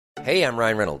Hey, I'm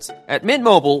Ryan Reynolds. At Mint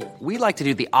Mobile, we like to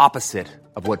do the opposite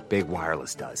of what Big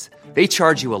Wireless does. They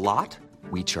charge you a lot,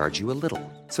 we charge you a little.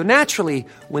 So naturally,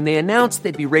 when they announced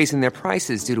they'd be raising their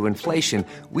prices due to inflation,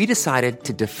 we decided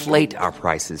to deflate our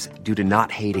prices due to not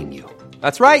hating you.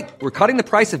 That's right. We're cutting the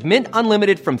price of Mint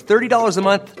Unlimited from $30 a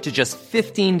month to just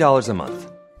 $15 a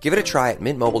month. Give it a try at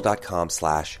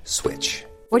mintmobile.com/switch.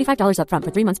 $45 up front for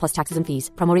 3 months plus taxes and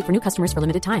fees. Promo rate for new customers for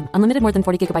limited time. Unlimited more than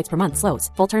 40 gigabytes per month. Slows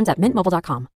full terms at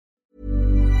mintmobile.com.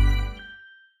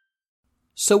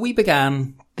 So we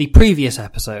began the previous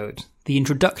episode, the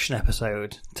introduction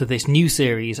episode to this new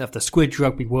series of the Squidge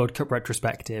Rugby World Cup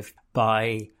retrospective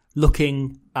by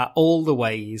looking at all the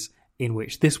ways in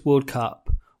which this World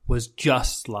Cup was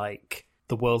just like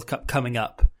the World Cup coming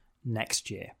up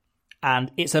next year.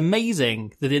 And it's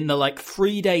amazing that in the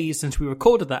 3 days since we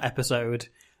recorded that episode,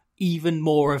 even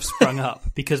more have sprung up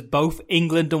because both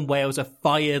England and Wales have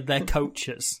fired their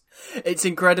coaches. It's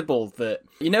incredible that,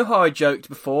 you know how I joked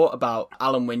before about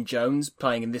Alan Wynne-Jones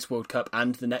playing in this World Cup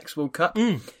and the next World Cup?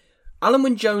 Alan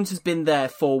Wynne-Jones has been there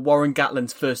for Warren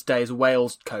Gatland's first day as a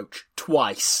Wales coach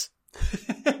twice.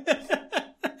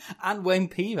 And Wayne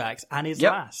Pivax and his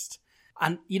last.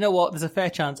 And you know what? There's a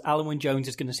fair chance Alan Wynne-Jones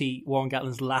is going to see Warren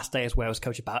Gatland's last day as Wales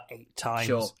coach about 8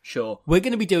 times. Sure. We're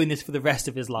going to be doing this for the rest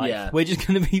of his life. Yeah. We're just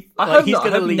going to be... I hope he's not.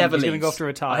 going I to hope leave. he never He's leaves. going to go off to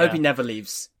retire. I hope he never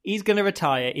leaves. He's going to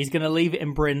retire. He's going to leave it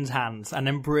in Bryn's hands. And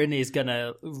then Bryn is going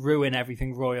to ruin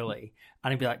everything royally.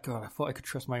 And he'll be like, God, I thought I could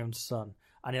trust my own son.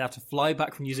 And he'll have to fly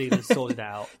back from New Zealand to sort it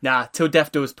out. Nah, till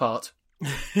death do us part.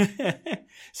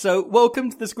 So,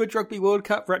 welcome to the Squidge Rugby World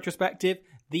Cup retrospective,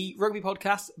 the rugby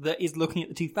podcast that is looking at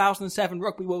the 2007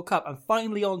 Rugby World Cup and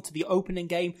finally on to the opening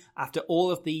game after all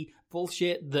of the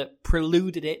bullshit that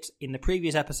preluded it in the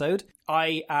previous episode.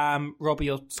 I am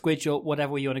Robbie or Squidge or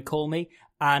whatever you want to call me,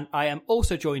 and I am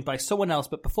also joined by someone else,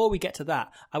 but before we get to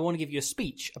that, I want to give you a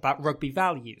speech about rugby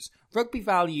values. Rugby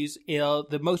values are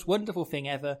the most wonderful thing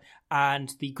ever,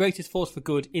 and the greatest force for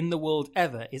good in the world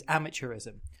ever is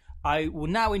amateurism. I will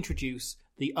now introduce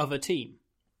the other team.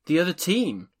 The other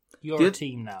team? You're a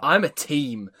team now. I'm a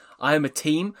team. I am a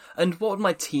team. And what would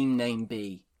my team name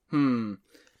be?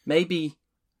 Maybe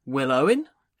Will Owen?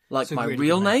 Like my really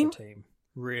real good name? for a team.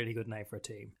 Really good name for a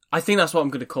team. I think that's what I'm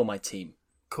going to call my team.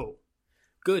 Cool.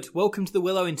 Good. Welcome to the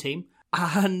Will Owen team.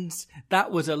 And that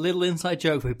was a little inside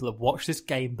joke for people who have watched this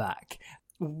game back.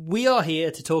 We are here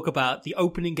to talk about the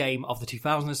opening game of the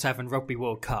 2007 Rugby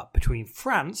World Cup between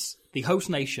France, the host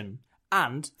nation,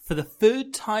 and, for the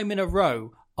third time in a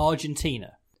row,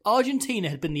 Argentina. Argentina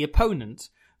had been the opponent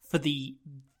for the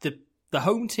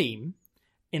home team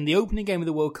in the opening game of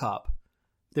the World Cup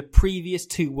the previous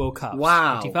 2 World Cups.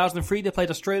 Wow. In 2003, they played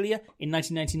Australia. In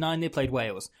 1999, they played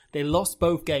Wales. They lost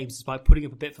both games despite putting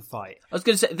up a bit of a fight. I was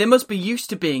going to say, they must be used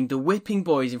to being the whipping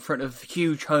boys in front of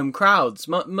huge home crowds,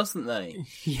 mustn't they?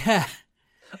 Yeah.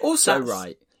 Also,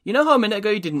 right, you know how a minute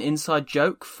ago you did an inside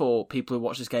joke for people who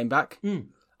watch this game back?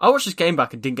 I watched this game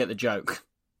back and didn't get the joke.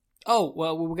 Oh,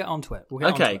 well, we'll get onto it.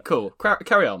 Okay, cool.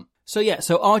 Carry on.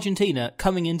 So Argentina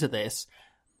coming into this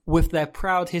with their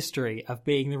proud history of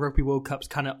being the Rugby World Cup's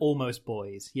kind of almost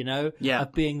boys, you know? Yeah.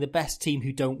 Of being the best team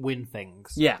who don't win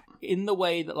things. Yeah. In the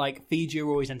way that, Fiji are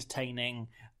always entertaining,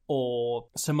 or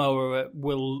Samoa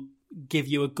will give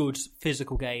you a good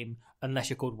physical game,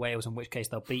 unless you're called Wales, in which case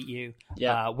they'll beat you,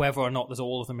 whether or not there's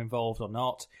all of them involved or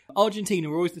not. Argentina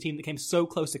were always the team that came so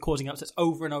close to causing upsets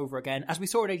over and over again, as we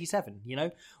saw in 87, you know?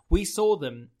 We saw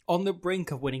them on the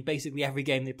brink of winning basically every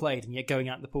game they played, and yet going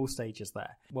out the pool stages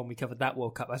there, when we covered that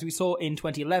World Cup. As we saw in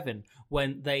 2011,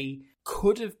 when they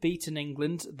could have beaten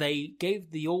England, they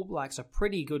gave the All Blacks a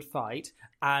pretty good fight,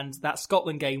 and that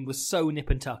Scotland game was so nip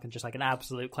and tuck and just like an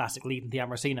absolute classic, leading the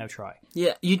Amorosino try.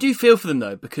 Yeah, you do feel for them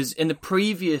though, because in the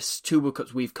previous 2 World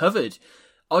Cups we've covered,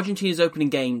 Argentina's opening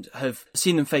games have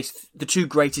seen them face the 2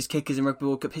 greatest kickers in Rugby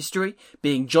World Cup history,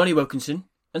 being Johnny Wilkinson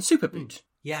and Superboot.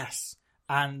 Yes.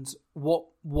 And what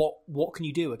can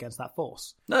you do against that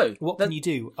force? No. What can you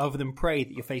do other than pray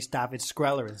that you face David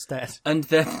Skrella instead? And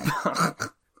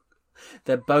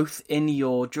they're both in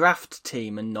your draft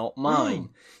team and not mine.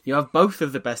 You have both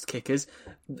of the best kickers.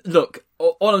 Look,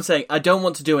 all I'm saying, I don't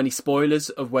want to do any spoilers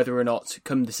of whether or not,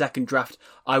 come the second draft,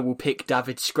 I will pick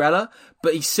David Skrella,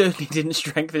 but he certainly didn't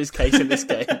strengthen his case in this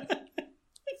game.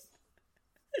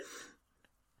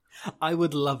 I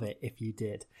would love it if you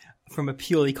did, from a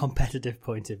purely competitive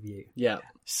point of view. Yeah.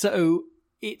 So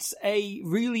it's a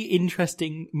really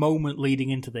interesting moment leading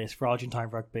into this for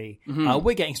Argentine rugby. Mm-hmm.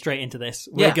 We're getting straight into this.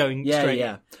 We're going straight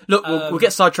in. Look, we'll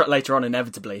get sidetracked later on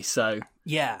inevitably, so...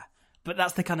 Yeah, but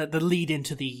that's the kind of the lead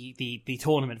into the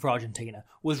tournament for Argentina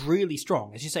was really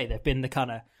strong. As you say, they've been the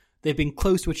kind of they've been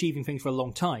close to achieving things for a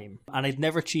long time, and they'd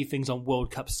never achieved things on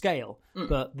World Cup scale.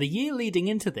 But the year leading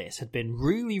into this had been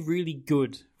really, really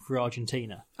good for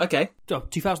Argentina. Okay.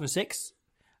 2006,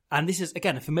 and this is,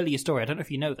 again, a familiar story. I don't know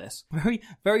if you know this. Very,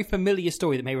 very familiar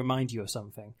story that may remind you of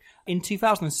something. In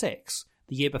 2006,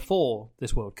 the year before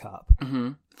this World Cup,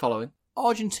 Following.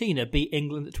 Argentina beat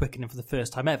England at Twickenham for the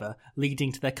first time ever,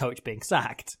 leading to their coach being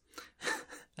sacked.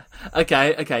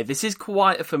 Okay, this is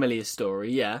quite a familiar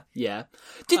story, yeah.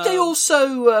 Did they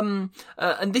also,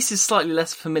 and this is slightly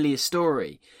less familiar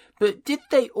story, but did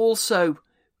they also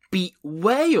beat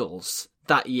Wales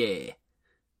that year?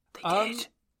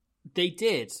 They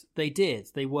did. They did.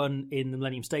 They won in the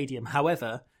Millennium Stadium.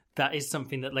 However, that is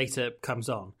something that later comes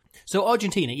on. So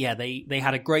Argentina, yeah, they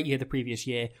had a great year the previous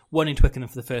year, won in Twickenham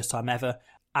for the first time ever,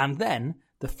 and then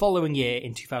the following year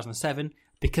in 2007,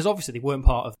 because obviously they weren't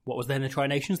part of what was then the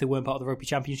Tri-Nations, they weren't part of the Rugby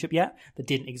Championship yet, that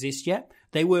didn't exist yet,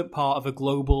 they weren't part of a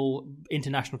global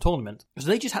international tournament. So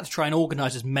they just had to try and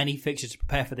organise as many fixtures to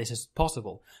prepare for this as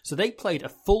possible. So they played a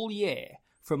full year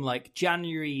from like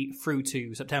January through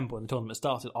to September when the tournament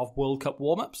started of World Cup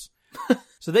warm-ups.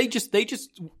 So they just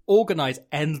organised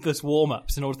endless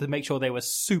warm-ups in order to make sure they were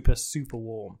super, super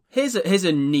warm. Here's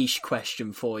a niche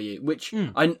question for you, which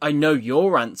I know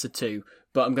your answer to,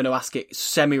 but I'm going to ask it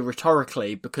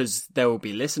semi-rhetorically because there will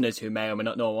be listeners who may or may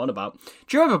not know what I'm on about.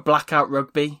 Do you remember Blackout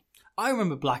Rugby? I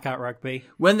remember Blackout Rugby.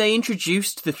 When they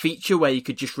introduced the feature where you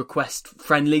could just request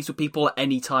friendlies with people at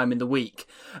any time in the week.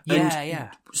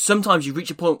 Yeah. Sometimes you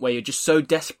reach a point where you're just so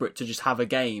desperate to just have a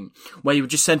game, where you would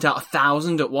just send out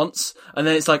 1,000 at once, and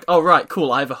then it's like, oh right,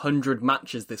 cool, I have 100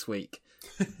 matches this week.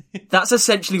 That's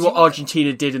essentially what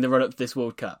Argentina did in the run-up to this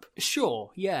World Cup.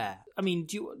 Sure, yeah. I mean,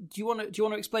 do you want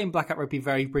to explain Blackout Rugby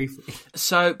very briefly?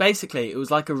 So basically, it was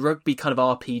like a rugby kind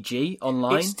of RPG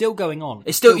online. It's still going on.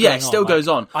 It still goes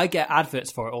on. I get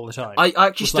adverts for it all the time. I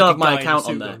actually still have my account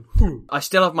on there. I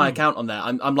still have my account on there.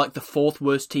 I'm like the 4th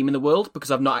worst team in the world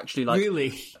because I've not actually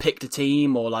really picked a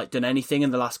team or like done anything in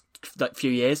the last like few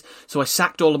years. So I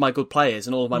sacked all of my good players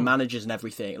and all of my managers and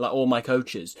everything, like all my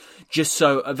coaches, just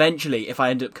so eventually if I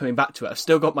end up coming back to it, I've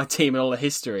still got my team and all the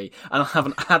history, and I'll have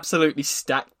an absolutely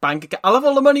stacked bank account. I'll have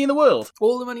all the money in the world.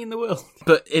 All the money in the world.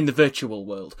 But in the virtual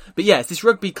world. But yeah, it's this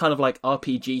rugby kind of like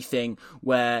RPG thing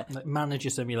where... like manager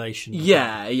simulation.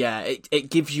 Yeah. It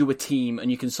gives you a team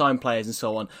and you can sign players and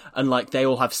so on. And like they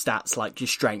all have stats like your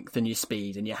strength and your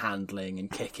speed and your handling and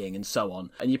kicking and so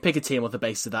on. And you pick a team off the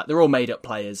basis of that. They're all made up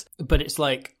players. But it's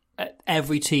like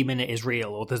every team in it is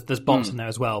real, or there's bots in there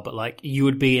as well. But like you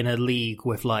would be in a league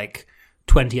with like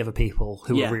 20 other people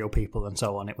who were real people and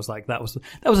so on. It was like that was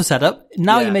a setup.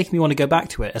 Now you make me want to go back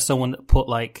to it as someone that put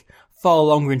like far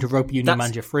longer into Rugby Union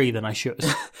Manager 3 than I should.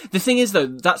 The thing is though,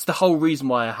 that's the whole reason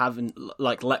why I haven't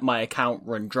like let my account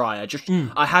run dry.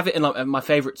 I have it in like my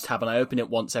favourites tab and I open it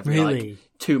once every like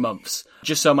 2 months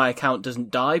just so my account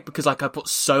doesn't die, because like I put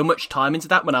so much time into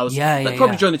that when I was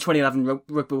probably during the 2011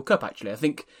 Rugby World Cup actually. I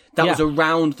think that was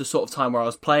around the sort of time where I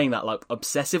was playing that like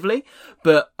obsessively,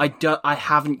 but I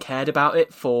haven't cared about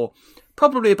it for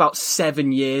probably about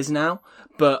 7 years now.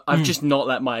 But I've just not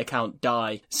let my account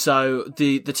die. So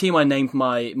the team I named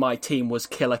my team was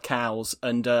Killer Cows,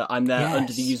 and I'm there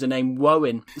under the username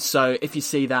Wowen. So if you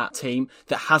see that team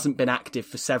that hasn't been active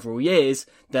for several years,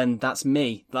 then that's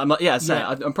me. I'm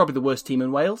probably the worst team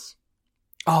in Wales.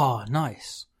 Oh,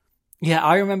 nice. Yeah,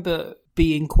 I remember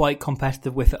being quite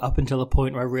competitive with it up until the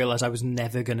point where I realised I was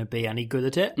never going to be any good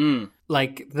at it.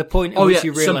 Like the point at which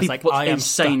you realise like I am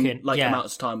insane stuck in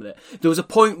amounts of time with it. There was a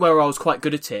point where I was quite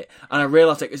good at it, and I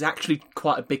realised it was actually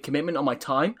quite a big commitment on my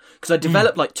time, because I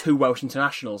developed like 2 Welsh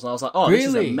internationals, and I was like, oh, this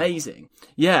is amazing.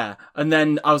 Yeah, and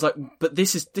then I was like, but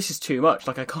this is too much.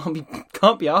 Like I can't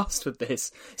be arsed with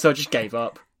this, so I just gave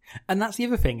up. And that's the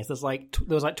other thing, is there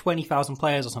was like 20,000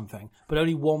 players or something, but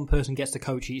only one person gets to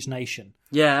coach each nation.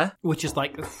 Yeah. Which is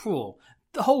like,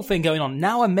 the whole thing going on.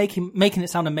 Now I'm making it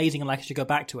sound amazing and like I should go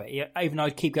back to it. Even though I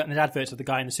keep getting adverts of the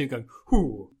guy in the suit going,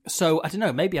 whoo. So I don't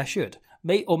know, maybe I should.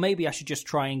 Or maybe I should just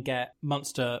try and get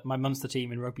my Munster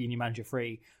team in Rugby Union Manager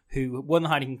 3, who won the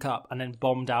Heineken Cup and then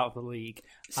bombed out of the league.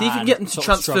 See if you can get them to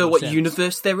transfer what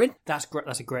universe they're in. That's great.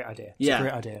 That's a great idea. It's a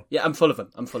great idea. Yeah, I'm full of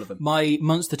them. My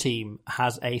Munster team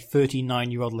has a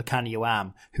 39-year-old Lacani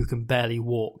Am who can barely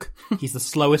walk. He's the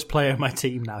slowest player in my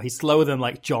team now. He's slower than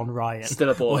like John Ryan.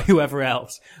 Still a boy. Or whoever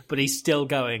else. But he's still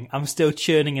going. I'm still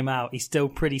churning him out. He's still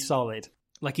pretty solid.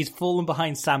 Like he's fallen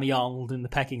behind Sammy Arnold in the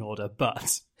pecking order,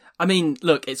 but... I mean,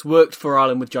 look, it's worked for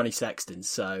Ireland with Johnny Sexton,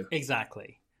 so...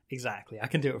 Exactly. I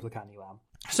can do it with Lacani Am.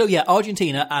 So yeah,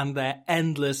 Argentina and their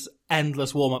endless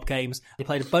warm-up games. They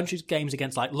played a bunch of games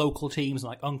against like local teams,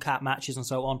 like uncapped matches and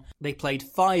so on. They played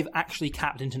 5 actually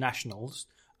capped internationals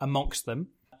amongst them.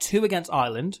 2 against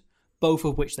Ireland, both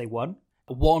of which they won.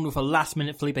 1 with a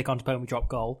last-minute Felipe Contepomi drop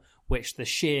goal, which the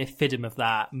sheer fiddom of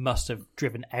that must have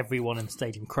driven everyone in the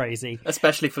stadium crazy.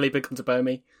 Especially Felipe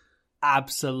Contepomi.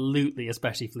 Absolutely,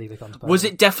 especially Felipe Contepomi. Was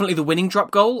it definitely the winning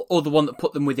drop goal or the one that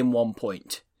put them within 1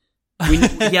 point? He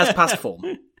has past form.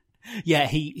 Yeah,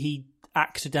 he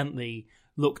accidentally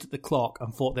looked at the clock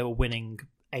and thought they were winning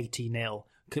 80-0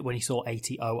 when he saw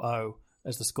 80-0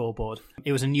 as the scoreboard.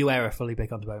 It was a new era for Felipe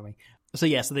Contepomi. So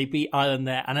they beat Ireland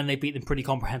there, and then they beat them pretty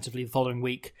comprehensively the following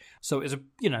week. So it was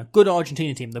a good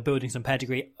Argentina team. They're building some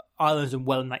pedigree. Ireland's done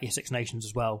well in that year Six Nations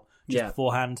as well,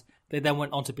 beforehand. They then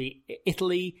went on to beat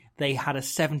Italy. They had a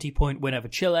 70-point win over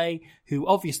Chile, who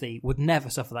obviously would never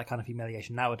suffer that kind of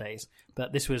humiliation nowadays.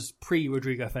 But this was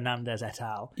pre-Rodrigo Fernandez et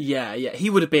al. Yeah. He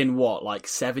would have been,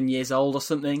 7 years old or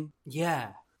something?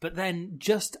 Yeah. But then,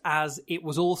 just as it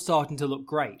was all starting to look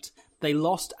great, they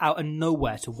lost out of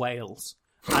nowhere to Wales.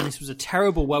 And this was a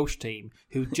terrible Welsh team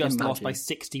who just lost by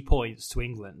 60 points to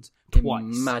England twice.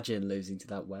 Imagine losing to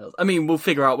that Wales. I mean, we'll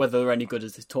figure out whether they're any good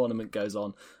as this tournament goes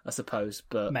on, I suppose.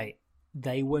 But mate,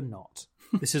 they were not.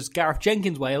 This is Gareth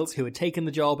Jenkins' Wales, who had taken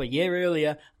the job a year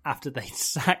earlier after they'd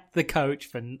sacked the coach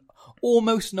for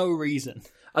almost no reason.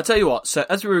 I'll tell you what, so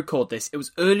as we record this, it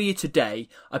was earlier today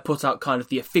I put out kind of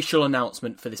the official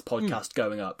announcement for this podcast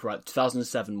going up, right, the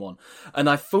 2007 one. And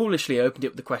I foolishly opened it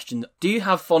with the question, do you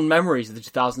have fond memories of the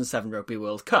 2007 Rugby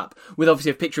World Cup? With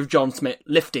obviously a picture of John Smith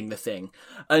lifting the thing.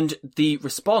 And the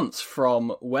response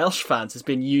from Welsh fans has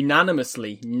been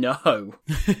unanimously no.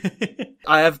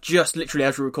 I have just literally,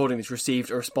 as we're recording this,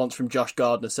 received a response from Josh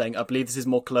Gardner saying, I believe this is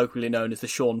more colloquially known as the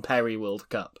Sean Perry World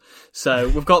Cup. So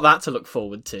we've got that to look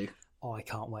forward to. Oh, I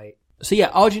can't wait. So yeah,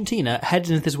 Argentina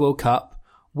headed into this World Cup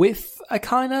with a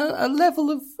kind of a level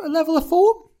of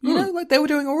form. You know, like they were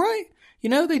doing all right.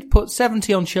 You know, they'd put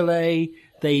 70 on Chile.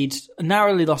 They'd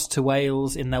narrowly lost to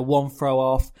Wales in their one throw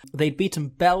off. They'd beaten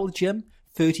Belgium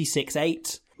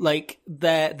 36-8. Like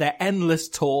their endless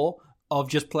tour of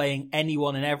just playing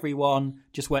anyone and everyone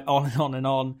just went on and on and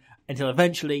on until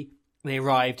eventually they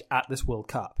arrived at this World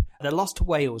Cup. Their loss to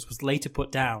Wales was later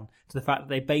put down to the fact that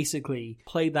they basically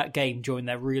played that game during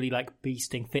their really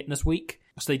beasting fitness week.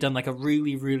 So they'd done a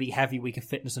really, really heavy week of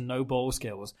fitness and no ball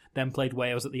skills, then played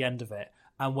Wales at the end of it.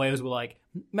 And Wales were like,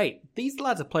 mate, these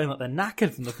lads are playing like they're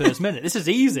knackered from the first minute. This is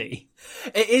easy.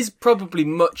 It is probably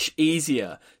much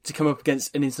easier to come up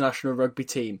against an international rugby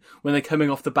team when they're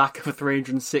coming off the back of a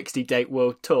 360-date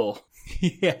world tour.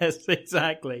 Yes,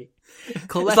 exactly.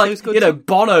 It's like,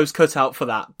 Bono's cut out for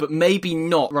that, but maybe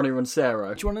not Ronnie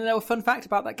Roncero. Do you want to know a fun fact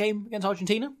about that game against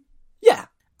Argentina? Yeah.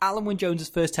 Alan Wynne-Jones'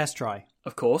 first test try.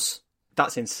 Of course.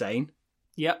 That's insane.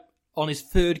 Yep. On his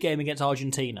 3rd game against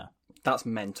Argentina. That's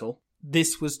mental.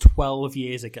 This was 12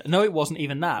 years ago. No, it wasn't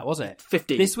even that, was it?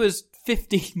 15. This was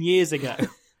 15 years ago.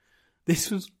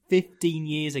 This was 15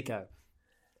 years ago.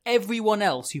 Everyone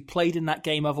else who played in that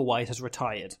game otherwise has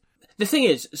retired. The thing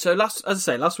is, so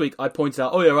last week I pointed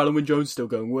out, oh yeah, Alan Wynne-Jones still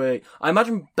going away. I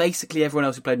imagine basically everyone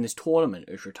else who played in this tournament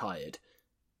is retired.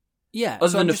 Yeah.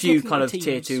 Other than a few kind of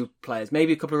tier 2 players.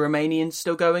 Maybe a couple of Romanians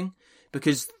still going,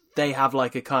 because they have a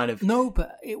kind of... No,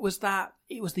 but it was the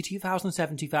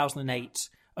 2007-2008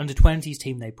 under-20s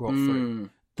team they brought through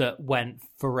that went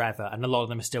forever, and a lot of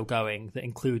them are still going, that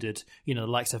included, the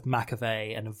likes of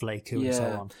McAvey and of Vleku and so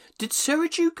on. Did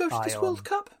Sergiu go to this World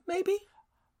Cup, maybe?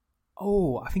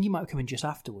 Oh, I think he might have come in just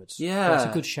afterwards. Yeah. That's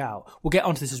a good shout. We'll get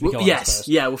onto this as we go on. Yes,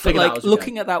 yeah, we'll figure that out.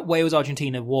 Looking at that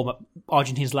Wales-Argentina warm-up,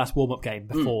 Argentina's last warm-up game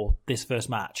before this first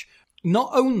match,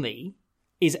 not only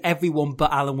is everyone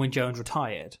but Alan Wynne-Jones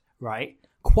retired, right?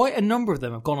 Quite a number of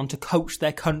them have gone on to coach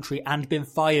their country and been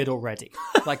fired already.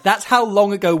 That's how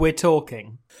long ago we're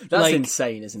talking. That's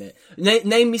insane, isn't it?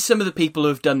 Name me some of the people who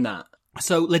have done that.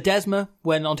 So Ledesma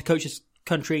went on to coach his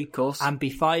country and be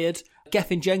fired.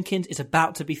 Gethin Jenkins is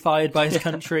about to be fired by his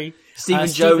country. Stephen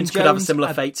Jones could have a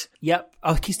similar fate. Yep.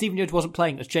 Stephen Jones wasn't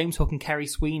playing. It was James Hook and Kerry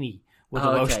Sweeney were the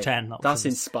Welsh 10 options. That's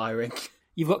inspiring.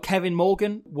 You've got Kevin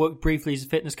Morgan, worked briefly as a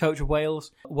fitness coach of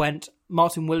Wales.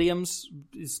 Martin Williams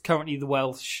is currently the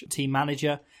Welsh team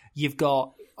manager. You've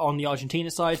got, on the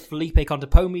Argentina side, Felipe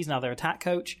Contepomi is now their attack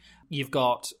coach. You've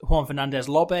got Juan Fernandez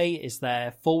Lobe is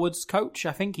their forwards coach,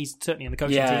 I think. He's certainly in the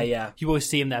coaching team. Yeah. You always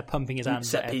see him there pumping his hands.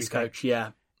 Set piece coach,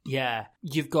 yeah. Yeah.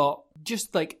 You've got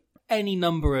just any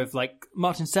number of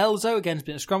Martin Selzo, again, has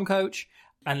been a scrum coach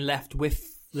and left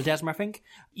with Ledesma, I think.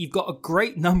 You've got a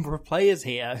great number of players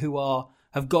here who are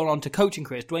have gone on to coaching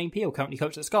careers. Dwayne Peele currently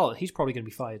coaches at Scarlet. He's probably going to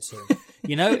be fired soon.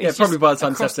 You know, yeah, probably by the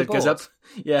time this episode goes up.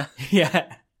 Yeah,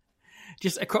 yeah.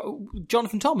 Just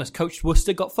Jonathan Thomas coached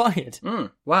Worcester, got fired.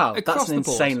 Wow, that's an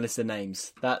insane list of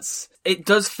names. It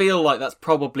does feel like that's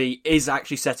probably is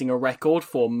actually setting a record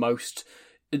for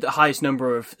the highest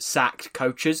number of sacked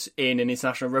coaches in an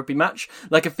international rugby match.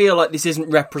 Like, I feel like this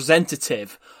isn't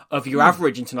representative of your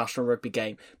average international rugby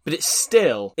game, but it's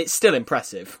still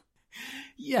impressive.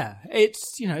 Yeah,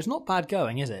 it's not bad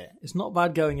going, is it? It's not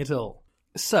bad going at all.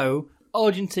 So,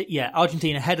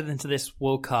 Argentina headed into this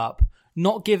World Cup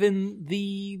not given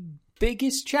the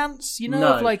biggest chance,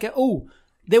 No. of like,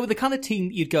 they were the kind of team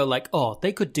that you'd go like,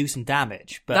 they could do some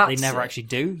damage, but they never actually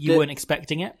do. You weren't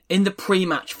expecting it. In the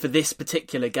pre-match for this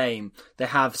particular game, they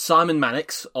have Simon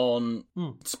Mannix on,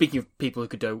 speaking of people who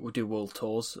could do world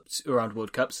tours around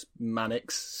World Cups,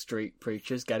 Mannix, street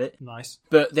preachers, get it? Nice.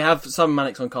 But they have Simon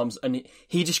Mannix on comms, and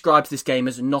he describes this game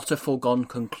as not a foregone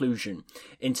conclusion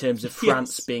in terms of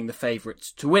France being the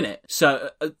favourites to win it.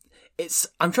 So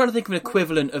I'm trying to think of an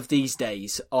equivalent of these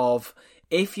days of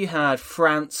if you had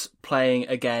France playing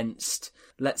against,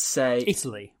 let's say...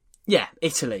 Italy. Yeah,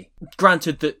 Italy.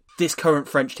 Granted that this current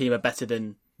French team are better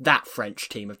than that French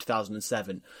team of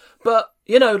 2007. But,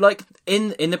 like,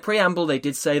 in the preamble, they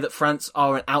did say that France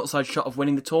are an outside shot of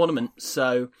winning the tournament,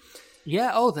 so...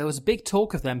 Yeah, there was a big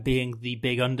talk of them being the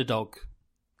big underdog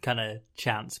kind of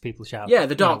chance people shout. Yeah,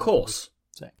 the dark horse.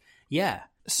 Yeah.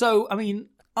 So, I mean...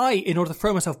 in order to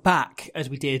throw myself back, as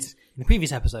we did in the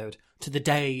previous episode, to the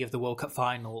day of the World Cup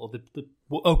final, or the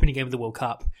opening game of the World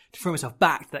Cup, to throw myself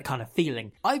back to that kind of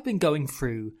feeling, I've been going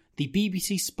through the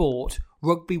BBC Sport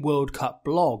Rugby World Cup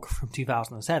blog from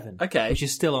 2007. Okay. Which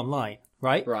is still online,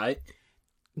 right? Right.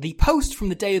 The post from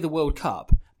the day of the World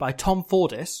Cup by Tom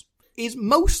Fordis is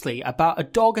mostly about a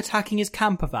dog attacking his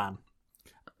camper van.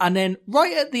 And then,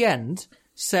 right at the end,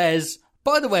 says,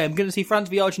 by the way, I'm going to see France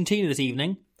v Argentina this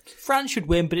evening. France should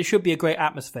win, but it should be a great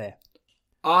atmosphere.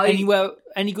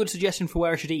 Any good suggestion for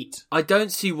where I should eat? I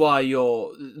don't see why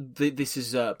this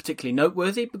is particularly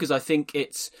noteworthy, because I think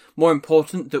it's more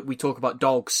important that we talk about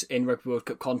dogs in Rugby World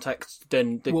Cup context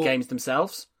than the games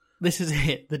themselves. This is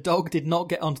it. The dog did not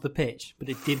get onto the pitch, but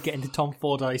it did get into Tom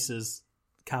Fordyce's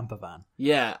camper van.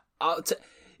 Yeah.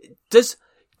 Does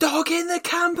dog in the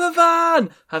camper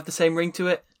van have the same ring to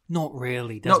it? Not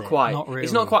really, does it? Not quite. Not really.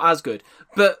 It's not quite as good.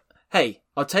 But, hey,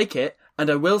 I'll take it,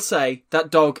 and I will say that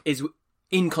dog is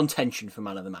in contention for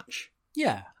man of the match.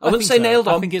 Yeah. I wouldn't say nailed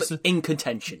on, but in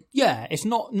contention. Yeah, it's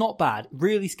not bad.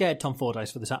 Really scared Tom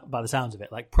Fordyce by the sounds of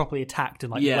it. Like, properly attacked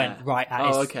and went right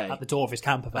at the door of his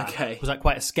camper van. Okay. It was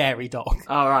quite a scary dog.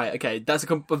 All right, okay. That's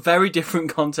a very different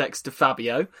context to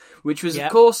Fabio, which was, of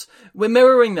course, we're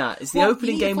mirroring that. It's the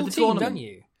opening game of the tournament. Don't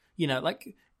you?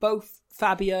 Both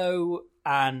Fabio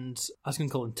and I was going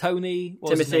to call him Tony.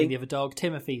 What was his name, the other dog?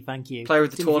 Timothy, thank you. Player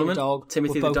of the tournament.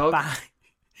 Timothy the dog.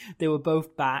 They were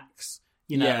both backs.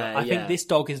 I think this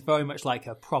dog is very much like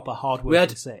a proper hard-working We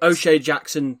had six. O'Shea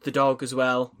Jackson, the dog, as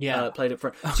well. Yeah. Played up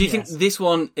front. So you think this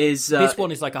one is... this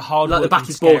one is like a hard-working, like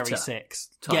scary six.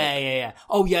 Type. Yeah.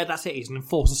 Oh, yeah, that's it. He's an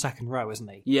enforcer second row, isn't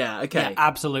he? Yeah, okay. Yeah,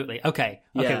 absolutely. Okay,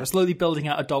 we're slowly building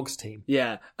out a dogs team.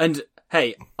 Yeah, and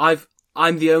hey,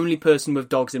 I'm the only person with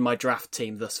dogs in my draft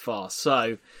team thus far,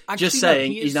 so just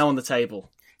saying, he's now on the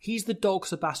table. He's the dog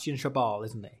Sebastian Chabal,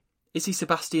 isn't he? Is he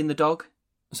Sebastian the dog?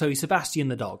 So he's Sebastian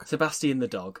the dog. Sebastian the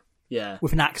dog, yeah.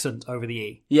 With an accent over the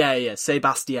E. Yeah,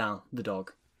 Sebastian the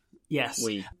dog. Yes.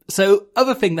 Oui. So,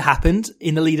 other thing that happened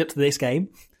in the lead up to this game,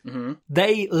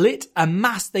 they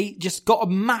just got a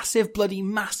massive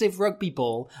rugby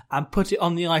ball and put it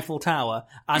on the Eiffel Tower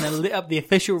and then lit up the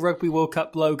official Rugby World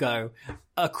Cup logo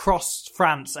across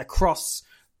France, across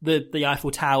the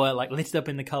Eiffel Tower, lit it up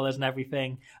in the colours and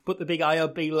everything. Put the big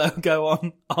IRB logo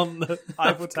on the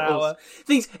Eiffel Tower.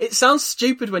 It sounds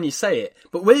stupid when you say it,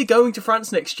 but we're going to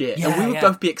France next year, and we would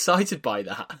both be excited by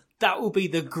that. That will be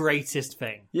the greatest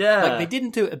thing. Yeah. They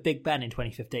didn't do it at Big Ben in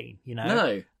 2015,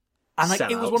 No. And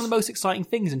it was one of the most exciting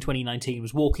things in 2019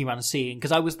 was walking around and seeing,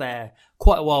 because I was there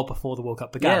quite a while before the World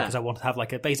Cup began, because I wanted to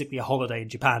have basically a holiday in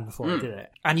Japan before I did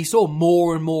it. And you saw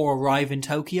more and more arrive in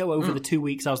Tokyo over the 2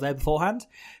 weeks I was there beforehand,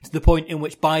 to the point in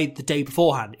which by the day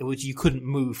beforehand, it was you couldn't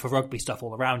move for rugby stuff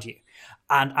all around you.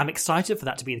 And I'm excited for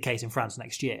that to be the case in France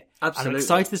next year. Absolutely. I'm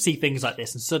excited to see things like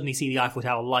this and suddenly see the Eiffel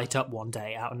Tower light up one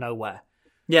day out of nowhere.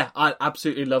 Yeah, I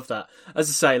absolutely love that. As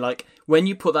I say, when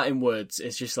you put that in words,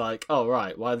 it's just oh,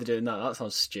 right, why are they doing that? That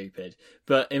sounds stupid.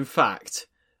 But in fact,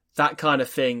 that kind of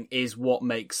thing is what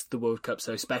makes the World Cup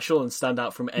so special and stand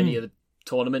out from any other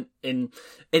tournament in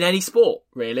any sport,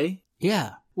 really.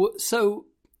 Yeah. Well, so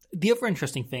the other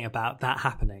interesting thing about that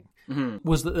happening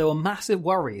was that there were massive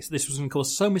worries this was going to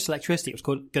cause so much electricity it was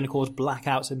going to cause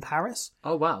blackouts in Paris.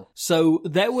 Oh, wow. So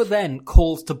there were then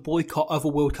calls to boycott other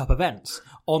World Cup events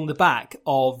on the back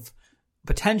of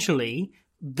potentially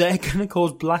they're going to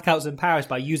cause blackouts in Paris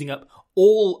by using up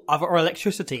all of our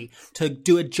electricity to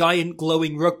do a giant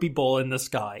glowing rugby ball in the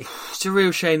sky. It's a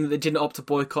real shame that they didn't opt to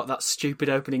boycott that stupid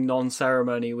opening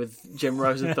non-ceremony with Jim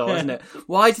Rosenthal, isn't it?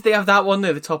 Why did they have that one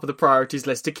near the top of the priorities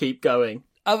list to keep going?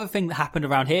 Other thing that happened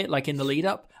around here, like in the lead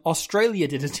up, Australia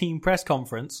did a team press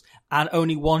conference and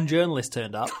only one journalist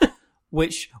turned up.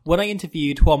 Which, when I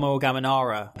interviewed Tuomo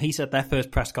Gaminara, he said their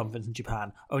first press conference in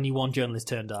Japan, only one journalist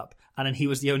turned up. And then he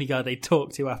was the only guy they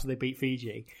talked to after they beat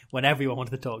Fiji, when everyone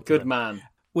wanted to talk to him. Good man.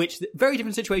 Which, very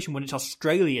different situation when it's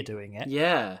Australia doing it.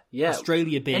 Yeah.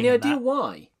 Australia being Any idea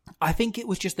why? I think it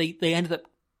was just they ended up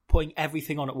putting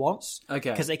everything on at once.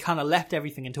 Okay. Because they kind of left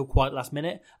everything until quite last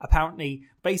minute. Apparently,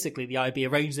 basically, the IB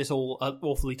arranged this all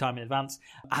awfully time in advance,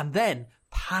 and then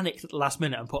panicked at the last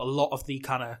minute and put a lot of the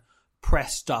kind of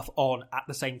press stuff on at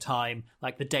the same time,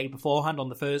 like the day beforehand on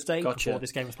the Thursday before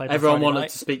this game was played. Everyone on Friday wanted night.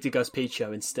 to speak to Gus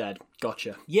Pichot instead.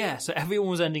 Gotcha. Yeah, so everyone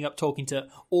was ending up talking to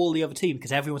all the other teams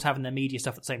because everyone's having their media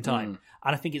stuff at the same time.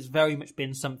 And I think it's very much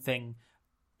been something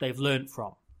they've learnt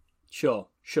from. Sure.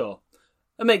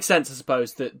 It makes sense, I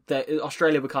suppose, that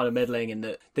Australia were kind of middling and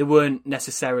that they weren't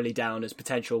necessarily down as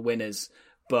potential winners,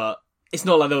 but it's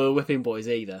not like they were whipping boys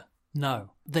either.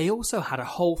 No. They also had a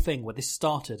whole thing where this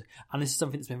started, and this is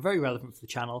something that's been very relevant for the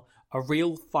channel, a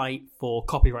real fight for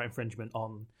copyright infringement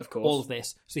on all of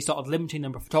this. So they started limiting the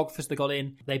number of photographers they got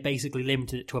in. They basically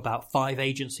limited it to about 5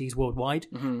 agencies worldwide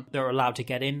that are allowed to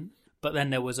get in. But then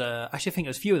there was actually I think it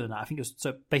was fewer than that. I think it was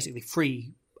so basically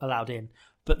 3 allowed in.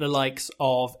 But the likes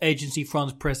of Agency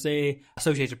France Presse,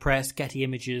 Associated Press, Getty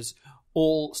Images,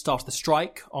 all started the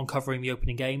strike on covering the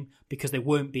opening game because they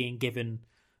weren't being given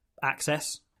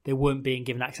access. They weren't being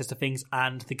given access to things,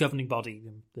 and the governing body,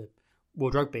 the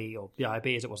World Rugby, or the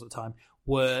IB as it was at the time,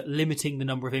 were limiting the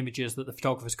number of images that the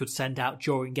photographers could send out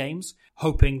during games,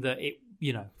 hoping that it,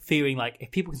 fearing like if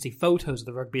people can see photos of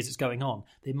the rugby as it's going on,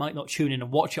 they might not tune in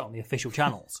and watch it on the official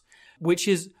channels, which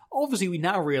is obviously we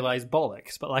now realise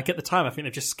bollocks, but like at the time I think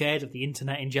they're just scared of the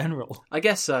internet in general. I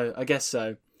guess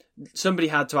so. Somebody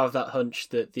had to have that hunch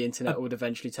that the internet would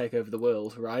eventually take over the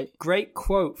world, right? Great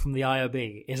quote from the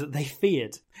IOB is that they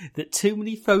feared that too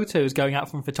many photos going out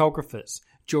from photographers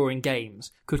during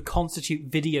games could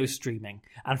constitute video streaming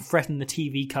and threaten the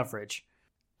TV coverage.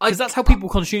 Because that's how people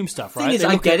consume stuff, right? The thing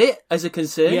is, I get it as a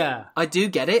concern. Yeah. I do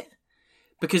get it.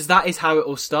 Because that is how it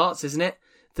all starts, isn't it?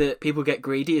 That people get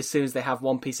greedy as soon as they have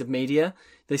one piece of media.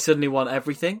 They suddenly want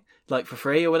everything, like for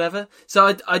free or whatever.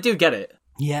 So I do get it.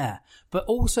 Yeah, but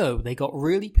also they got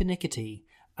really pernickety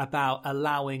about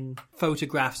allowing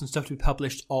photographs and stuff to be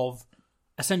published of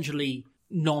essentially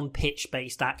non-pitch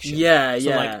based action. Yeah, so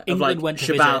like England went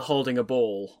to visit holding a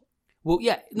ball. Well,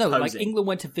 yeah, no, posing. like England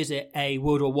went to visit a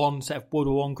World War One set of World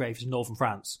War One graves in northern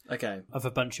France. Okay, of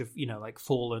a bunch of like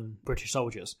fallen British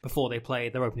soldiers before they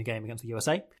played their opening game against the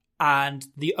USA, and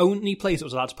the only place that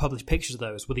was allowed to publish pictures of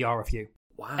those were the RFU.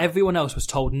 Wow. Everyone else was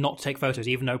told not to take photos,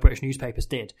 even though British newspapers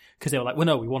did, because they were like, well,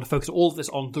 no, we want to focus all of this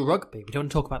on the rugby. We don't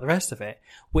want to talk about the rest of it,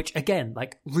 which, again,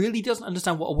 like, really doesn't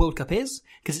understand what a World Cup is,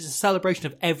 because it's a celebration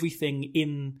of everything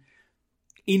in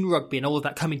rugby and all of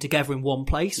that coming together in one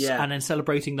place, and then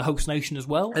celebrating the host nation as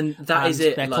well. And that is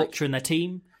it. Their culture and their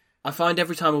team. I find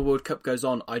every time a World Cup goes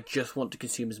on, I just want to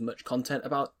consume as much content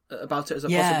about it as I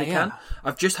possibly can.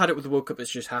 I've just had it with the World Cup that's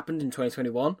just happened in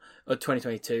 2021 or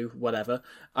 2022, whatever.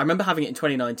 I remember having it in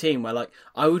 2019 where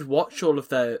I would watch all of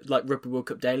the Rugby World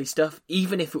Cup daily stuff,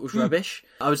 even if it was rubbish.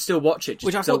 I would still watch it.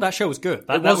 Which I thought that show was good.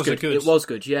 It was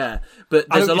good, yeah. But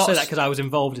there's I a lot say that because I was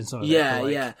involved in some of it.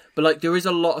 Yeah. But there is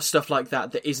a lot of stuff like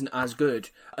that isn't as good.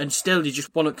 And still you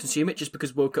just want to consume it just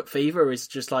because World Cup fever is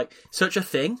just such a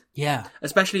thing. Yeah.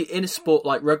 Especially in a sport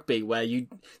like rugby where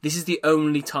this is the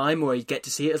only time where you get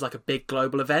to see it as a big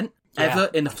global event ever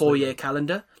in the 4-year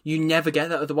calendar. You never get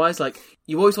that otherwise.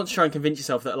 You always want to try and convince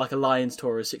yourself that a Lions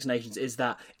tour or Six Nations is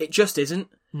that. It just isn't.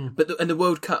 But in the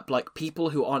World Cup,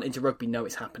 people who aren't into rugby know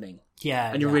it's happening.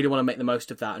 Yeah. And you really want to make the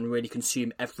most of that and really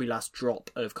consume every last drop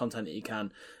of content that you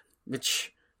can,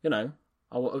 which,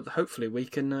 hopefully we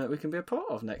can be a part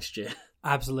of next year.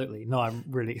 Absolutely. No, I'm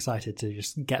really excited to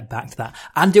just get back to that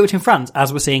and do it in France,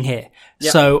 as we're seeing here.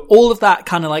 Yep. So all of that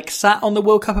kind of sat on the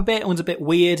World Cup a bit and was a bit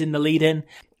weird in the lead-in.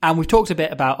 And we've talked a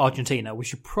bit about Argentina. We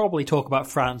should probably talk about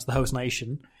France, the host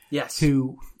nation. Yes.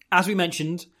 Who, as we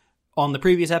mentioned on the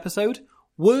previous episode,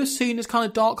 were seen as kind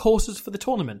of dark horses for the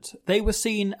tournament. They were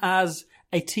seen as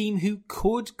a team who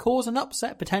could cause an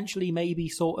upset, potentially, maybe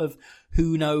sort of,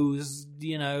 who knows,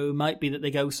 might be that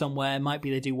they go somewhere, might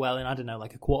be they do well in, I don't know,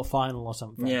 like a quarter-final or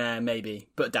something. Yeah, maybe,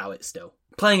 but doubt it still.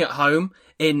 Playing at home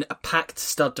in a packed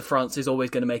Stade de France is always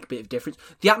going to make a bit of difference.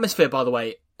 The atmosphere, by the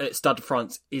way, at Stade de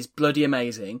France is bloody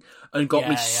amazing and got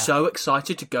me so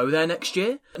excited to go there next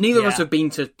year. Neither of us have been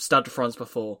to Stade de France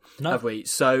before, have we?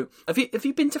 So, have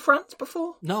you been to France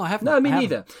before? No, I haven't. No, me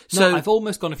neither. So, no, I've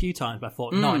almost gone a few times, but I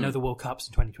thought, no, I know the World Cup's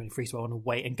in 2023, so I want to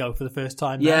wait and go for the first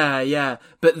time. Yeah.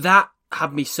 But that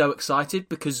had me so excited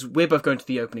because we're both going to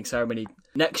the opening ceremony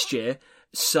next year.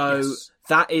 So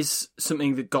that is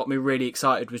something that got me really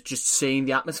excited, was just seeing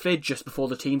the atmosphere just before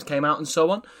the teams came out and so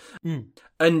on.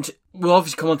 And we'll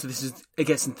obviously come on to this as it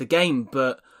gets into the game,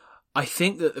 but I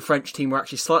think that the French team were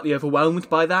actually slightly overwhelmed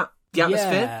by the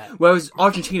atmosphere, whereas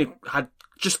Argentina had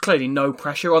just clearly no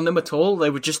pressure on them at all. They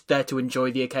were just there to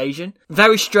enjoy the occasion.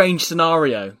 Very strange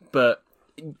scenario, but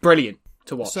brilliant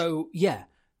to watch. So,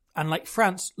 and like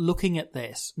France, looking at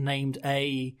this, named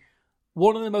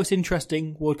one of the most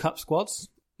interesting World Cup squads.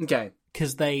 Okay.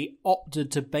 Because they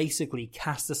opted to basically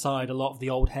cast aside a lot of the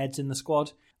old heads in the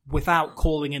squad without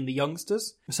calling in the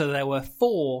youngsters. So there were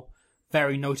 4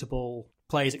 very notable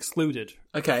players excluded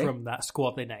from that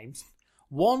squad they named.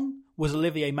 One was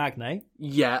Olivier Magnet.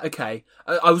 Yeah, okay.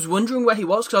 I was wondering where he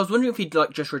was, because I was wondering if he'd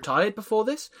just retired before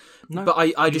this. No, but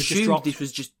I'd assumed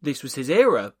this was his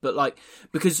era. But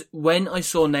because when I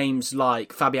saw names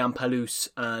like Fabien Pelous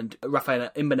and Rafael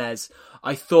Ibanez,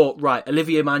 I thought, right,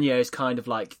 Olivier Magnet is kind of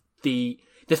like the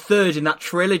third in that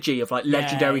trilogy of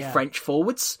legendary French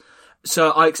forwards.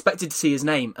 So I expected to see his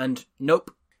name, and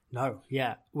nope. No,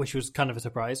 which was kind of a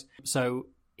surprise. So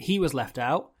he was left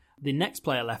out. The next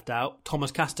player left out,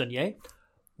 Thomas Castagnier.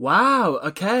 Wow,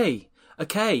 okay.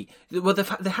 Well,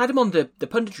 they had him on the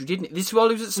punditry, didn't it? This is while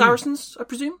he was at Saracens, I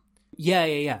presume? Yeah.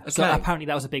 Okay. So apparently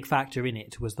that was a big factor in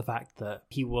it, was the fact that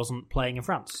he wasn't playing in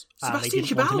France. Sebastian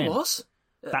Chabal was?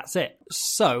 That's it.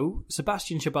 So,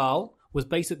 Sebastian Chabal was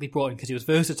basically brought in because he was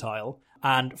versatile,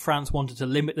 and France wanted to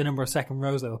limit the number of second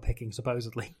rows they were picking,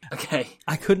 supposedly. Okay.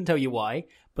 I couldn't tell you why,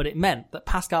 but it meant that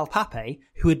Pascal Pape,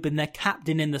 who had been their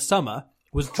captain in the summer,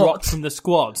 was dropped from the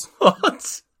squad.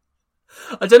 What?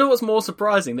 I don't know what's more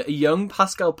surprising, that a young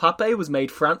Pascal Pape was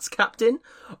made France captain,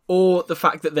 or the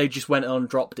fact that they just went on and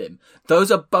dropped him.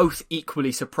 Those are both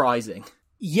equally surprising.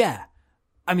 Yeah.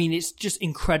 I mean, it's just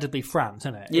incredibly France,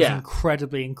 isn't it? Yeah. It's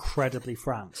incredibly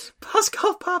France.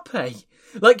 Pascal Pape?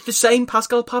 Like the same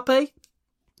Pascal Pape?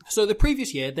 So the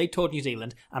previous year, they toured New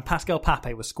Zealand, and Pascal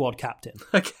Pape was squad captain.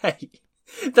 Okay.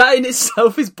 That in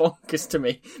itself is bonkers to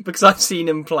me, because I've seen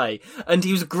him play, and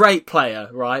he was a great player,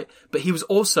 right? But he was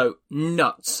also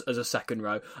nuts as a second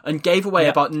row, and gave away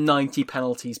about 90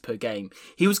 penalties per game.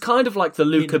 He was kind of like the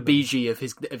Luca Bigi of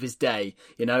his day,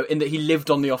 in that he lived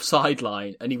on the offside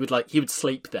line, and he would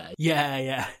sleep there.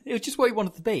 Yeah. It was just what he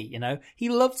wanted to be, He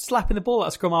loved slapping the ball out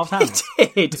of scrum half's hand.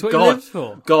 He did. That's what he lived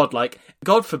for.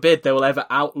 God forbid they will ever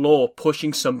outlaw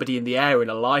pushing somebody in the air in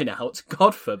a line out.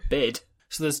 God forbid.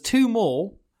 So there's 2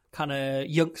 more kind of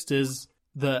youngsters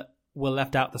that were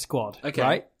left out the squad. Okay.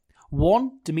 Right?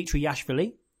 One, Dimitri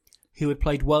Yashvili, who had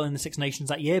played well in the Six Nations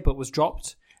that year, but was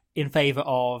dropped in favour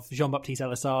of Jean-Baptiste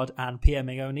Elissard and Pierre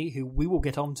Megoni, who we will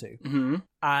get onto. Mm-hmm.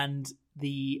 And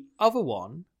the other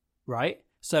one, right?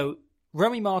 So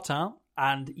Remy Martin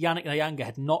and Yannick Nyanga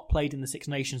had not played in the Six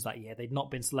Nations that year. They'd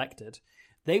not been selected.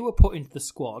 They were put into the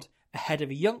squad ahead of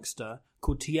a youngster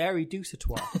called Thierry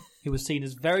Dusautoir, who was seen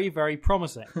as very, very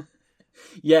promising.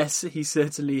 Yes, he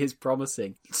certainly is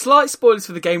promising. Slight spoilers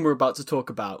for the game we're about to talk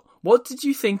about. What did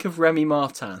you think of Remy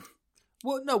Martin?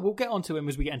 Well, no, we'll get onto him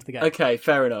as we get into the game. Okay,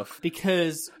 fair enough.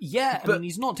 Because, I mean,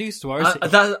 he's not Dusautoir,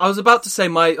 is he? I was about to say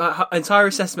my entire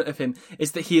assessment of him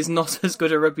is that he is not as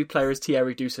good a rugby player as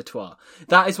Thierry Dusautoir.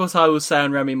 That is what I will say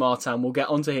on Remy Martin. We'll get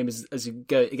onto him as we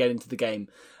get into the game.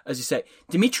 As you say,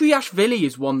 Dimitri Yashvili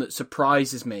is one that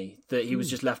surprises me that he was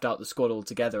just left out the squad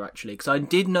altogether, actually. Because I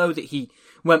did know that he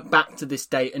went back to this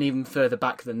date and even further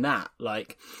back than that.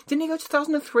 Didn't he go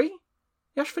 2003?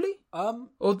 Yashvili?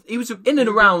 Or he was in and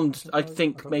around, I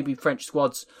think, maybe French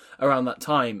squads around that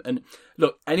time. And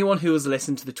look, anyone who has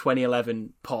listened to the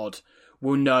 2011 pod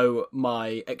will know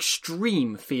my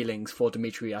extreme feelings for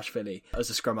Dimitri Yashvili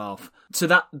as a scrum half. So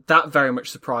that very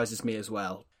much surprises me as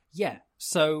well. Yeah.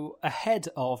 So ahead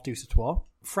of Dusautoir,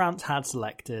 France had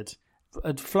selected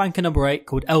a flanker number 8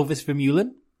 called Elvis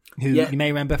Vermeulen, who you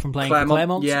may remember from playing for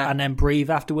Clermont, and then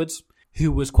Brive afterwards,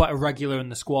 who was quite a regular in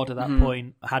the squad at that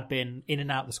point, had been in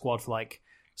and out of the squad for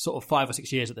sort of 5 or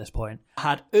 6 years at this point,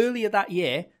 had earlier that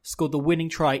year scored the winning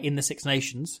try in the Six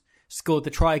Nations. scored the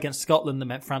try against Scotland that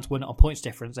meant France won it on points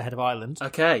difference ahead of Ireland.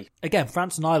 Okay. Again,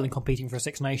 France and Ireland competing for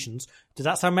Six Nations. Does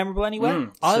that sound memorable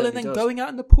anywhere? Ireland then does. going out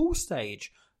in the pool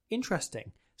stage.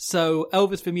 Interesting. So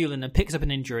Elvis Vermeulen then picks up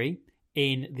an injury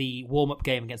in the warm-up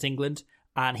game against England,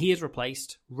 and he is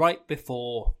replaced right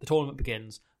before the tournament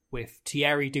begins with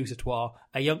Thierry Dusautoir,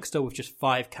 a youngster with just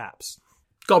 5 caps.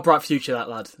 Got a bright future, that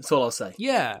lad. That's all I'll say.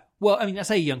 Yeah. Well, I mean, I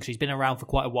say youngster. He's been around for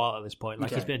quite a while at this point.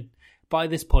 Like, Okay. by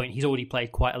this point, he's already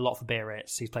played quite a lot for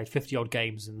Biarritz. He's played 50-odd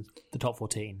games in the top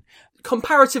 14.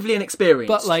 Comparatively inexperienced.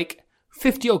 But, like,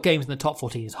 50-odd games in the top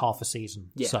 14 is half a season.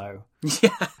 Yeah.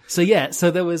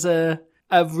 So there was a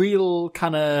real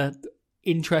kind of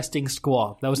interesting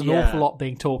squad. There was an awful lot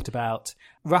being talked about.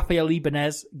 Rafael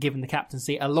Ibanez given the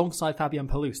captaincy alongside Fabien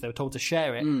Pelous. They were told to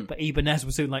share it, but Ibanez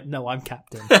was soon like, no, I'm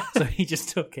captain. So he just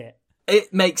took it.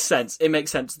 It makes sense.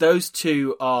 Those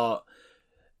two are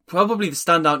probably the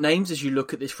standout names as you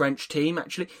look at this French team,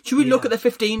 actually. Should we look at their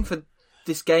 15 for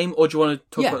this game, or do you want to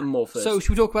talk about them more first? So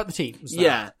should we talk about the teams?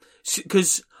 Yeah,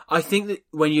 because I think that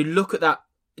when you look at that,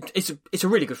 it's a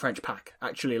really good French pack,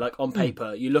 actually, like on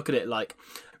paper. You look at it like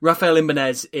Rafael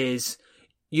Ibanez is...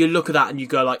 You look at that and you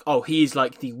go like, oh, he's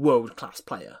like the world-class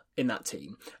player in that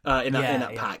team, in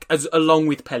that pack, along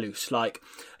with Pelous. Like,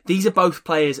 these are both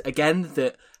players, again,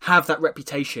 that have that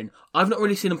reputation. I've not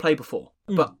really seen them play before,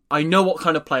 but I know what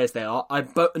kind of players they are. I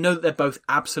know that they're both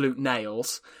absolute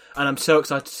nails, and I'm so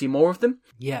excited to see more of them.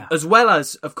 Yeah. As well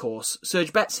as, of course,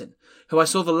 Serge Betsen, who I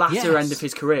saw the latter end of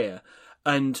his career,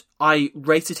 and I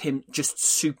rated him just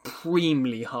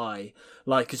supremely high.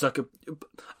 Like, it's like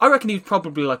I reckon he's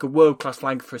probably like a world-class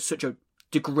flanker for such a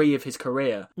degree of his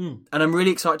career. And I'm really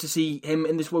excited to see him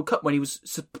in this World Cup when he was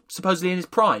supposedly in his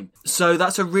prime. So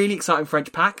that's a really exciting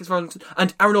French pack.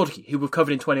 And Aeronautica, who we've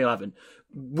covered in 2011,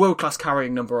 world-class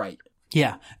carrying number 8.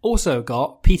 Yeah. Also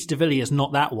got Peter de Villiers,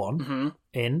 not that one,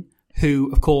 in,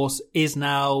 who, of course, is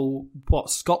now,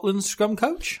 Scotland's scrum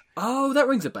coach? Oh, that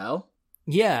rings a bell.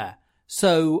 Yeah.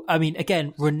 So, I mean,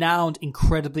 again, renowned,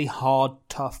 incredibly hard,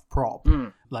 tough prop.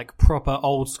 Like proper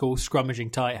old school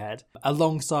scrummaging tight head.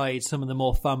 Alongside some of the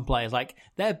more fun players. Like,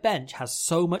 their bench has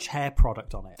so much hair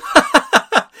product on it.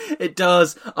 It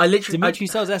does. Dimitri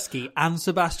Salzeski and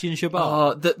Sebastian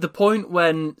Chabot. The point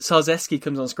when Salzeski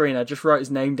comes on screen, I just wrote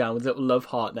his name down with a little love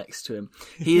heart next to him.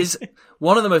 He is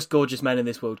one of the most gorgeous men in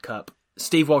this World Cup.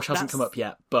 Steve Walsh hasn't come up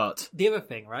yet, but... The other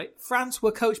thing, right? France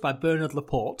were coached by Bernard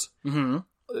Laporte.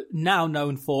 Now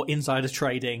known for insider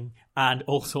trading and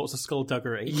all sorts of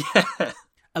skullduggery. Yeah.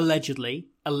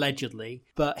 Allegedly,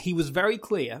 but he was very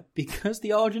clear, because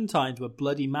the Argentines were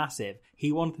bloody massive,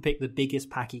 he wanted to pick the biggest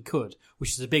pack he could,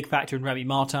 which is a big factor in Remy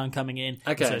Martin coming in,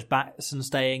 Serge Batson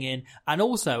staying in, and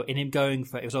also in him going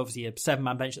for, it was obviously a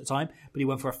 7-man bench at the time, but he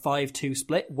went for a 5-2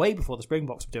 split, way before the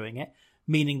Springboks were doing it,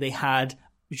 meaning they had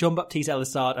Jean-Baptiste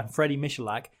Elissard and Freddie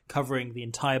Michalak covering the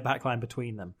entire backline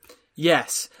between them.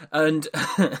 Yes, and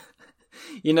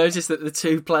you notice that the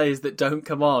two players that don't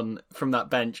come on from that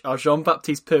bench are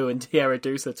Jean-Baptiste Pou and Thierry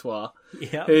Dusautoir,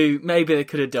 who maybe they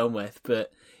could have done with,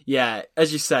 but yeah,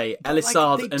 as you say,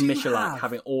 Elissard and Michalak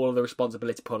having all of the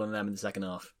responsibility put on them in the second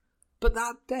half. But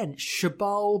that bench,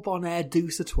 Chabal, Bonner,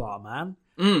 Dusautoir,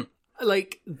 man,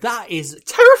 like, that is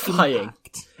terrifying.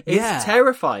 Impact. It's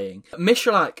terrifying.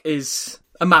 Michalak is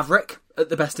a maverick at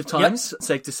the best of times,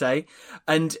 safe to say,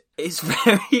 and it's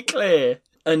very clear,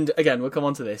 and again, we'll come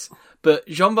on to this, but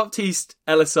Jean-Baptiste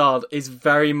Elissard is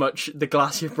very much the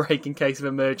glass you break in case of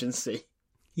emergency.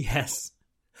 Yes.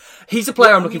 He's a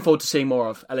player I'm looking forward to seeing more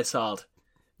of, Elissard.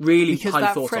 Really because highly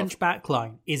that thought French of.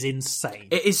 backline is insane.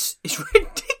 It's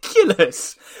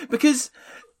ridiculous, because...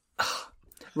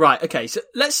 Right, okay, so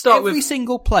let's start with... Every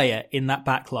single player in that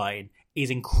backline is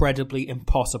incredibly,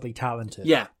 impossibly talented.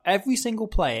 Yeah. Every single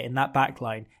player in that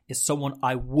backline is someone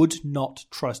I would not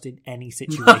trust in any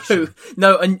situation.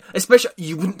 No, and especially,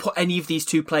 you wouldn't put any of these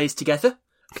two players together.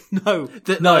 No.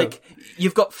 Like,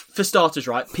 you've got, for starters,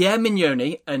 right, Pierre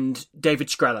Mignoni and David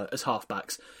Schrella as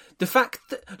halfbacks. The fact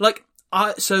that, like...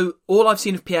 So all I've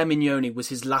seen of Pierre Mignoni was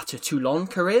his latter Toulon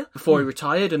career before he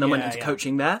retired and then went into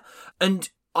coaching there. And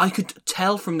I could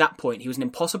tell from that point he was an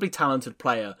impossibly talented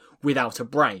player without a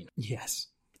brain. Yes.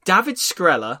 David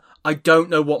Schrella, I don't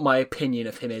know what my opinion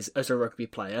of him is as a rugby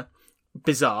player.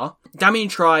 Bizarre. Damien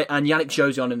Try and Yannick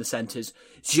Josion in the centres.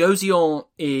 Josion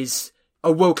is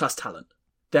a world-class talent.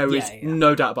 There is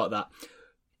no doubt about that.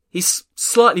 He's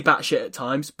slightly batshit at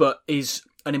times, but is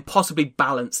an impossibly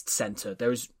balanced centre.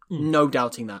 There is no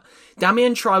doubting that.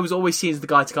 Damien Try was always seen as the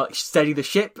guy to like steady the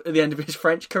ship at the end of his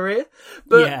French career.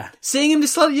 But seeing him in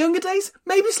slightly younger days,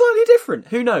 maybe slightly different.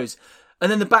 Who knows?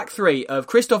 And then the back three of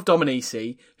Christophe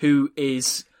Dominici, who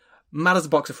is mad as a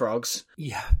box of frogs.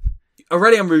 Yeah.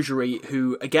 Aurélien Rougerie,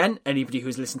 who, again, anybody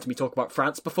who's listened to me talk about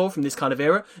France before from this kind of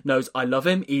era knows I love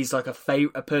him. He's like a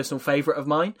personal favourite of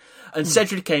mine. And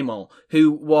Cédric Caimont,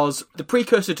 who was the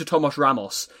precursor to Thomas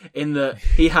Ramos in that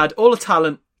he had all the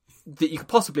talent that you could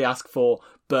possibly ask for,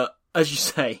 but as you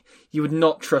say, you would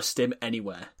not trust him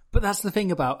anywhere. But that's the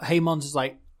thing about Caimont is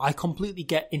like, I completely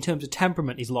get, in terms of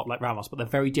temperament, he's a lot like Ramos, but they're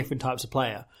very different types of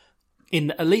player.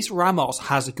 At least Ramos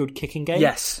has a good kicking game.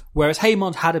 Yes. Whereas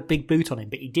Caimont had a big boot on him,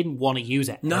 but he didn't want to use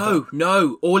it.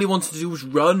 No. All he wanted to do was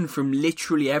run from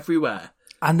literally everywhere.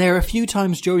 And there are a few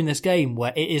times during this game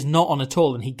where it is not on at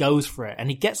all and he goes for it. And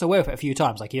he gets away with it a few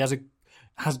times. Like, he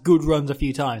has good runs a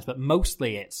few times, but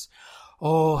mostly it's,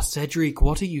 oh, Cédric,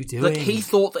 what are you doing? Like, he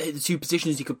thought that the two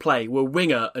positions he could play were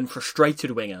winger and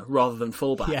frustrated winger rather than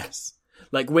fullback. Yes.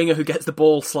 Like, winger who gets the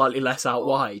ball slightly less out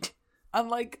wide. And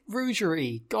like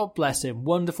Rougerie, God bless him,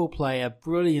 wonderful player,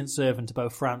 brilliant servant to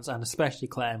both France and especially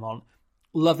Clermont.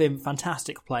 Love him,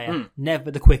 fantastic player, never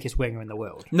the quickest winger in the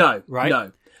world. No, right?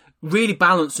 No. Really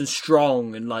balanced and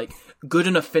strong and like good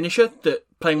enough finisher that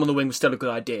playing him on the wing was still a good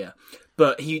idea.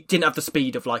 But he didn't have the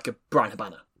speed of like a Brian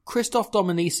Habana. Christophe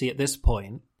Dominici at this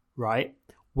point, right,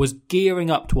 was gearing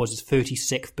up towards his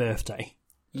 36th birthday.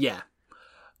 Yeah.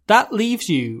 That leaves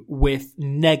you with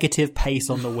negative pace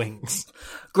on the wings.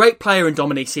 Great player in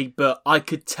Dominici, but I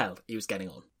could tell he was getting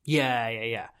on.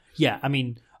 Yeah, I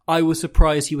mean, I was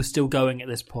surprised he was still going at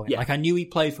this point. Yeah. Like, I knew he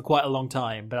played for quite a long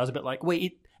time, but I was a bit like,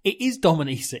 wait, it is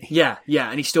Dominici. Yeah,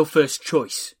 and he's still first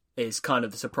choice is kind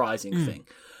of the surprising thing.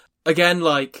 Again,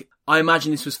 like, I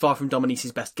imagine this was far from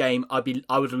Dominici's best game. I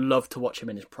would love to watch him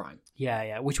in his prime.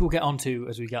 Yeah, which we'll get onto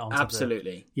as we get on.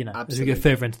 Absolutely. As we go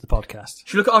further into the podcast.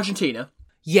 Should we look at Argentina?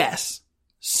 Yes.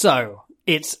 So,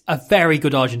 it's a very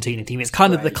good Argentina team. It's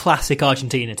kind of the classic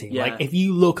Argentina team. Yeah. Like, if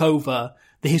you look over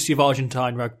the history of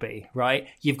Argentine rugby, right,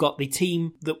 you've got the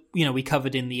team that, we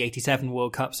covered in the 87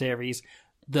 World Cup series.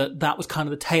 That was kind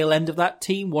of the tail end of that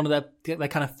team, one of their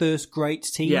kind of first great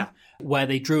team, where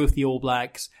they drew with the All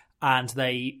Blacks and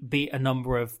they beat a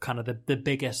number of kind of the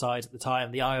bigger sides at the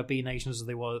time, the IRB nations as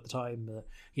they were at the time,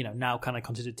 now kind of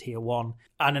considered tier one.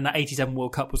 And in that 87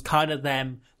 World Cup was kind of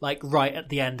them, like, right at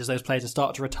the end as those players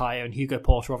start to retire, and Hugo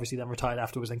Porter obviously then retired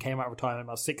afterwards and came out of retirement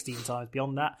about 16 times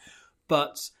beyond that.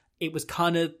 But it was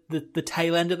kind of the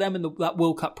tail end of them, and that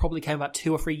World Cup probably came about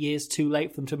 2 or 3 years too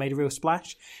late for them to have made a real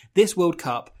splash. This World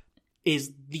Cup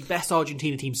is the best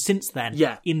Argentina team since then,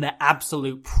 in their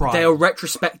absolute prime. They are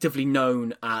retrospectively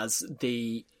known as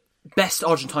the best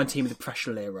Argentine team of the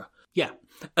professional era. Yeah.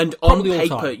 And on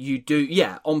paper, you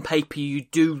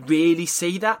do really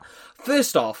see that.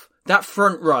 First off, that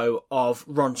front row of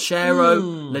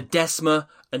Ronchero, Ledesma,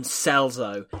 and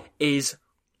Celso is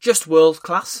just world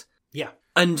class. Yeah.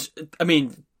 And, I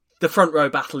mean, the front row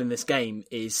battle in this game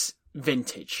is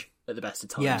vintage at the best of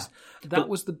times. Yeah. That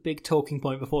was the big talking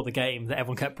point before the game that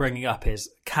everyone kept bringing up is,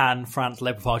 can France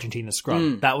live with Argentina's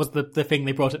scrum? That was the thing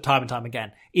they brought up time and time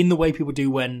again. In the way people do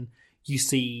when you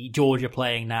see Georgia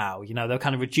playing now. They're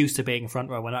kind of reduced to being front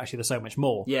row when actually there's so much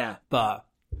more. Yeah. But,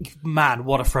 man,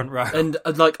 what a front row. And,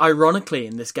 like, ironically,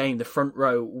 in this game, the front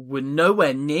row were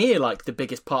nowhere near, like, the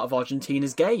biggest part of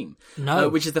Argentina's game. No.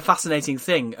 Which is the fascinating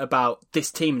thing about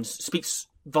this team, and speaks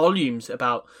volumes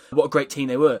about what a great team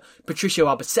they were. Patricio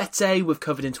Albacete, we've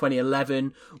covered in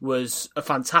 2011, was a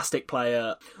fantastic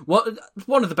player. One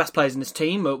of the best players in this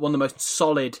team, one of the most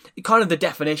solid, kind of the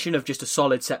definition of just a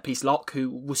solid set-piece lock who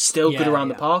was still good around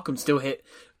the park and still hit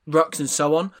rucks and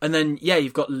so on. And then,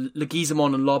 you've got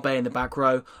Leguizamon and Lobe in the back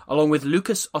row, along with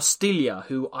Lucas Ostilla,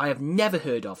 who I have never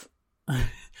heard of. Well,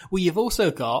 you've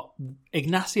also got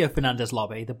Ignacio Fernandez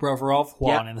Lobe, the brother of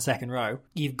Juan, in the second row.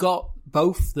 You've got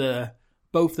both the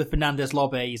Fernandez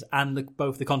Lobes and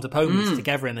both the Contepomis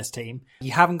together in this team.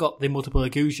 You haven't got the multiple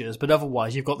Agujas, but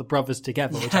otherwise you've got the brothers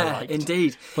together, which I liked.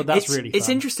 Indeed. But that's really fun. It's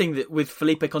interesting that with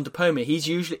Felipe Contepomi,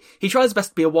 he tries his best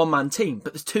to be a one-man team,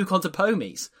 but there's 2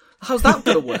 Contepomis. How's that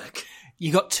going to work?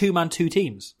 You got 2-man, 2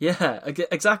 teams. Yeah,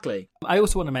 exactly. I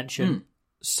also want to mention,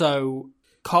 so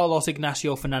Carlos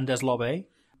Ignacio Fernandez Lobe,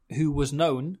 who was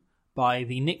known by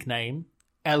the nickname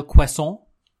El Cueson.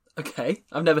 Okay,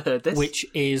 I've never heard this. Which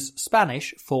is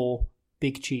Spanish for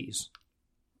big cheese.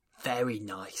 Very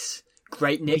nice.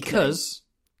 Great nickname.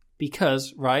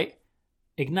 Because, right,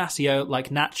 Ignacio, like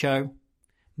nacho,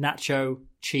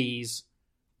 cheese,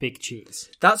 big cheese.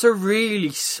 That's a really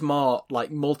smart,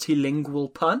 like,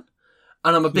 multilingual pun,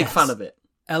 and I'm a big fan of it.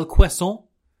 El Cueson.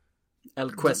 El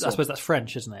Cueson. I suppose that's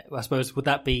French, isn't it? I suppose, would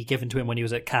that be given to him when he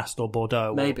was at Castres or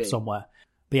Bordeaux or somewhere?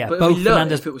 But yeah, but both we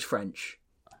Fernandez... if it was French.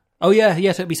 Oh, yeah, so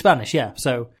it'd be Spanish, yeah.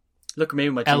 So Look at me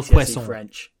with my El GCSE Poisson.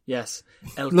 French. Yes.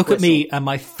 Look at me and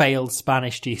my failed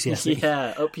Spanish GCSE.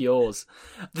 Yeah, up yours.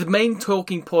 The main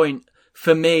talking point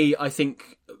for me, I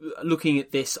think, looking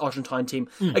at this Argentine team,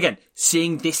 again,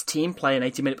 seeing this team play an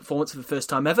 80-minute performance for the first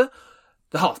time ever,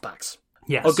 the halfbacks.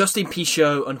 Yes. Agustin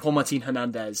Pichot and Juan Martin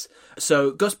Hernandez.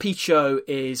 So Gus Pichot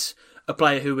is a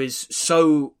player who is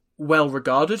so well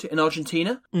regarded in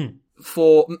Argentina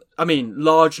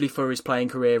largely for his playing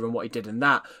career and what he did in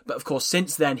that. But of course,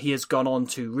 since then, he has gone on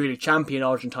to really champion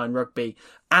Argentine rugby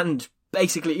and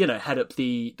basically, head up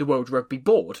the World Rugby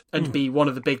Board and be one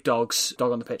of the big dogs,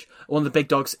 dog on the pitch, one of the big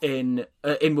dogs in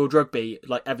World Rugby,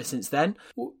 like, ever since then.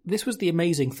 Well, this was the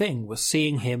amazing thing, was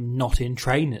seeing him not in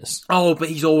trainers. Oh, but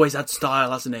he's always had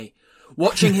style, hasn't he?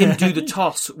 Watching him do the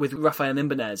toss with Rafael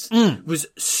Ibanez was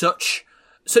such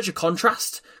a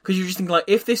contrast, because you're just thinking, like,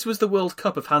 if this was the World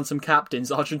Cup of handsome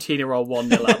captains, Argentina are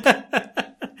 1-0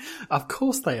 up. Of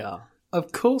course they are.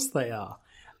 Of course they are.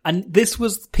 And this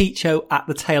was Pichot at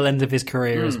the tail end of his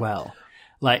career as well.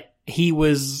 Like, he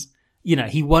was,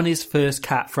 he won his first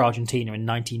cap for Argentina in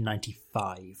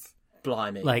 1995.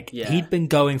 Blimey. Like, yeah. He'd been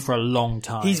going for a long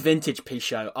time. He's vintage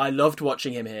Pichot. I loved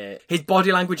watching him here. His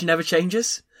body language never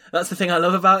changes. That's the thing I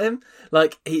love about him.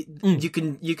 Like, you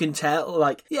can tell,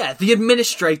 like, yeah, the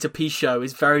administrator Pichot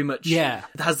is very much,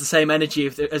 has the same energy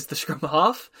as the scrum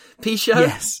half Pichot.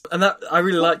 Yes. And that, I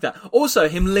really like that. Also,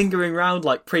 him lingering around,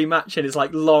 like, pre-match in his,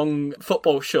 like, long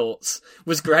football shorts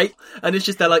was great. And it's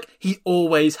just, they're like, he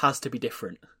always has to be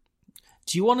different.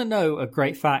 Do you want to know a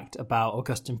great fact about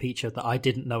Agustin Pichot that I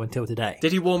didn't know until today?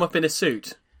 Did he warm up in a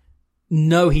suit?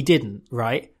 No, he didn't,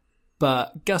 right?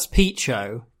 But Gus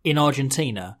Pichot in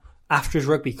Argentina, after his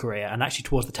rugby career, and actually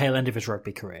towards the tail end of his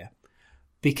rugby career,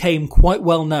 became quite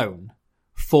well known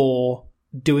for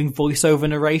doing voiceover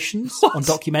narrations on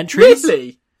documentaries.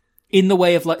 Really? In the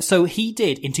way of, like, so he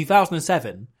did in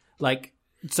 2007, like,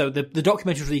 so the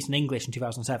documentary was released in English in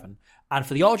 2007, and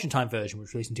for the Argentine version, which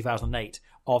was released in 2008,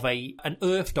 of an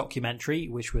Earth documentary,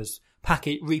 which was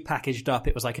repackaged up.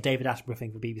 It was like a David Attenborough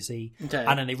thing for BBC, okay.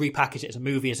 And then they repackaged it as a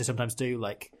movie, as they sometimes do.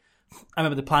 Like, I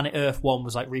remember the Planet Earth one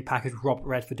was like repackaged with Robert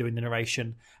Redford doing the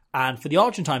narration, and for the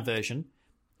Argentine version,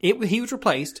 he was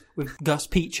replaced with Gus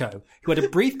Pichot, who had a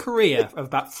brief career of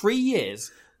about 3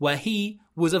 years where he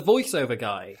was a voiceover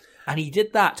guy. And he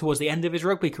did that towards the end of his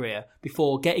rugby career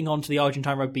before getting onto the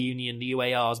Argentine Rugby Union, the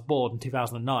UAR's board in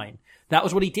 2009. That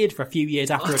was what he did for a few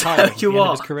years after retiring at the end of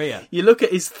his career. You look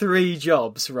at his 3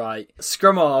 jobs, right?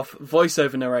 Scrum half,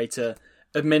 voiceover narrator,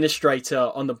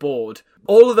 administrator on the board.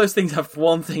 All of those things have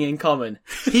one thing in common.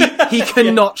 He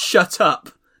cannot shut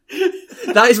up.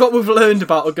 That is what we've learned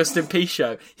about Agustin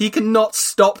Pichot. He cannot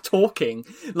stop talking.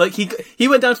 Like, he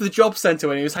went down to the job centre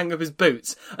when he was hanging up his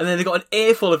boots, and then they got an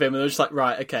earful of him, and they were just like,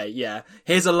 right, okay, yeah,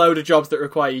 here's a load of jobs that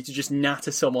require you to just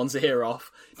natter someone's ear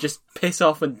off. Just piss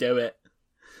off and do it.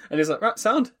 And he's like, right,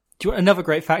 sound. Do you want another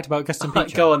great fact about Agustin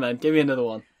Pichot? Go on then, give me another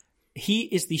one. He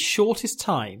is the shortest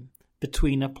time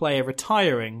between a player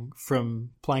retiring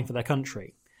from playing for their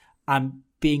country and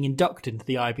being inducted into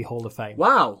the IB Hall of Fame.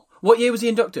 Wow. What year was he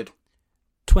inducted?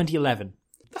 2011.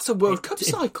 That's a World Cup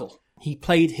cycle. He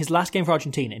played his last game for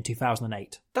Argentina in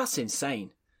 2008. That's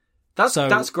insane.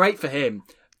 That's great for him.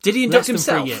 Did he induct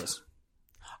himself? 3 years.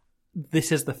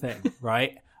 This is the thing,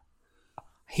 right?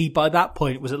 He, by that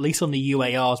point, was at least on the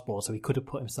UAR's board, so he could have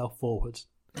put himself forward.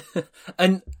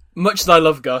 And much as I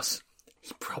love Gus,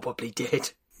 he probably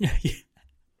did.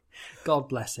 God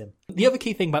bless him. The other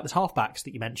key thing about the halfbacks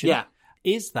that you mentioned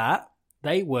is that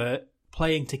they were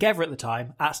playing together at the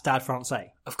time at Stade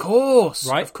Francais. Of course.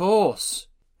 Right? Of course.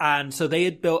 And so they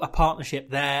had built a partnership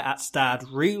there at Stade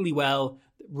really well,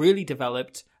 really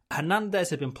developed. Hernandez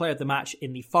had been player of the match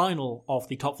in the final of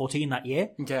the top 14 that year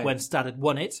when Stade had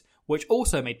won it, which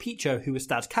also made Pichot, who was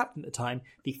Stade's captain at the time,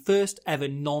 the first ever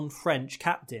non-French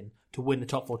captain to win the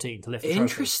top 14, to lift the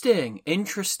trophy.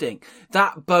 Interesting.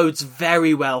 That bodes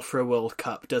very well for a World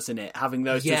Cup, doesn't it? Having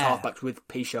those two halfbacks with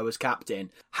Pichot as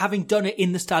captain. Having done it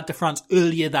in the Stade de France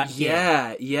earlier that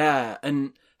year. Yeah.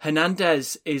 And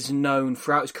Hernandez is known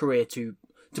throughout his career to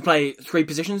play 3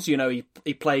 positions. You know,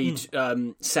 he played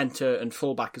centre and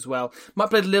fullback as well. Might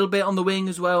play a little bit on the wing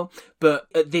as well. But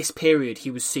at this period, he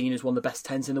was seen as one of the best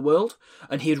 10s in the world.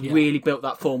 And he had really built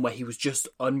that form where he was just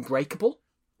unbreakable.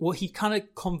 Well, he kind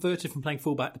of converted from playing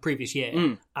fullback the previous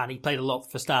year, and he played a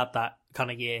lot for Stade that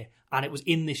kind of year. And it was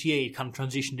in this year he kind of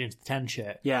transitioned into the 10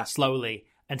 shirt slowly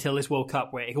until this World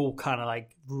Cup where it all kind of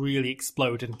like really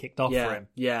exploded and kicked off for him.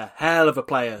 Yeah, hell of a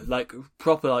player, like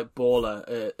proper like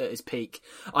baller at his peak.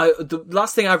 The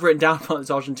last thing I've written down about this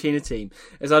Argentina team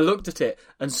is I looked at it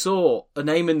and saw a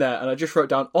name in there, and I just wrote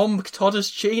down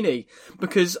Todeschini,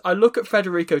 because I look at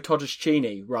Federico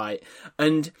Todeschini, right,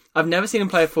 and I've never seen him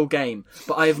play a full game,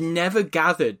 but I have never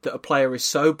gathered that a player is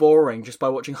so boring just by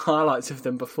watching highlights of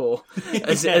them before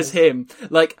as him.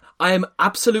 Like, I am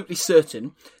absolutely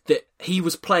certain that he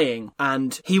was playing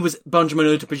and he was Benjamin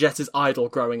Urda-Pajetta's idol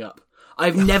growing up.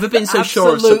 I've never been so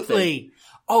sure of something. Absolutely.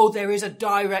 Oh, there is a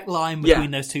direct line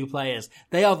between those two players.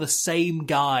 They are the same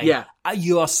guy. Yeah.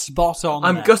 You are spot on.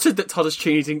 I'm there. gutted that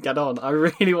Todeschini didn't get on. I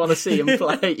really want to see him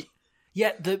play.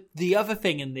 Yeah, the other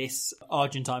thing in this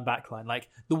Argentine backline, like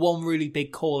the one really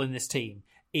big call in this team,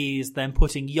 is them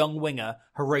putting young winger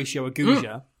Horacio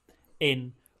Aguja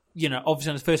in. You know,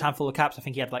 obviously on his first handful of caps, I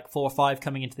think he had like 4 or 5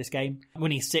 coming into this game.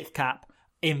 Winning his 6th cap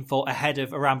in for ahead of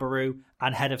Arambaru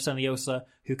and ahead of Soniosa,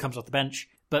 who comes off the bench.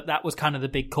 But that was kind of the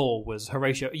big call, was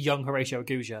young Horacio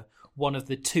Aguja, one of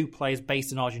the 2 players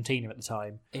based in Argentina at the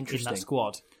time in that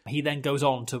squad. He then goes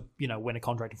on to, win a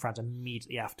contract in France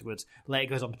immediately afterwards. Later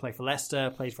goes on to play for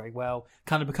Leicester, plays very well,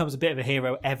 kind of becomes a bit of a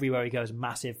hero everywhere he goes.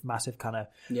 Massive kind of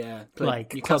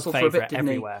club favourite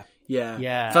everywhere.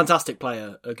 Yeah. Fantastic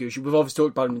player, Aguja. We've obviously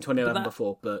talked about him in 2011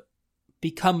 before, but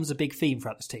becomes a big theme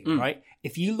throughout this team, right?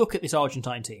 If you look at this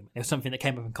Argentine team, it was something that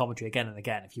came up in commentary again and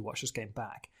again if you watch this game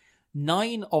back.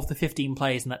 9 of the 15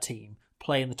 players in that team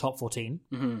play in the top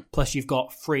 14, plus you've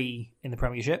got 3 in the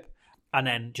Premiership, and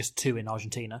then just 2 in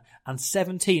Argentina, and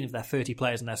 17 of their 30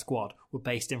 players in their squad were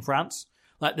based in France.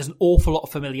 Like, there's an awful lot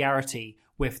of familiarity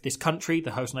with this country,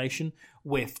 the host nation,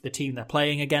 with the team they're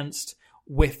playing against,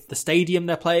 with the stadium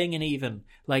they're playing in even.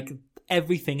 Like,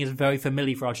 everything is very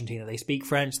familiar for Argentina. They speak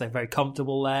French, they're very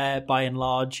comfortable there, by and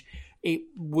large. It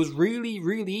was really,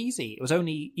 really easy. It was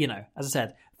only, as I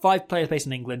said, 5 players based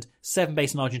in England, 7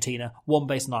 based in Argentina, 1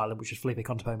 based in Ireland, which is Felipe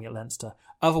Contepomi at Leinster.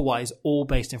 Otherwise, all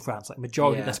based in France. Like,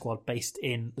 majority of their squad based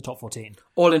in the top 14.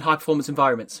 All in high-performance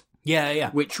environments.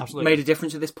 Yeah. Which absolutely made a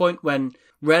difference at this point when,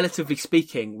 relatively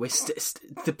speaking, we're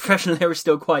the professional era is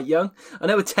still quite young. I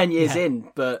know we're 10 years in,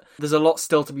 but there's a lot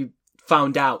still to be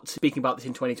found out, speaking about this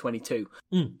in 2022.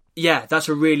 Yeah, that's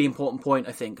a really important point,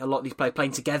 I think. A lot of these players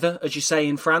playing together, as you say,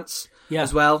 in France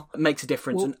as well, makes a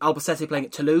difference. Well, and Albacete playing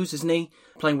at Toulouse, isn't he?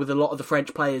 Playing with a lot of the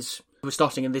French players who are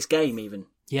starting in this game, even.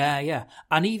 Yeah.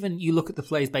 And even you look at the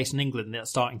players based in England in that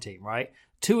starting team, right?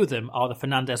 2 of them are the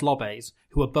Fernandez Lobes,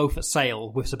 who are both at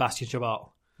Sale with Sebastian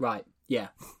Chabal. Right, yeah.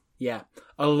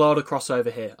 A lot of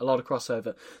crossover here.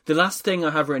 The last thing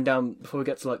I have written down before we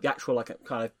get to the actual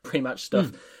kind of pre-match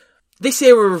stuff. This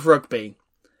era of rugby,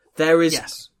 there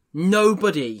is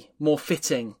nobody more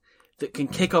fitting that can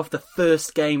kick off the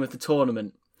first game of the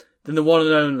tournament than the one and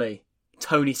only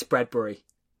Tony Spreadbury.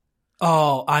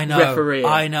 Oh, I know. Referee.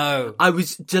 I know. I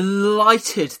was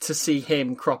delighted to see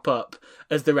him crop up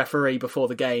as the referee before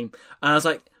the game. And I was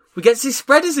like, we get to see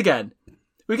Spreaders again.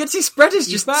 We get to see Spreaders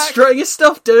just strutting his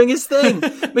stuff, doing his thing.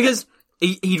 Because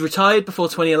he'd retired before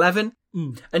 2011.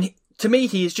 And to me,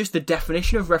 he is just the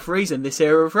definition of referees in this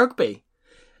era of rugby.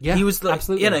 Yeah, he was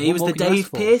absolutely. He was the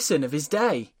Dave Pearson of his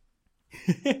day.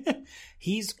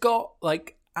 He's got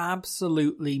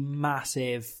absolutely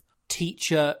massive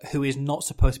teacher who is not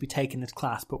supposed to be taking this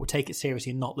class, but will take it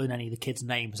seriously and not learn any of the kids'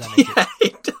 names. Yeah,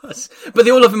 he does. But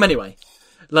they all love him anyway.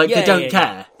 They don't care.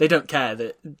 Yeah. They don't care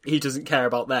that he doesn't care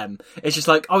about them. It's just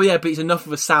like, oh yeah, but he's enough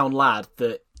of a sound lad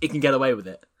that he can get away with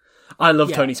it. I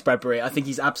love Tony Spreadbury. I think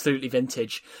he's absolutely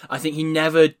vintage. I think he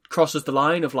never crosses the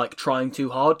line of trying too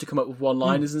hard to come up with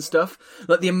one-liners and stuff.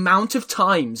 The amount of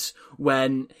times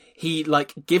when he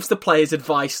gives the players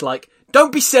advice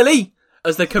don't be silly,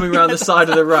 as they're coming around the side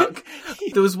of the ruck.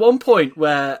 There was one point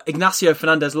where Ignacio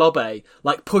Fernandez Lobe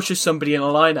pushes somebody in a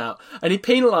line out and he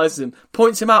penalises him,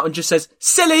 points him out and just says,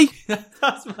 silly!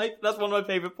 That's one of my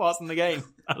favourite parts in the game.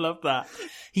 I love that.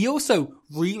 He also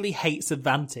really hates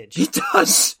advantage. He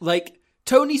does!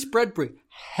 Tony Spreadbury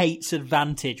hates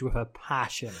advantage with a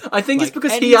passion. I think it's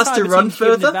because he has to run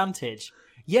further. Advantage,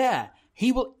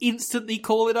 he will instantly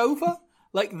call it over.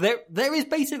 There is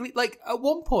basically, at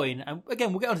one point, and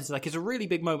again, we'll get on to this, it's a really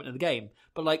big moment in the game,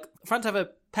 but, France have a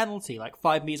penalty,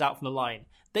 5 metres out from the line.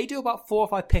 They do about 4 or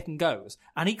 5 pick and goes,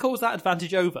 and he calls that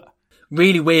advantage over.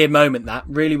 Really weird moment,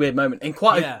 and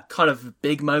quite a kind of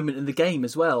big moment in the game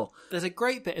as well. There's a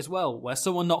great bit as well where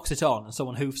someone knocks it on and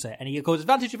someone hoofs it, and he calls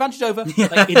advantage over, in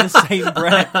the same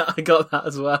breath. I got that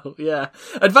as well, yeah.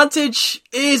 Advantage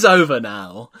is over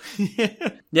now.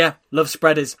 Yeah, love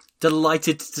Spreaders.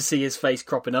 Delighted to see his face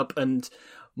cropping up, and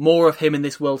more of him in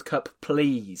this World Cup,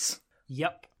 please.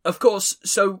 Yep. of course,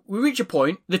 so we reach a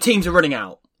point, the teams are running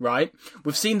out, right?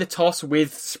 We've seen the toss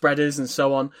with spreaders and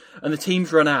so on, and the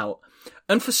teams run out.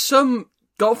 And for some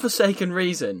godforsaken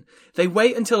reason, they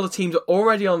wait until the teams are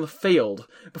already on the field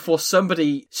before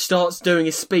somebody starts doing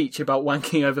a speech about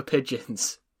wanking over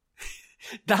pigeons.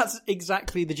 That's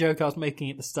exactly the joke I was making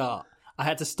at the start. I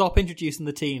had to stop introducing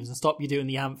the teams and stop you doing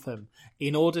the anthem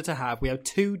in order to have... We have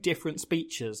two different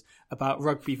speeches about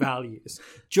rugby values.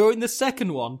 During the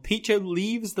second one, Picho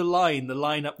leaves the line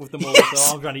up with them all with their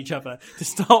arms around each other to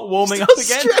start warming up again,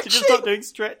 stretching. To just start doing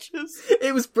stretches.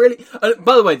 It was brilliant.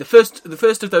 By the way, the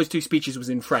first of those two speeches was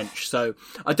in French, so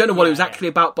I don't know what it was actually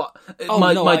about, but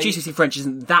my GCSE French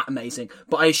isn't that amazing,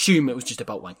 but I assume it was just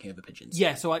about wanking over pigeons.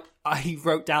 Yeah, so I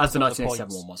wrote down as the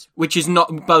 1987 one was. Which is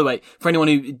not, by the way, for anyone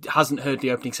who hasn't heard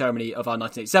the opening ceremony of our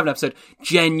 1987 episode,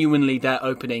 genuinely their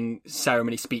opening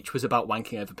ceremony speech was about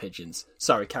wanking over pigeons.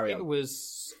 Sorry, carry on. It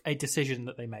was a decision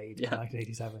that they made in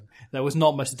 1987. There was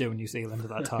not much to do in New Zealand at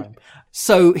that time.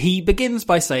 So he begins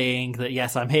by saying that,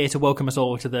 yes, I'm here to welcome us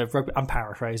all to the rugby, I'm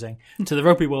paraphrasing, to the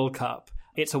Rugby World Cup.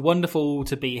 It's a wonderful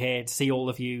to be here to see all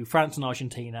of you, France and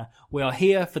Argentina. We are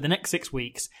here for the next 6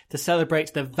 weeks to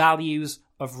celebrate the values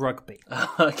of rugby.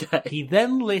 Okay. He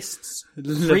then lists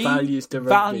the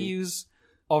values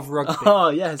of rugby. Oh,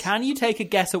 yes. Can you take a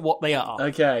guess at what they are?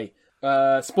 Okay.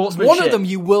 Sportsmanship. One of them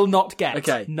you will not get.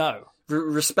 Okay. No.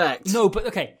 Respect. No, but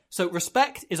okay. So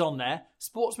respect is on there.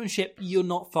 Sportsmanship, you're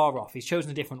not far off. He's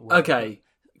chosen a different word. Okay.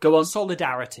 Go on.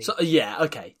 Solidarity. Yeah,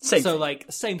 okay. Same thing. Like,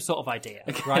 same sort of idea,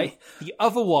 right? The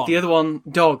other one,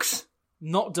 dogs.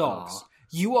 Not dogs. Oh.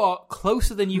 You are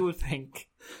closer than you would think.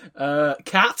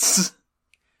 Cats?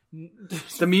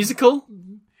 The musical?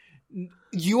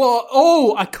 You are...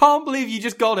 Oh, I can't believe you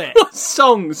just got it.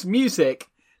 Songs, music,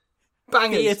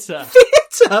 bangers. Theatre.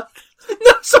 Theatre?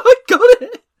 No, so I got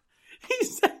it. He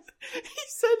said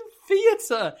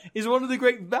theatre is one of the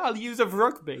great values of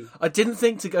rugby. I didn't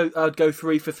think I'd go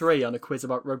 3 for 3 on a quiz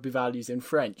about rugby values in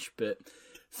French, but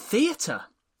theatre.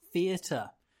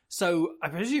 Theatre. So I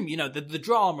presume, the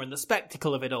drama and the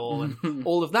spectacle of it all and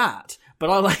all of that. But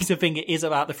I like to think it is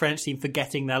about the French team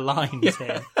forgetting their lines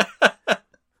here.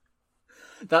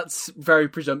 That's very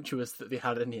presumptuous that they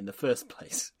had any in the first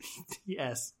place.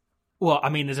 Yes. Well, I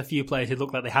mean, there's a few players who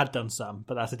look like they had done some,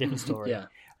 but that's a different story. Yeah.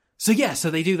 So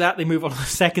they do that. They move on to the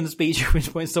second speech, at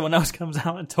which point someone else comes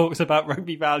out and talks about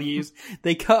rugby values.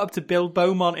 They cut up to Bill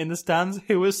Beaumont in the stands,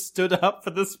 who has stood up for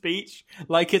the speech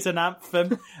like it's an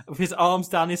anthem, with his arms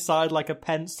down his side like a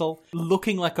pencil,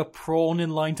 looking like a prawn in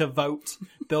line to vote.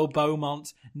 Bill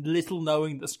Beaumont, little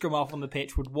knowing that Scrum Half on the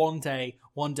pitch would one day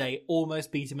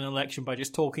almost beat him in an election by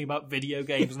just talking about video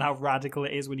games and how radical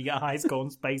it is when you get high score on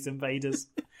Space Invaders.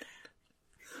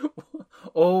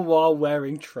 All while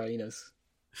wearing trainers.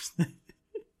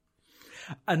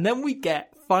 And then we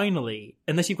get, finally,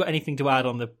 unless you've got anything to add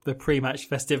on the pre-match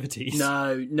festivities.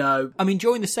 No. I mean,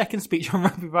 during the second speech on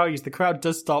rugby values, the crowd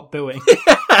does start booing.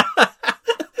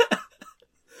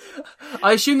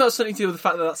 I assume that's something to do with the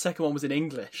fact that second one was in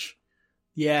English.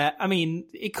 Yeah, I mean,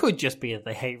 it could just be that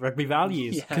they hate rugby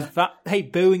values. Yeah. Because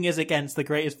booing is against the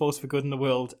greatest force for good in the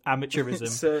world, amateurism.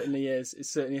 It certainly is.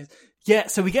 Yeah,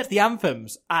 so we get to the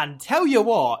anthems, and tell you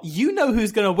what, you know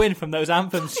who's going to win from those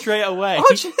anthems straight away.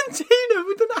 Argentina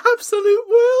with an absolute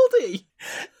worldie.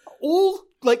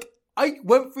 I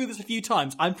went through this a few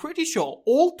times. I'm pretty sure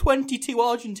all 22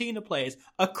 Argentina players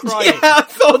are crying. Yeah, I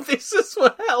thought this as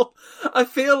well. I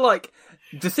feel like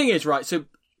the thing is, right, so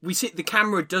we see the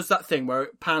camera does that thing where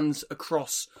it pans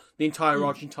across the entire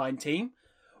Argentine team.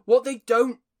 What they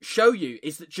don't show you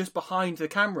is that just behind the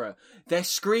camera, they're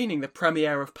screening the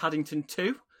premiere of Paddington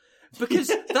 2. Because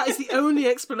that is the only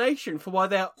explanation for why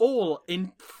they're all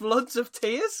in floods of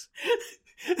tears.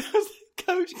 The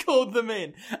coach called them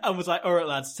in and was like, all right,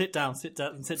 lads, sit down.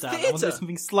 I want to do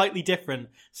something slightly different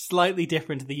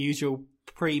to the usual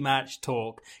pre-match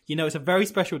talk. It's a very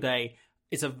special day.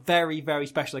 It's a very, very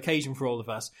special occasion for all of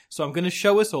us. So I'm going to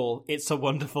show us all It's a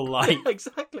Wonderful Life.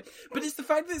 Exactly. But it's the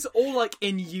fact that it's all,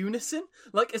 in unison.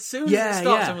 As soon as it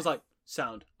starts, everyone's like,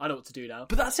 sound, I know what to do now.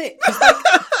 But that's it.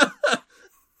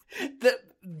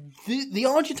 The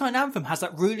Argentine anthem has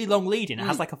that really long lead-in. It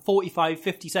has a 45,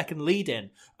 50-second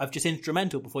lead-in of just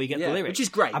instrumental before you get the lyrics. Which is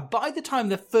great. And by the time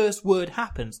the first word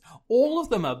happens, all of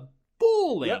them are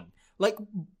bawling. Yep.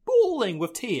 Bawling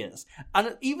with tears.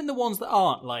 And even the ones that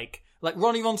aren't, like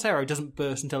Ronnie Roncero doesn't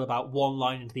burst until about one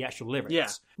line into the actual lyrics. Yeah.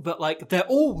 But they're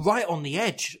all right on the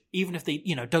edge, even if they,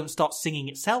 don't start singing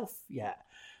itself yet.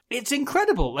 It's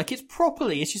incredible. It's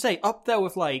properly, as you say, up there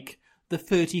with the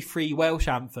 33 Welsh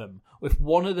anthem, with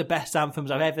one of the best anthems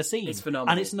I've ever seen. It's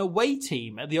phenomenal. And it's an away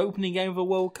team at the opening game of a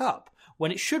World Cup,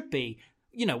 when it should be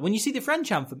when you see the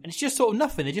French anthem, and it's just sort of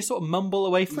nothing, they just sort of mumble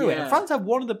away through it. And France have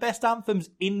one of the best anthems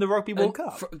in the Rugby World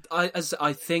Cup.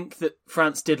 I think that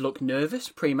France did look nervous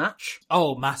pre-match.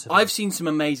 Oh, massively. I've seen some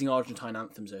amazing Argentine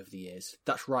anthems over the years.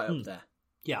 That's right up there.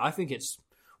 Yeah, I think it's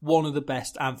one of the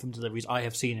best anthem deliveries I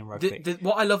have seen in rugby.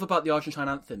 What I love about the Argentine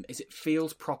anthem is it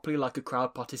feels properly like a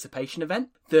crowd participation event.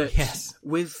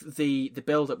 With the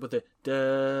build-up with the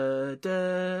da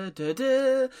da da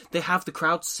da, they have the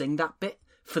crowd sing that bit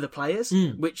for the players,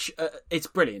 which it's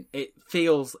brilliant. It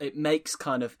makes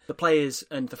kind of the players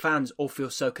and the fans all feel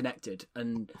so connected,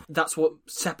 and that's what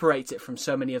separates it from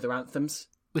so many other anthems.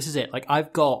 This is it. Like,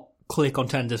 I've got clear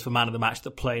contenders for man of the match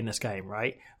that play in this game,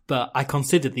 right? But I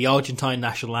considered the Argentine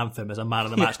national anthem as a man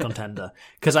of the match contender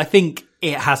because I think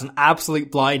it has an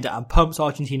absolute blinder and pumps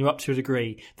Argentina up to a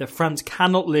degree that France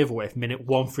cannot live with minute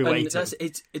 1 through 80.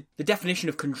 The definition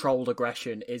of controlled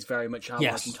aggression is very much how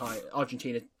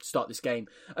Argentina start this game.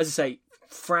 As I say,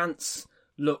 France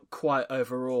look quite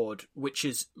overawed, which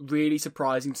is really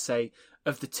surprising to say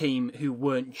of the team who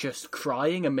weren't just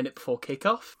crying a minute before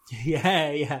kickoff.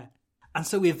 Yeah. And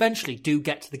so we eventually do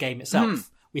get to the game itself.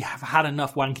 We have had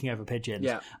enough wanking over pigeons.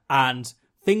 Yeah. And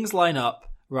things line up,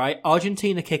 right?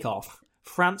 Argentina kick off,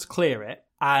 France clear it,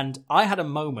 and I had a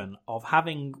moment of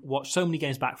having watched so many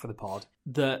games back for the pod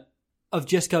of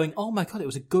just going, oh my God, it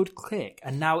was a good kick.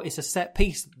 And now it's a set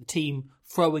piece that the team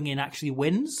throwing in actually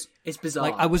wins. It's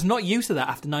bizarre. Like, I was not used to that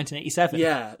after 1987.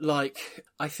 Yeah, like,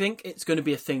 I think it's going to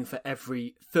be a thing for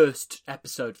every first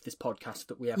episode of this podcast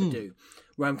that we ever do,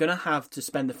 where I'm going to have to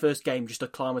spend the first game just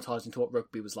acclimatising to what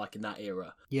rugby was like in that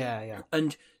era. Yeah.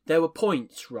 And there were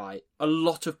points, right, a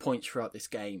lot of points throughout this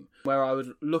game, where I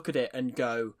would look at it and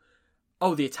go,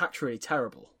 oh, the attack's really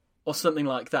terrible, or something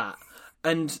like that.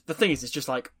 And the thing is, it's just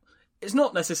like, it's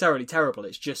not necessarily terrible,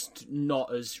 it's just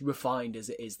not as refined as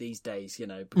it is these days,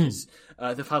 because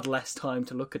they've had less time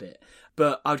to look at it.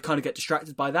 But I would kind of get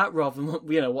distracted by that rather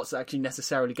than, what's actually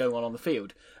necessarily going on the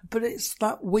field. But it's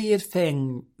that weird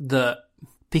thing that,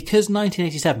 because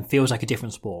 1987 feels like a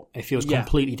different sport, it feels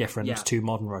completely different to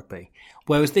modern rugby.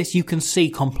 Whereas this, you can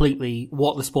see completely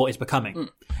what the sport is becoming.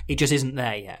 It just isn't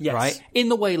there yet, right? In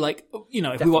the way, like,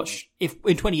 if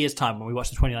in 20 years' time, when we watch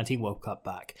the 2019 World Cup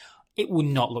back, it will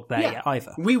not look there yet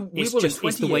either.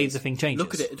 It's the way the thing changes.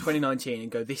 Look at it in 2019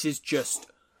 and go, this is just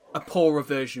a poorer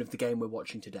version of the game we're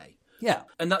watching today. Yeah.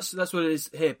 And that's what it is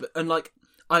here. But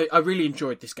I really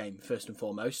enjoyed this game, first and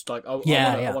foremost. Like, I want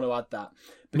to add that.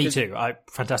 Me too.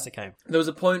 Fantastic game. There was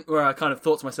a point where I kind of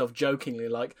thought to myself jokingly,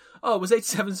 like, oh, was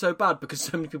 87 so bad because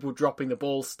so many people were dropping the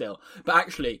ball still? But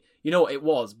actually, you know what it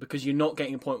was? Because you're not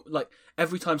getting a point. Like,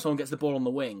 every time someone gets the ball on the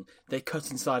wing, they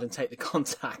cut inside and take the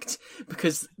contact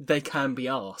because they can be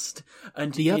arsed.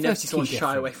 And you never see someone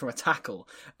shy away from a tackle.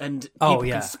 And people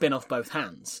can spin off both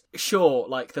hands. Sure,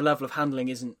 like, the level of handling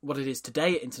isn't what it is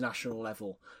today at international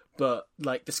level, but,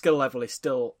 like, the skill level is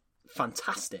still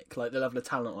fantastic. Like, the level of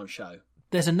talent on show.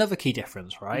 There's another key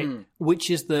difference, right? Which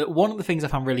is one of the things I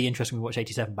found really interesting when we watched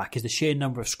 87 back is the sheer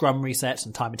number of scrum resets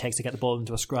and time it takes to get the ball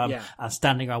into a scrum and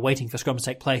standing around waiting for scrums to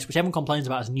take place, which everyone complains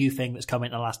about as a new thing that's come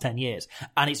in the last 10 years.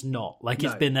 And it's not. Like,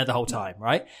 it's been there the whole time,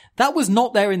 right? That was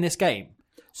not there in this game,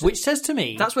 which says to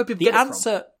me, that's where people get it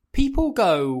from. People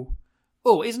go,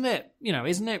 oh, isn't it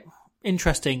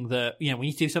interesting that, we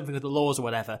need to do something with the laws or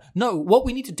whatever? No, what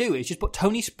we need to do is just put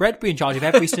Tony Spreadbury in charge of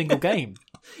every single game.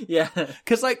 Yeah.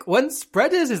 Because, like, when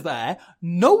Spreaders is there,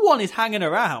 no one is hanging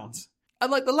around.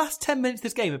 And, like, the last 10 minutes of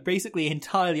this game are basically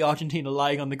entirely Argentina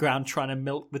lying on the ground trying to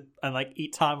milk and, like,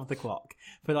 eat time of the clock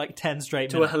for, like, 10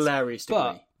 straight minutes. To a hilarious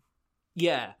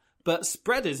degree. But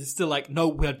Spreaders is still like, no,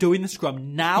 we're doing the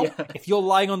scrum now. Yeah. If you're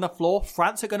lying on the floor,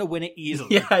 France are going to win it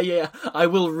easily. Yeah. I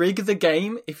will rig the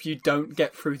game if you don't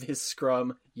get through this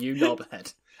scrum, you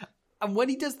knobhead. And when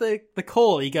he does the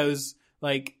call, he goes,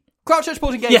 like, crouch, touch,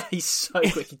 pause, engage. Yeah, he's so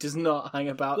quick. He does not hang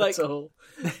about at all.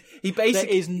 There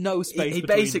is no space He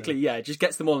basically, just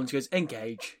gets them all and goes,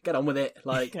 engage, get on with it.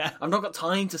 Like, I've not got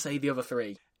time to say the other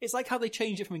three. It's like how they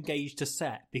changed it from engage to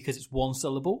set because it's one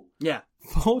syllable. Yeah.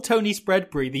 For Tony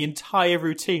Spreadbury, the entire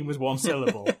routine was one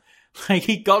syllable. Like,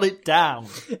 he got it down.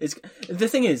 The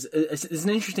thing is, it's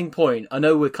an interesting point. I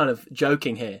know we're kind of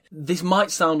joking here. This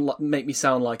might make me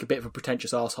sound like a bit of a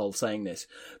pretentious arsehole saying this,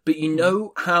 but you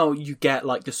know how you get,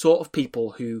 like, the sort of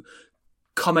people who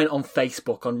comment on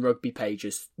Facebook on rugby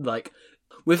pages, like,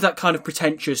 with that kind of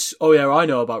pretentious, oh yeah, I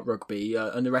know about rugby,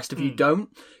 and the rest of you don't,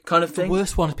 kind of thing. The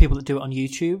worst one is people that do it on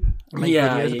YouTube and make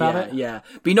videos about it. Yeah,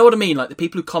 but you know what I mean? Like, the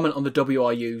people who comment on the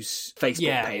WRU's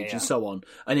Facebook page and so on,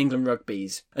 and England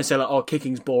Rugby's, and say, like, oh,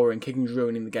 kicking's boring, kicking's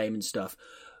ruining the game and stuff.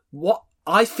 What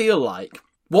I feel like,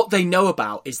 what they know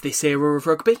about is this era of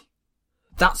rugby.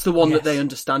 That's the one Yes. that they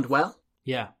understand well.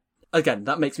 Yeah. Again,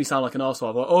 that makes me sound like an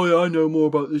arsehole. I'm like, oh yeah, I know more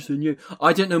about this than you.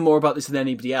 I don't know more about this than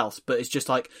anybody else, but it's just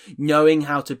like knowing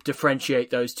how to differentiate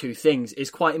those two things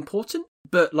is quite important.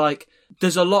 But like,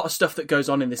 there's a lot of stuff that goes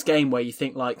on in this game where you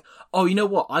think like, oh, you know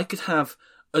what? I could have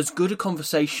as good a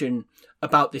conversation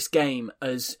about this game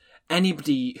as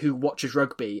anybody who watches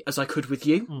rugby as I could with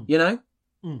you, you know?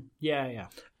 Yeah, yeah.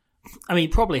 I mean,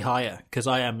 probably higher, because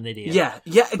I am an idiot. Yeah,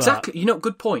 exactly. You know,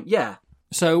 good point, yeah.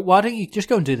 So why don't you just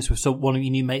go and do this with one of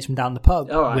your new mates from down the pub,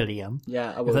 All right. William?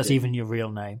 Yeah, I will if that's do. even your real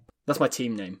name. That's my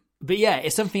team name. But yeah,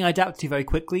 it's something I adapted to very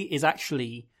quickly, is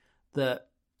actually that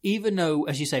even though,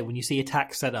 as you say, when you see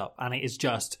attacks set up, and it is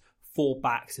just 4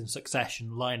 backs in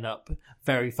succession, lined up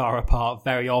very far apart,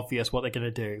 very obvious what they're going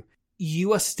to do,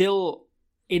 you are still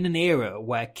in an era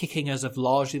where kicking is of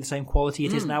largely the same quality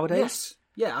it is nowadays. Yes.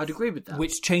 Yeah, I'd agree with that.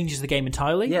 Which changes the game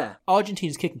entirely. Yeah.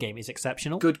 Argentina's kicking game is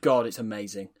exceptional. Good God, it's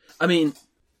amazing. I mean,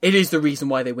 it is the reason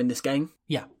why they win this game.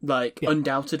 Yeah.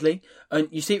 Undoubtedly. And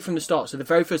you see it from the start. So the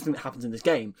very first thing that happens in this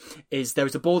game is there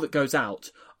is a ball that goes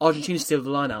out, Argentina steals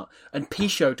the line out, and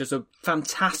Pichot does a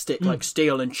fantastic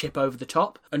steal and chip over the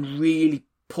top and really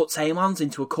puts Aymans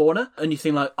into a corner. And you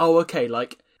think like, oh, okay,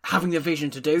 like having the vision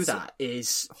to do that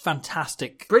is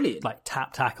fantastic. Brilliant. Like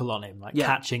tap tackle on him, like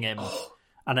catching him.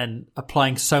 And then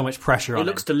applying so much pressure on him.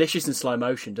 It looks delicious in slow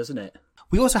motion, doesn't it?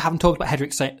 We also haven't talked about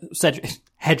Hedrick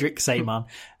Seyman.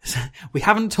 We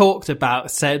haven't talked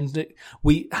about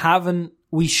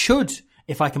we should,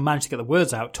 if I can manage to get the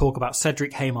words out, talk about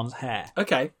Cedric Haymon's hair.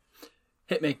 Okay.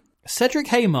 Hit me. Cedric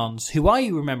Haymon's, who I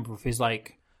remember with his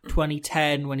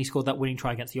 2010 when he scored that winning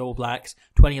try against the All Blacks,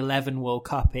 2011 World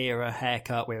Cup era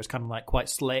haircut where it was kind of like quite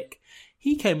slick.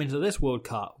 He came into this World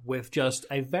Cup with just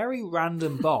a very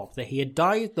random bob that he had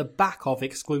dyed the back of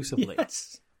exclusively.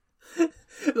 Yes.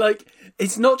 Like,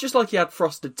 it's not just like he had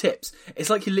frosted tips. It's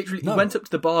like he literally went up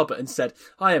to the barber and said,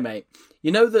 "Hiya, mate.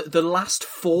 You know the last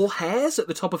 4 hairs at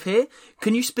the top of here?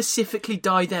 Can you specifically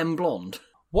dye them blonde?"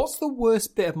 What's the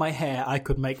worst bit of my hair I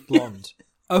could make blonde?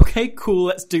 Okay, cool,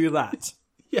 let's do that.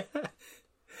 Yeah.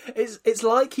 It's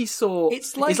like he saw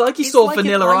like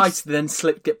Vanilla Ice then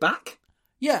slipped it back.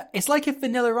 Yeah, it's like if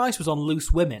Vanilla Ice was on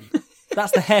Loose Women.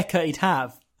 That's the haircut he'd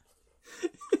have.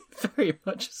 Very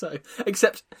much so.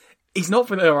 Except he's not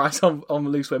Vanilla Ice on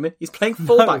Loose Women. He's playing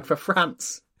fullback for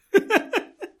France.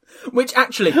 Which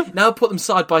actually, now put them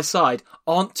side by side,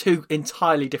 aren't two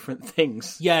entirely different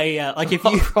things. Yeah. Like if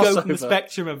you go from the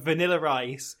spectrum of Vanilla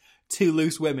Ice to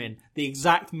Loose Women, the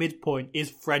exact midpoint is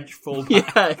French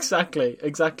fullback. Yeah,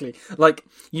 exactly. Like,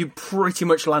 you pretty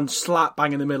much land slap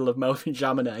bang in the middle of Melvin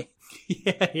Jaminet.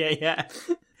 Yeah.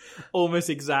 Almost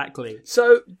exactly.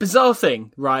 So, bizarre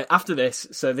thing, right, after this,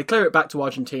 so they clear it back to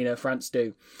Argentina, France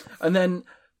do, and then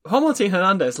Juan Martin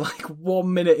Hernandez,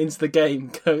 1 minute into the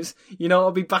game, goes, you know,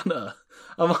 I'll be banter.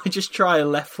 I might just try a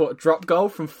left foot drop goal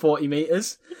from 40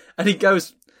 metres. And he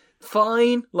goes,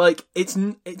 fine. It's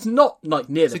not,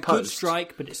 near the post. It's a good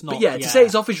strike, but it's not. But to say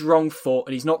it's off his wrong foot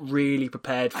and he's not really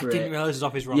prepared for it. I didn't realise it's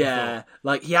off his wrong foot. Yeah,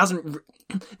 he hasn't...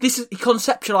 He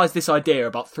conceptualised this idea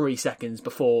about 3 seconds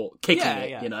before kicking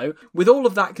it, you know? With all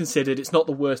of that considered, it's not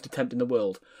the worst attempt in the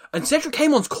world. And Cedric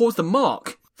Haymon's caused the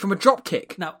mark from a drop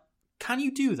kick. Now, can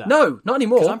you do that? No, not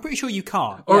anymore. Because I'm pretty sure you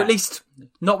can't. Or at least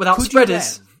not without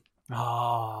spreaders.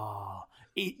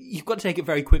 You've got to take it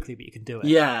very quickly, but you can do it.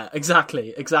 Yeah,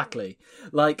 exactly.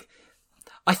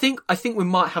 I think we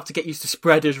might have to get used to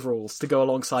spreaders rules to go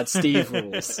alongside Steve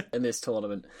rules in this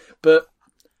tournament. But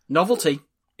novelty.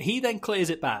 He then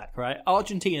clears it back, right?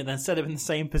 Argentina then set him in the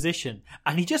same position,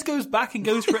 and he just goes back and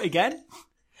goes for it again.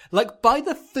 By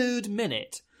the 3rd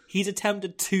minute, he's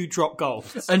attempted 2 drop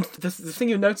goals. And the thing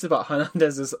you'll notice about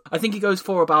Hernandez is, I think he goes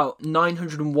for about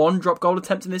 901 drop goal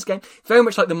attempts in this game. Very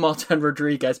much like the Martin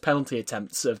Rodriguez penalty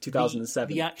attempts of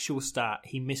 2007. The actual stat,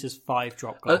 he misses 5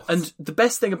 drop goals. And the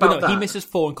best thing about that... he misses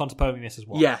 4 and Contepomi misses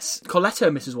 1. Yes.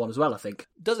 Coletto misses 1 as well, I think.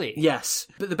 Does he? Yes.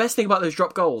 But the best thing about those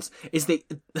drop goals is they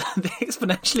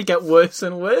exponentially get worse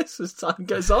and worse as time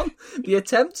goes on, the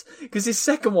attempt. Because his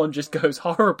second one just goes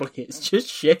horribly. It's just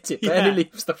shit. It barely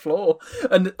leaves the floor.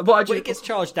 And it gets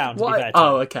charged down, to be fair.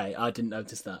 Oh, okay. I didn't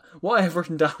notice that. What I have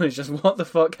written down is just, what the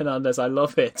fuck, Hernandez? I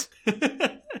love it.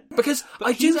 Because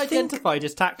he's identified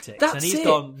his tactics, and he's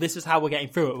gone, this is how we're getting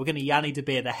through it. We're going to Yanni De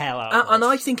Beer the hell out of and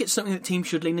I think it's something that teams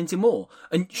should lean into more.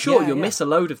 And sure, you'll miss a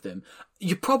load of them.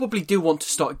 You probably do want to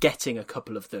start getting a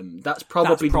couple of them. That's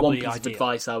probably the one piece of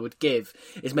advice I would give,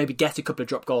 is maybe get a couple of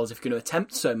drop goals if you're going to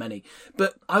attempt so many.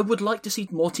 But I would like to see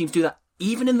more teams do that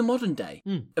even in the modern day,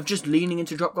 of just leaning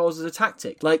into drop goals as a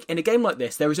tactic. Like, in a game like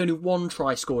this, there is only one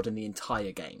try scored in the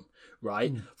entire game,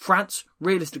 right? France,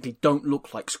 realistically, don't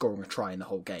look like scoring a try in the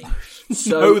whole game.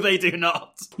 So No, they do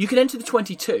not. you can enter the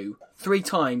 22 3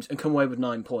 times and come away with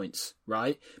 9 points,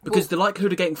 right? Because the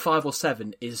likelihood of getting 5 or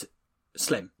 7 is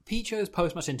slim. Pichot's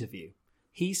post-match interview,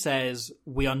 he says,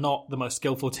 we are not the most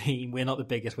skillful team, we're not the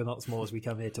biggest, we're not the smallest, we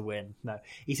come here to win. No.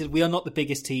 He says, we are not the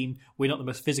biggest team, we're not the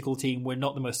most physical team, we're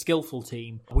not the most skillful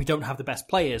team, we don't have the best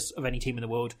players of any team in the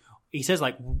world. He says,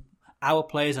 like, our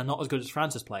players are not as good as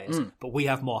France's players, but we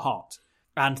have more heart.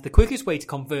 And the quickest way to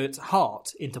convert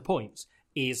heart into points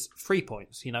is 3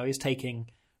 points, is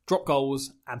taking drop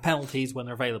goals and penalties when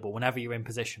they're available, whenever you're in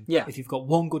position. Yeah. If you've got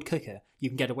one good kicker, you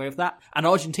can get away with that. And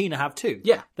Argentina have 2.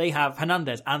 Yeah. They have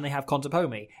Hernandez and they have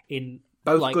Contepomi in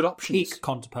Both good options. Peak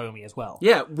Contepomi as well.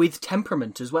 Yeah, with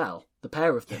temperament as well, the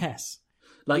pair of them. Yes.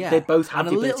 Like, they both have and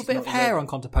the a ability little to bit of knock hair you on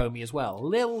Contepomi as well.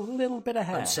 Little bit of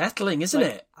hair. Unsettling, isn't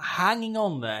Like, it? hanging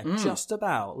on there, just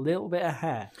about. Little bit of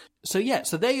hair. So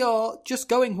they are just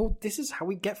going, well, this is how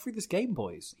we get through this game,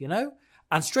 boys,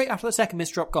 And straight after the second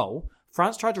missed drop goal,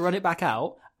 France tried to run it back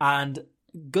out, and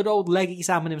good old leggy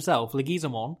salmon himself,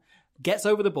 Leguizamon, gets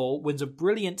over the ball, wins a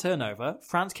brilliant turnover.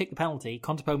 France kick the penalty,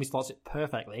 Contepomi slots it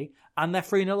perfectly, and they're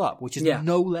 3-0 up, which is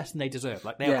no less than they deserve.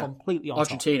 Like, they are completely on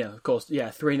Argentina, top. of course,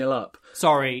 3-0 up.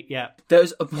 Sorry, yeah.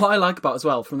 There's what I like about as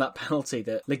well from that penalty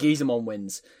that Leguizamon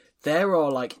wins. There are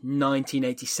like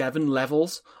 1987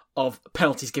 levels of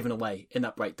penalties given away in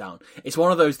that breakdown. It's one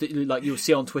of those that you'll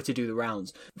see on Twitter do the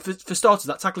rounds. For starters,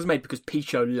 that tackle is made because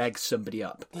Pichot legs somebody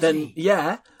up. Then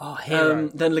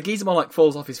Leguizamon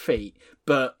falls off his feet,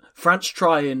 but France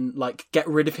try and get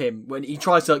rid of him when he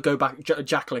tries to go back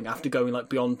jackling after going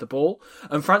beyond the ball,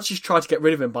 and France just tried to get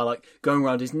rid of him by going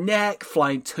around his neck,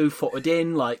 flying 2-footed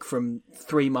in from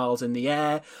 3 miles in the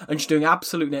air, and just doing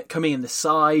absolute coming in the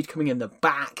side, coming in the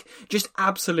back, just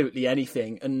absolutely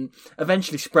anything. And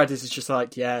eventually Spreaders is just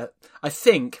I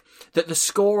think that the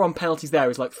score on penalties there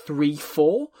is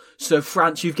 3-4. So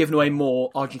France, you've given away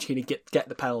more. Argentina get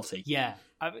the penalty. Yeah.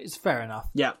 It's fair enough.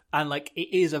 Yeah. And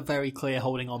it is a very clear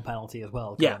holding on penalty as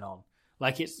well going on.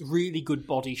 It's really good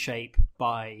body shape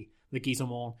by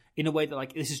Leguizamon in a way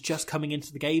that this is just coming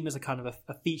into the game as a kind of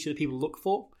a feature that people look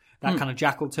for. That kind of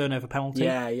jackal turnover penalty.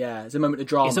 Yeah. It's a moment of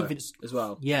drama as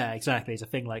well. Yeah, exactly. It's a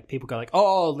thing people go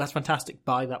oh, that's fantastic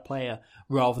by that player,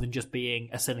 rather than just being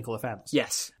a cynical offence.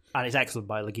 Yes. And it's excellent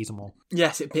by Leguizamon.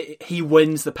 Yes, he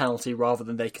wins the penalty rather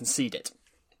than they concede it.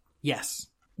 Yes.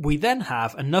 We then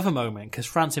have another moment, because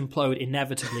France implode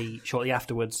inevitably shortly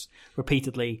afterwards,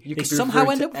 repeatedly. They somehow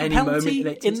end up with a penalty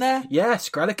in there. Yeah,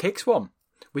 Skrilla kicks one,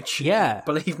 which,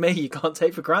 believe me, you can't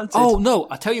take for granted. Oh, no,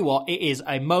 I tell you what, it is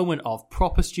a moment of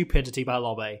proper stupidity by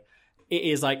Lobe. It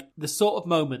is the sort of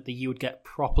moment that you would get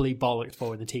properly bollocked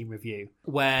for in the team review,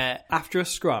 where after a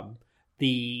scrum,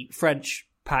 the French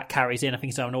pack carries in, I think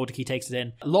it's Ordicky takes it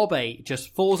in. Lobe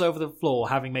just falls over the floor,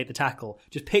 having made the tackle,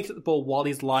 just picks up the ball while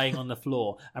he's lying on the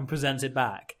floor and presents it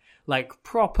back.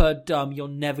 Proper dumb, you're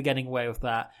never getting away with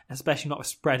that, especially not with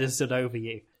Spreaders stood over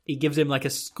you. He gives him a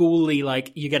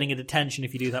schooly, you're getting a detention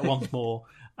if you do that once more,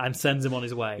 and sends him on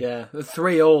his way. Yeah,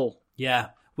 3-3. Yeah,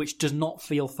 which does not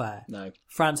feel fair. No.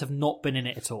 France have not been in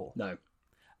it at all. No.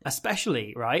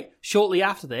 Especially, right, shortly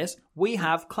after this, we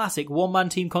have classic one-man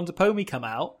team Contepomi come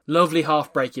out. Lovely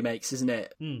half break he makes, isn't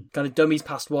it? Kind of dummies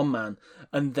past one man,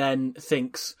 and then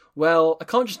thinks, well, I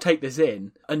can't just take this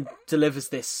in, and delivers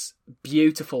this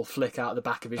beautiful flick out the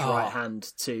back of his right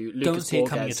hand to Lucas Don't see it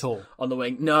coming at all. On the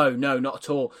wing. No, not at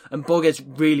all. And Borges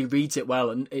really reads it well,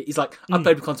 and he's I've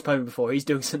played with Contepomi before, he's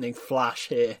doing something flash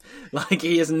here.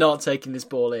 He is not taking this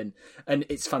ball in, and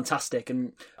it's fantastic.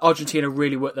 And Argentina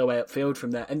really work their way upfield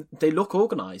from there, and they look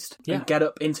organised and get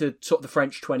up into sort of the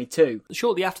French 22.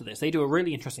 Shortly after this, they do a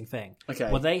really interesting thing.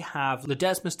 Okay. Where they have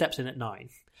Ledesma steps in at 9,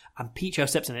 and Pichot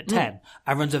steps in at 10,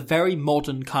 and runs a very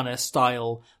modern kind of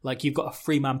style, you've got a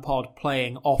 3-man pod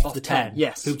playing off the 10,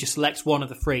 yes, who just selects one of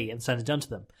the 3 and sends it down to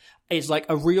them. It's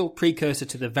a real precursor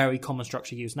to the very common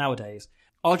structure used nowadays.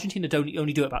 Argentina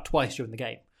only do it about twice during the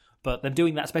game, but them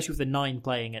doing that, especially with the 9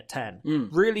 playing at 10,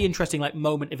 really interesting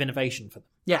moment of innovation for them.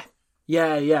 Yeah.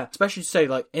 Especially to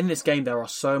say, in this game, there are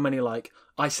so many,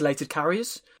 isolated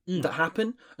carriers that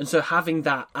happen. And so having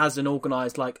that as an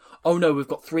organised, oh no, we've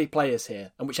got 3 players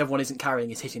here, and whichever one isn't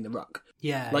carrying is hitting the ruck.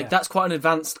 Yeah. That's quite an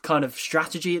advanced kind of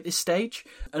strategy at this stage.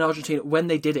 And Argentina, when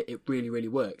they did it, it really, really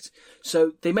worked.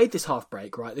 So they made this half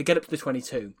break, right? They get up to the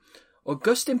 22.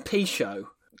 Augustin Pichot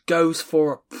goes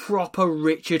for a proper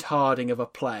Richard Harding of a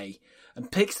play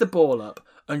and picks the ball up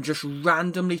and just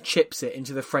randomly chips it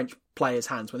into the French players'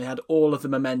 hands when they had all of the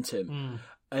momentum.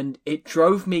 and it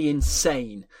drove me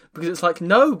insane because it's like,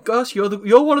 no, Gus,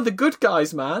 you're one of the good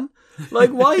guys, man.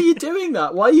 Like, why are you doing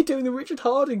that? Why are you doing the Richard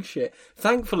Harding shit?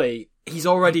 Thankfully, he's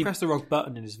already... He pressed the wrong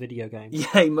button in his video game.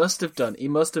 Yeah, he must have done.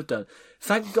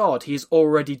 Thank God he's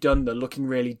already done the looking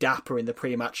really dapper in the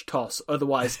pre-match toss.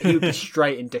 Otherwise, he would be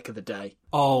straight in Dick of the Day.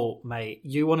 Oh, mate,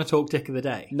 you want to talk Dick of the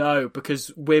Day? No,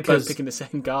 because we're both picking the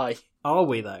same guy. Are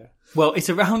we, though? Well, it's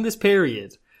around this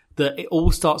period that it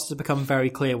all starts to become very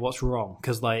clear what's wrong.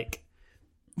 Because, like,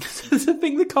 there's a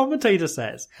thing the commentator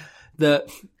says, that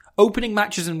opening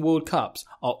matches in World Cups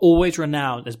are always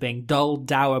renowned as being dull,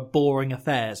 dour, boring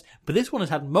affairs, but this one has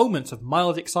had moments of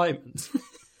mild excitement.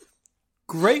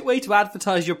 Great way to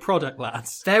advertise your product,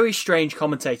 lads. Very strange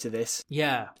commentator, this.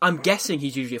 Yeah. I'm guessing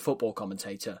he's usually a football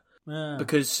commentator.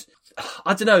 Because,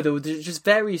 I don't know, there were just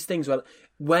various things where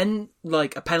when,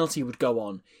 like, a penalty would go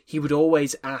on, he would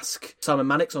always ask Simon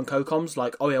Mannix on co-coms,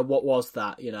 like, oh yeah, what was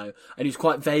that, you know? And he was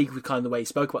quite vague with kind of the way he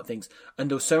spoke about things. And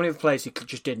there were so many other players who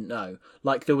just didn't know.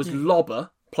 Like, there was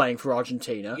Lobber playing for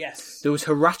Argentina. Yes. There was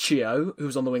Horacio, who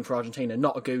was on the wing for Argentina,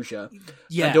 not Aguja.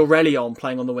 Yeah. And Aurelion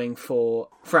playing on the wing for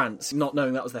France, not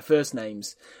knowing that was their first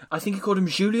names. I think he called him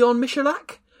Julian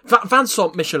Michalak?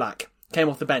 Vincent Michalak came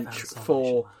off the bench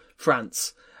for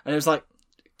France. And it was like,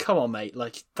 come on, mate,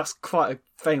 like, that's quite a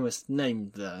famous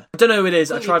name there. I don't know who it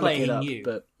is, I tried looking it up,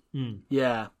 but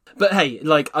yeah. But hey,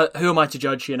 like, who am I to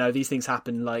judge, you know, these things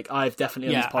happen, like, I've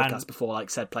definitely on this podcast before, like,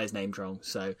 said players' names wrong,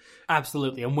 so.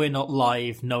 Absolutely, and we're not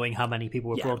live knowing how many people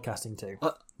we're broadcasting to.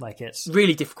 Like, it's...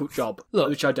 Really difficult job,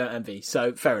 which I don't envy,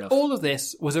 so fair enough. All of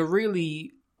this was a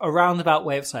really roundabout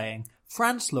way of saying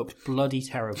France looked bloody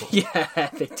terrible. Yeah,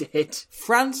 they did.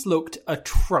 France looked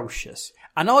atrocious.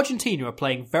 And Argentina are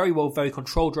playing very well, very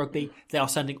controlled rugby. They are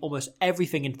sending almost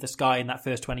everything into the sky in that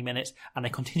first 20 minutes, and they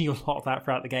continue a lot of that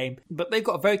throughout the game. But they've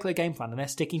got a very clear game plan, and they're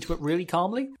sticking to it really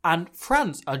calmly. And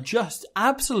France are just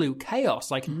absolute chaos.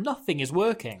 Like, nothing is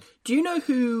working. Do you know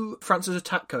who France's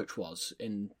attack coach was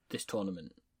in this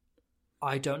tournament?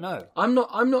 I don't know. I'm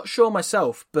not sure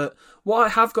myself, but what I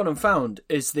have gone and found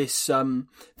is this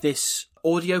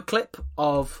audio clip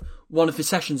of one of the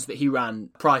sessions that he ran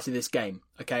prior to this game.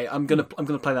 Okay, I'm gonna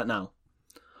play that now.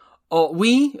 Oh,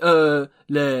 oui,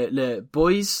 le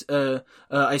boys,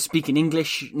 I speak in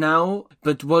English now,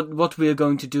 but what we are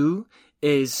going to do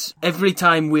is every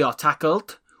time we are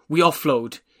tackled, we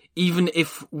offload, even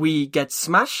if we get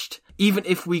smashed, even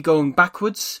if we going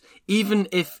backwards, even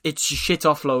if it's a shit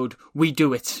offload, we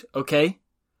do it, okay?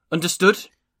 Understood?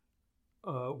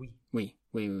 Oui.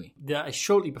 Oui. That is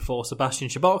shortly before Sebastian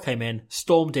Chabot came in,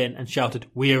 stormed in and shouted,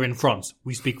 "We are in France.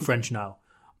 We speak French now."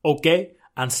 Okay?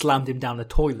 And slammed him down the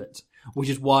toilet, which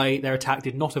is why their attack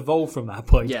did not evolve from that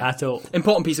point at all.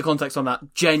 Important piece of context on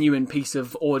that genuine piece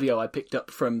of audio I picked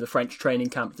up from the French training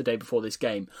camp the day before this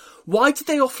game. Why did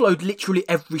they offload literally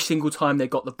every single time they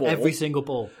got the ball? Every single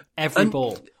ball. Every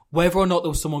ball. Whether or not there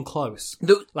was someone close.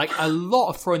 Like, a lot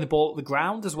of throwing the ball at the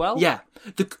ground as well. Yeah.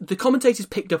 The commentators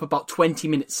picked up about 20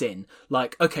 minutes in,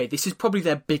 like, okay, this is probably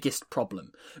their biggest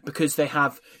problem. Because they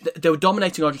were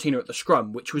dominating Argentina at the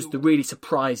scrum, which was the really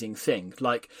surprising thing.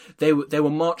 Like, they were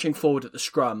marching forward at the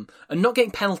scrum and not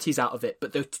getting penalties out of it,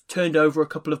 but they turned over a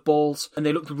couple of balls and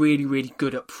they looked really, really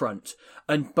good up front.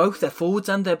 And both their forwards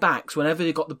and their backs, whenever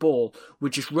they got the ball,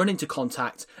 would just run into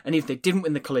contact, and if they didn't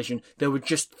win the collision, they would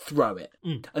just throw it.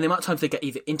 And the amount of times they get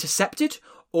either intercepted,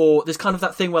 or there's kind of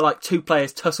that thing where like two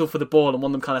players tussle for the ball and one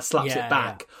of them kind of slaps it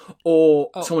back, or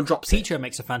someone drops Picho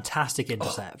makes a fantastic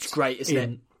intercept. It's great, isn't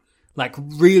it? Like,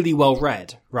 really well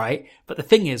read, right? But the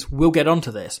thing is, we'll get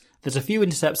onto this. There's a few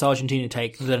intercepts Argentina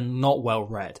take that are not well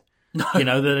read. No. You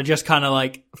know, that are just kind of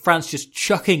like France just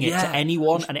chucking it to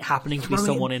anyone and it happening to be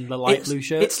someone in the light blue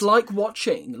shirt. It's like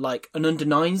watching like an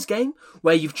under-9s game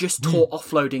where you've just taught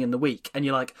offloading in the week and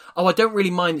you're like, oh, I don't really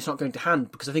mind it's not going to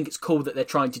hand because I think it's cool that they're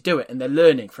trying to do it and they're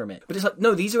learning from it. But it's like,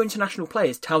 no, these are international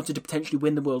players touted to potentially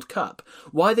win the World Cup.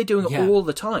 Why are they doing it all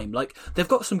the time? Like, they've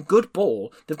got some good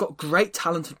ball, they've got great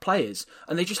talented players,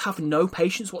 and they just have no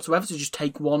patience whatsoever to just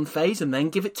take one phase and then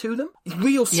give it to them. It's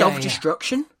real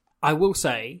self-destruction. I will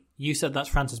say, you said that's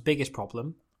France's biggest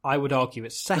problem. I would argue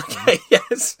it's second. Okay,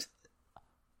 yes.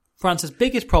 France's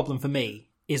biggest problem for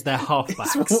me is their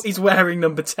halfbacks. He's wearing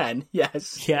number 10,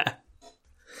 yes. Yeah.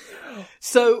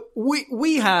 So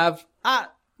we have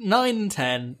at 9 and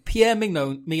 10, Pierre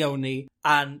Mignoni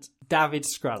and David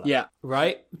Skrella. Yeah.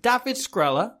 Right? David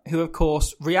Skrella, who of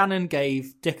course Rhiannon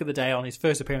gave Dick of the Day on his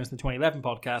first appearance in the 2011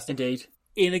 podcast. Indeed.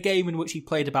 In a game in which he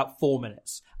played about 4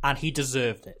 minutes. And he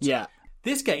deserved it. Yeah.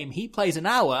 This game, he plays an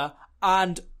hour,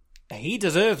 and he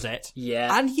deserves it.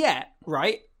 Yeah. And yet,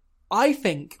 right, I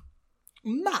think,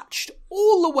 matched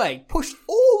all the way, pushed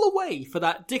all all away for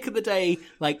that Dick of the Day,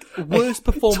 like, worst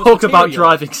performance Talk about material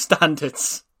driving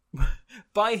standards.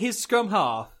 by his scrum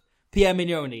half, Pierre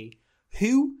Mignoni,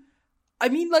 who... I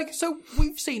mean, like, so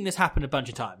we've seen this happen a bunch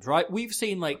of times, right? We've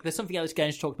seen, like, there's something Alex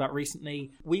Genge talked about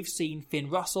recently. We've seen Finn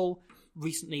Russell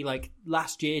recently, like,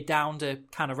 last year, downed a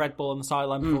can of Red Bull on the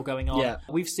sideline before going on. Yeah.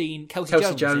 We've seen Kelsey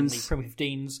Jones in the Premier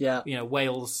 15s, you know,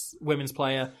 Wales women's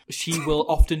player. She will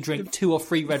often drink 2 or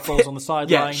 3 Red Bulls on the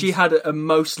sidelines. Yeah, she had a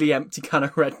mostly empty can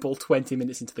of Red Bull 20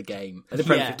 minutes into the game at the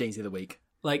Premier 15s the other week.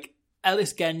 Like,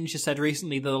 Ellis Genge has said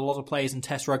recently that a lot of players in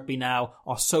Test rugby now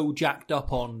are so jacked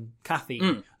up on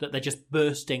caffeine that they're just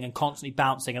bursting and constantly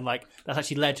bouncing, and like that's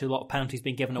actually led to a lot of penalties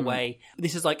being given away.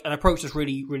 This is like an approach that's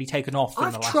really, really taken off in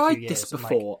the last few years. I've tried this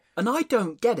before, and I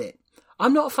don't get it.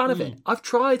 I'm not a fan of it. I've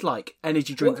tried like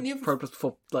energy drink programs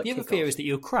before. Like, the other fear is that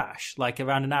you'll crash like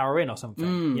around an hour in or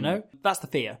something. You know, that's the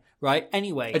fear, right?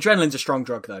 Anyway, adrenaline's a strong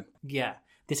drug, though. Yeah,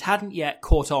 this hadn't yet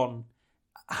caught on.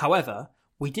 However,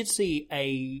 we did see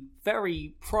a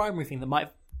very primary thing that might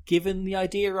have given the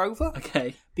idea over.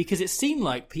 Okay. Because it seemed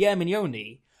like Pierre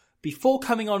Mignoni, before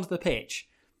coming onto the pitch,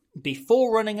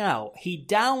 before running out, he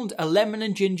downed a lemon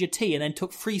and ginger tea and then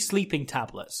took 3 sleeping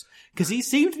tablets. Because he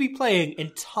seemed to be playing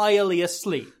entirely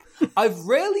asleep. I've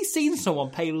rarely seen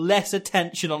someone pay less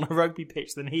attention on a rugby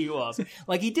pitch than he was.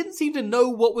 Like, he didn't seem to know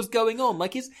what was going on.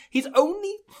 Like, the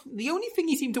only thing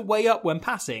he seemed to weigh up when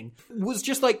passing was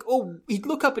just like, he'd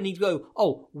look up and he'd go,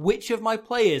 which of my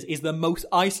players is the most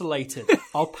isolated?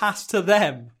 I'll pass to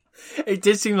them. It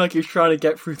did seem like he was trying to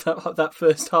get through that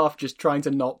first half, just trying to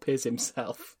not piss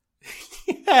himself.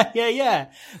 Yeah.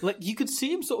 Like, you could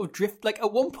see him sort of drift. Like,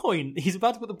 at one point, he's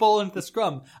about to put the ball into the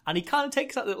scrum, and he kind of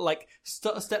takes that little, like,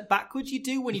 step backwards you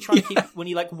do when you try to keep, when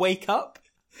you, like, wake up.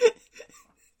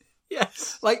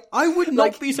 Yes. Like, I would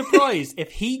not be surprised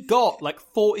if he got, like,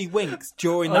 40 winks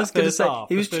during that first half.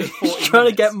 He was trying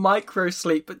to get micro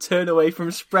sleep, but turn away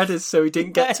from spreaders so he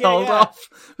didn't get told off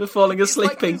for falling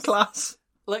asleep in class.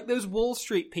 Like those Wall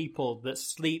Street people that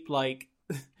sleep, like,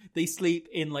 they sleep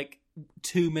in, like,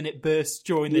 2-minute bursts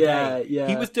during the day. Yeah.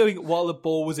 He was doing it while the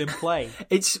ball was in play.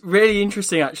 It's really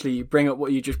interesting, actually, you bring up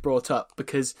what you just brought up,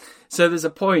 because so there's a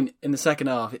point in the second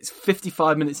half, it's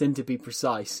 55 minutes in to be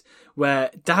precise,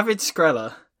 where David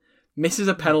Skrella misses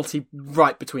a penalty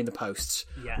right between the posts,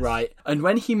 right? And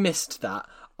when he missed that,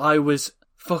 I was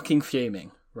fucking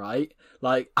fuming, right?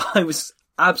 Like, I was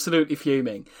absolutely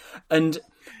fuming. And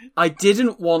I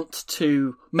didn't want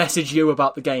to message you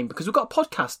about the game because we've got a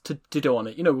podcast to do on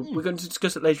it. You know, we're going to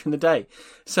discuss it later in the day.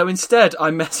 So instead,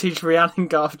 I messaged Rhiannon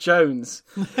Garth-Jones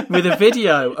with a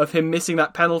video of him missing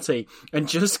that penalty and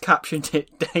just captioned it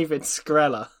David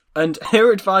Skrella. And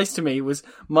her advice to me was,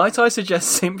 might I suggest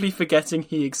simply forgetting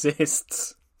he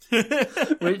exists?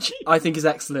 Which I think is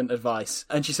excellent advice.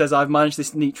 And she says, I've managed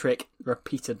this neat trick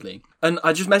repeatedly. And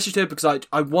I just messaged her because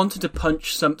I wanted to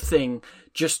punch something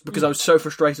just because I was so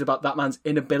frustrated about that man's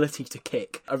inability to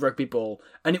kick a rugby ball.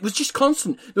 And it was just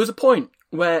constant. There was a point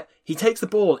where he takes the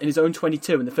ball in his own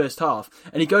 22 in the first half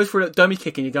and he goes for a dummy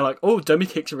kick and you go like, oh, dummy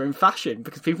kicks are in fashion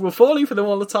because people were falling for them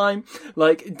all the time.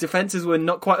 Like, defences were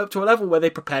not quite up to a level where they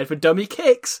prepared for dummy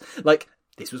kicks. Like,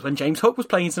 this was when James Hook was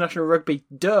playing international rugby,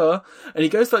 duh. And he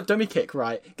goes for that dummy kick,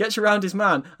 right, gets around his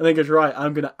man, and then goes, right,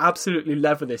 I'm going to absolutely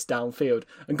lever this downfield.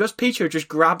 And Gus Pichot just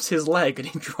grabs his leg and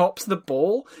he drops the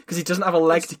ball because he doesn't have a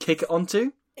leg to kick it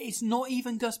onto. It's not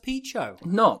even Gus Pichot.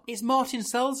 No. It's Martin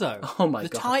Selzo. Oh my God.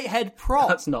 The God. tight head prop.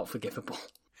 That's not forgivable.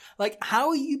 Like, how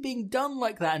are you being done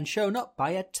like that and shown up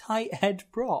by a tight head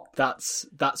prop? That's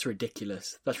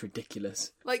ridiculous. That's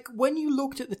ridiculous. Like, when you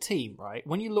looked at the team, right?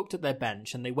 When you looked at their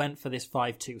bench and they went for this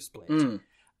 5-2 split,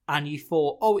 and you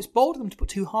thought, oh, it's bold of them to put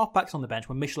 2 halfbacks on the bench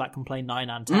when Michalak can play 9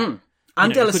 and 10.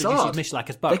 And Delisard. Michalak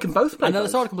as both. They can both play and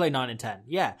both. Delisard can play 9 and 10,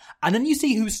 yeah. And then you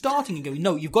see who's starting and go,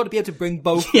 no, you've got to be able to bring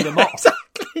both of them off.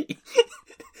 Exactly.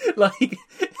 Like,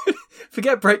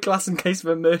 forget break glass in case of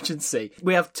emergency.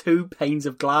 We have 2 panes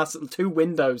of glass, 2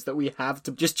 windows that we have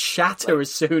to just shatter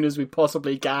as soon as we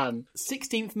possibly can.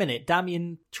 16th minute,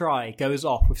 Damien Try goes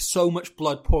off with so much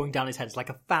blood pouring down his head. It's like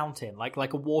a fountain, like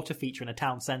a water feature in a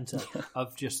town centre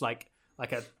of just like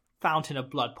a fountain of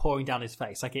blood pouring down his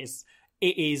face. Like, it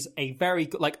is a very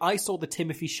good, like, I saw the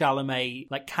Timothée Chalamet,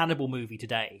 like, cannibal movie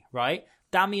today, right?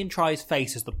 Damien Try's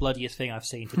face is the bloodiest thing I've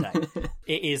seen today.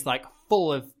 It is, like,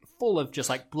 full of just,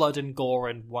 like, blood and gore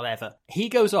and whatever. He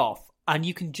goes off, and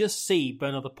you can just see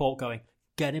Bernard Laporte going,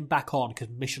 get him back on, because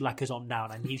Michalak is on now,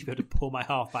 and I need to be able to pull my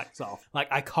halfbacks off. Like,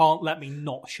 I can't let me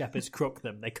not Shepherd's Crook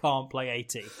them. They can't play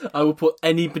 80. I will put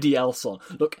anybody else on.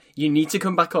 Look, you need to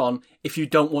come back on if you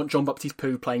don't want Jean-Baptiste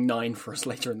Pou playing 9 for us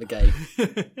later in the game.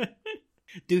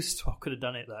 Deuce Swap could have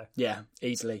done it, though. Yeah,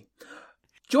 easily.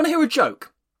 Do you want to hear a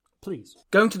joke? Please.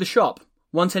 Going to the shop.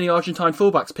 Want any Argentine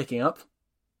fullbacks picking up?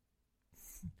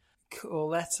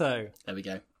 Corletto. There we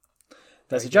go.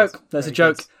 There's a joke. There's a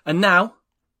joke. And now,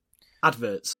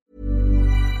 adverts.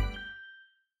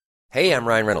 Hey, I'm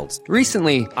Ryan Reynolds.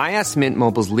 Recently, I asked Mint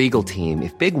Mobile's legal team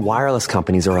if big wireless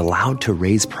companies are allowed to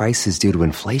raise prices due to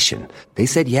inflation. They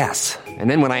said yes. And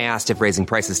then when I asked if raising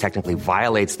prices technically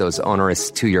violates those onerous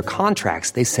two-year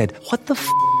contracts, they said, "What the f***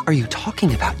 are you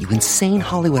talking about, you insane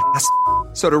Hollywood ass?"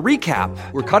 So to recap,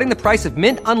 we're cutting the price of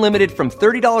Mint Unlimited from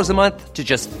 $30 a month to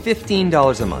just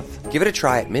 $15 a month. Give it a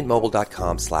try at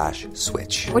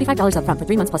mintmobile.com/switch. $45 up front for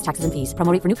 3 months plus taxes and fees.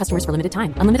 Promo rate for new customers for limited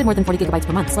time. Unlimited more than 40 gigabytes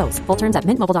per month. Slows full terms at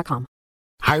mintmobile.com.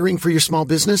 Hiring for your small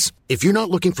business? If you're not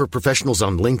looking for professionals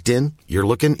on LinkedIn, you're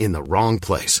looking in the wrong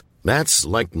place. That's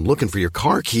like looking for your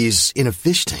car keys in a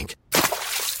fish tank.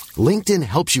 LinkedIn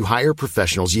helps you hire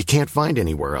professionals you can't find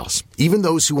anywhere else, even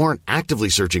those who aren't actively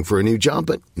searching for a new job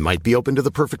but might be open to the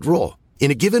perfect role.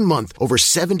 In a given month, over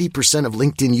 70% of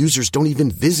LinkedIn users don't even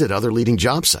visit other leading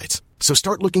job sites. So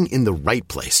start looking in the right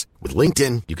place. With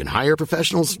LinkedIn, you can hire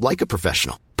professionals like a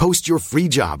professional. Post your free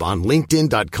job on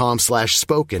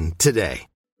linkedin.com/spoken today.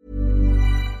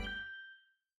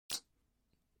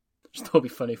 Just thought it'd be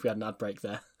funny if we had an ad break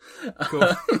there.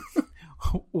 Cool.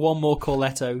 One more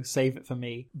Corletto, save it for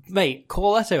me. Mate,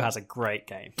 Corletto has a great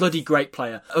game. Bloody great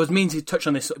player. I was meaning to touch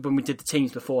on this when we did the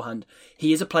teams beforehand.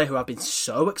 He is a player who I've been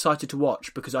so excited to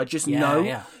watch because I just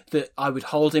know that I would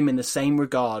hold him in the same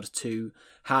regard to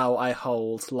how I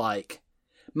hold, like,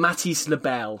 Matisse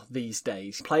Lebel these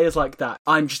days. Players like that.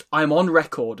 I'm on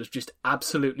record as just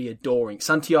absolutely adoring.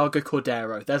 Santiago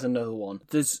Cordero, there's another one.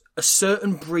 There's a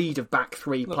certain breed of back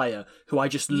three player who I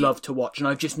just love to watch, and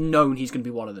I've just known he's going to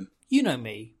be one of them. You know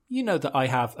me. You know that I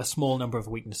have a small number of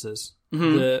weaknesses.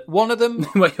 One of them...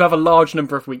 Well, you have a large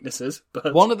number of weaknesses,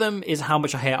 but... One of them is how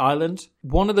much I hate Ireland.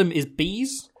 One of them is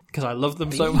bees, because I love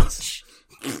them so much.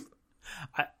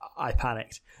 I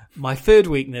panicked. My third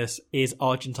weakness is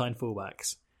Argentine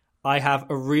fullbacks. I have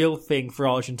a real thing for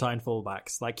Argentine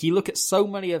fullbacks. Like, you look at so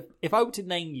many of... If I were to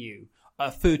name you a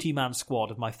 30-man squad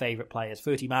of my favourite players,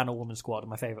 30-man or woman squad of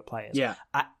my favourite players... Yeah.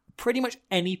 At pretty much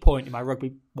any point in my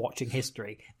rugby watching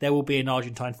history, there will be an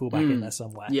Argentine fullback in there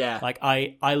somewhere. Yeah. Like,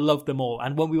 I love them all.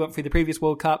 And when we went through the previous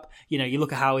World Cup, you know, you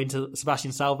look at how into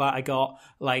Sebastian Salvat I got.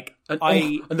 Like, and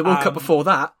the World Cup before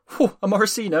that, a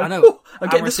Morosino. I know. I'm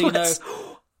getting the sweats.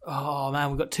 Oh man,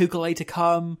 we've got Tuchel to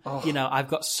come. Oh. You know, I've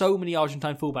got so many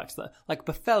Argentine fullbacks that, like,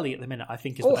 Buffelli at the minute, I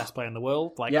think is the best player in the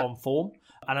world, like, on form.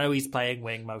 And I know he's playing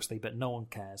wing mostly, but no one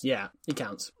cares. Yeah, he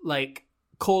counts. Like,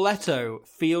 Corletto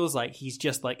feels like he's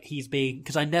just like he's being,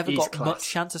 because I never got much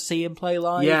chance to see him play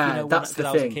live. Yeah, you know, that's the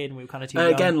I thing. was a kid and we were kind of too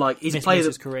young. Again, like, he's a player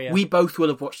that we both will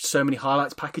have watched so many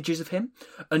highlights packages of him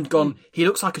and gone, he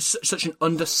looks like such an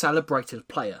under-celebrated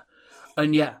player.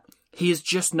 And yet, he is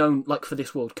just known, like, for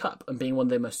this World Cup and being one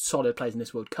of the most solid players in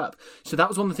this World Cup. So that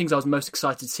was one of the things I was most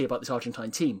excited to see about this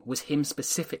Argentine team, was him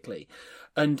specifically.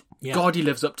 And God, he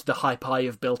lives up to the hype I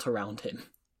have built around him.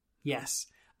 Yes.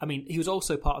 I mean, he was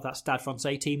also part of that Stade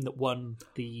Francais team that won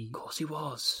the... Of course he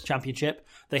was. Championship.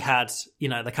 They had, you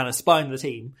know, the kind of spine of the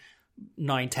team,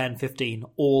 9, 10, 15,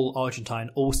 all Argentine,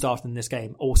 all started in this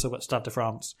game, also at Stade de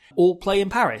France. All play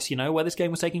in Paris, you know, where this game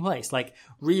was taking place. Like,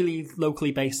 really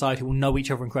locally based side who will know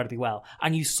each other incredibly well.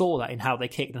 And you saw that in how they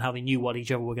kicked and how they knew what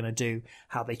each other were going to do,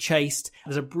 how they chased.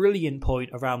 There's a brilliant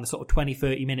point around the sort of 20,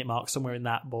 30 minute mark, somewhere in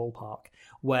that ballpark,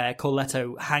 where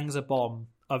Corletto hangs a bomb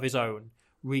of his own,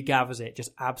 regathers it just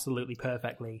absolutely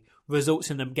perfectly, results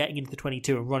in them getting into the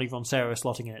 22 and Ronnie Roncero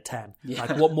slotting in at 10. Yeah.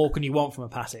 Like, what more can you want from a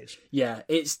passage? Yeah,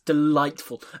 it's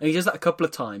delightful. And he does that a couple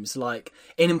of times, like,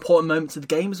 in important moments of the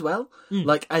game as well.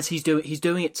 Like, as he's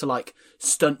doing it to, like,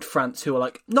 stunt France, who are,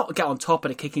 like, not get on top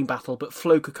in a kicking battle, but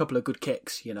fluke a couple of good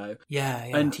kicks, you know? Yeah.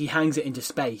 And he hangs it into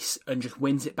space and just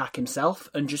wins it back himself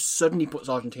and just suddenly puts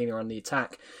Argentina on the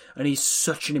attack. And he's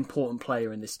such an important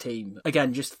player in this team.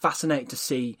 Again, just fascinating to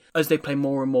see, as they play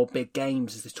more and more big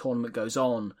games as this tournament goes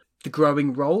on, the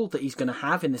growing role that he's going to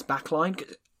have in this backline.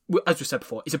 As we said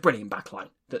before, it's a brilliant backline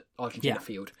that Argentina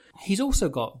field. He's also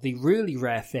got the really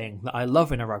rare thing that I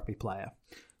love in a rugby player,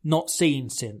 not seen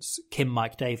since Kim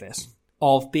Mike Davis,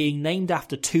 of being named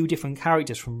after two different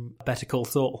characters from Better Call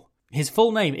Saul. His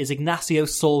full name is Ignacio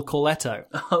Saul Corletto.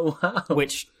 Oh, wow.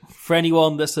 Which, for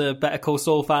anyone that's a Better Call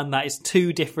Saul fan, that is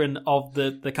two different of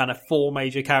the kind of four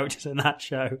major characters in that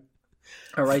show.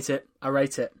 I rate it.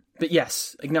 But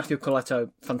yes, Ignacio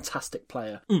Corletto, fantastic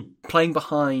player. Playing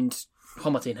behind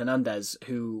Juan Martin Hernandez,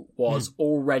 who was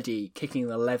already kicking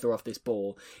the leather off this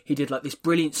ball. He did like this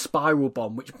brilliant spiral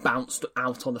bomb which bounced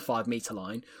out on the 5 metre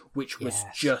line, which was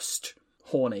just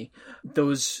horny. There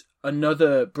was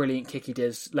another brilliant kick he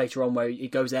does later on where he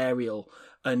goes aerial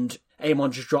and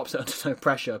Amon just drops it under no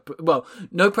pressure. Well,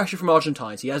 no pressure from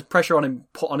Argentines. He has pressure on him,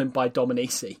 put on him by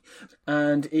Dominici.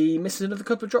 And he misses another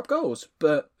couple of drop goals.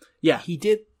 But, yeah. He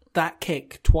did that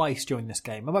kick twice during this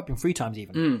game. It might have been 3 times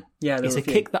even. Yeah, it's a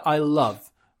kick that I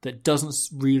love that doesn't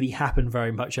really happen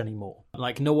very much anymore.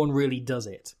 Like, no one really does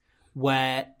it.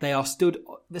 Where they are stood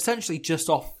essentially just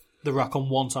off the ruck on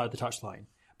one side of the touchline,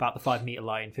 about the 5 metre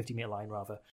line, 50 metre line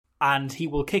rather. And he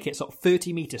will kick it sort of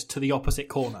 30 metres to the opposite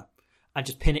corner and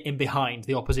just pin it in behind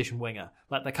the opposition winger.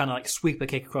 Like they kind of like sweep a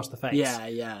kick across the face.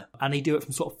 Yeah. And they do it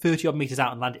from sort of 30 odd metres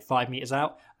out and land it 5 metres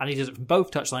out. And he does it from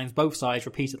both touchlines, both sides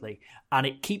repeatedly. And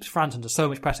it keeps France under so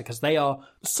much pressure because they are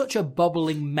such a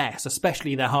bubbling mess,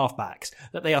 especially their halfbacks,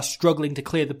 that they are struggling to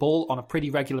clear the ball on a pretty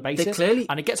regular basis.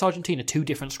 And it gets Argentina 2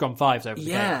 different scrum fives over the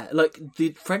game. Yeah, like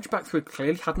the French back three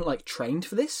clearly hadn't like trained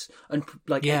for this and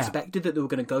expected that they were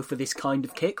going to go for this kind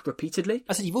of kick repeatedly.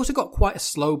 I said, you've also got quite a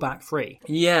slow back three.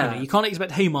 Yeah. You can't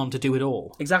expect Heyman to do it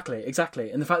all. Exactly.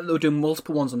 And the fact that they were doing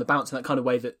multiple ones on the bounce in that kind of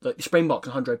way that like the Springboks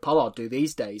and Andre Pollard do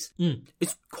these days,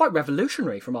 it's quite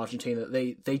revolutionary from Argentina that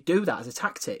they do that as a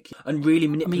tactic and really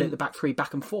manipulate the back three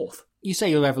back and forth. You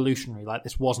say you're revolutionary, like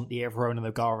this wasn't the era of Ronan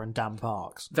O'Gara and Dan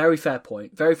Parks. Very fair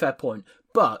point.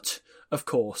 But, of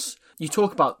course, you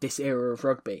talk about this era of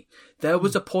rugby. There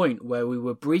was a point where we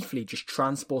were briefly just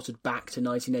transported back to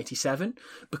 1987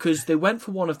 because they went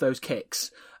for one of those kicks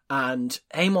and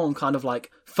Amon kind of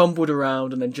like fumbled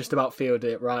around and then just about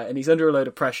fielded it right, and he's under a load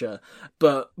of pressure.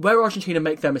 But where Argentina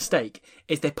make their mistake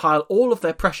is they pile all of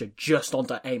their pressure just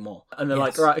onto Amon. And they're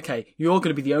like, right, okay, you're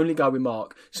going to be the only guy we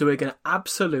mark, so we're going to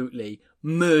absolutely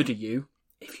murder you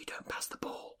if you don't pass the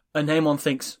ball. And Amon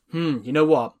thinks, you know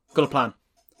what? Got a plan.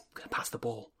 I'm going to pass the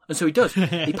ball. And so he does.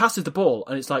 He passes the ball,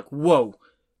 and it's like, whoa,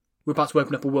 we're about to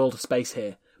open up a world of space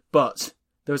here. But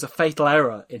there was a fatal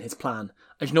error in his plan.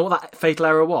 And you know what that fatal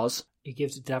error was? He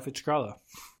gives it to David Scralla.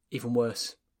 Even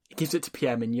worse. He gives it to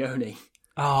Pierre Mignoni.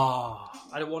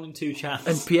 I don't want him to, chance.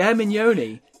 And Pierre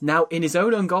Mignoni, now in his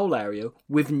own goal area,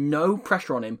 with no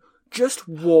pressure on him, just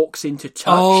walks into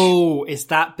touch. Oh, it's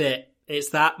that bit. It's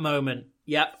that moment.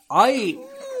 Yep.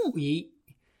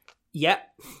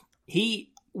 He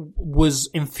was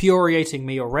infuriating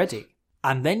me already.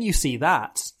 And then you see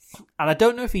that. And I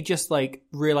don't know if he just like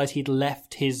realised he'd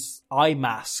left his eye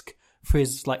mask for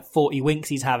his like 40 winks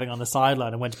he's having on the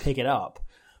sideline and went to pick it up.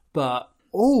 But,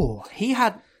 he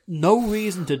had no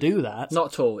reason to do that.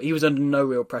 Not at all. He was under no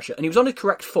real pressure. And he was on his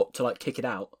correct foot to like kick it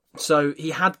out. So he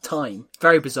had time.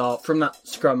 Very bizarre. From that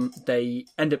scrum, they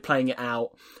end up playing it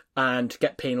out and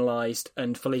get penalised,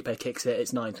 and Felipe kicks it.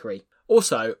 It's 9-3.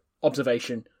 Also,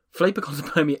 observation, Felipe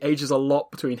Contepomi ages a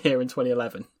lot between here and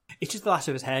 2011. It's just the last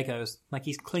of his hair goes. Like,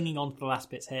 he's clinging on to the last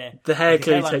bit's hair. The hair like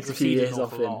clearly takes a few years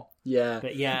off him. Yeah.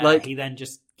 But yeah, like, he then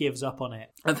just gives up on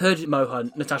it. I've heard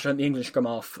Natasha, the England scrum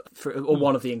half, or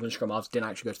one of the England scrum halves, didn't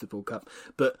actually go to the World Cup,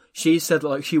 but she said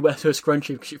like she wears her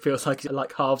scrunchie because she feels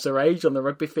like halves her age on the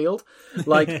rugby field.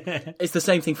 Like, it's the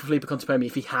same thing for Felipe Contepomi.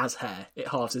 If he has hair, it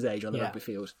halves his age on the rugby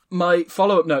field. My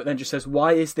follow-up note then just says,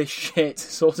 why is this shit?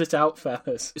 Sort it out,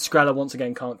 fellas. Scralla once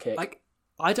again can't kick.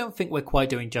 I don't think we're quite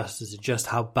doing justice to just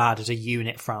how bad as a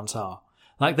unit France are.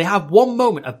 Like, they have one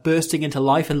moment of bursting into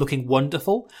life and looking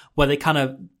wonderful, where they kind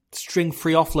of string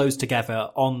 3 offloads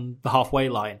together on the halfway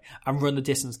line and run the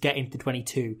distance, get into the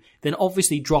 22, then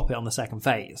obviously drop it on the second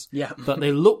phase. Yeah. But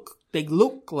they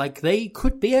look like they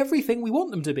could be everything we want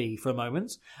them to be for a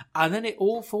moment, and then it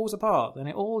all falls apart, and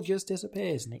it all just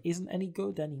disappears, and it isn't any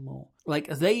good anymore. Like,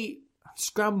 they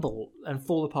scramble and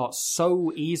fall apart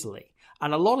so easily.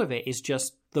 And a lot of it is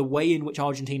just the way in which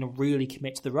Argentina really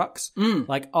commit to the rucks.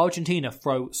 Like, Argentina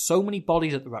throw so many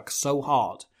bodies at the rucks so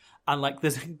hard. And, like,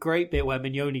 there's a great bit where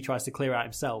Mignoni tries to clear out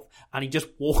himself, and he just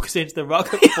walks into the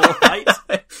ruck at full height.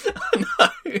 I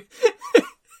know.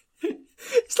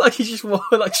 It's like he's just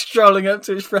like strolling up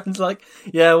to his friends like,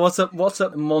 yeah, what's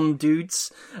up, mon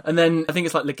dudes? And then I think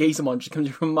it's like Leguizamon just comes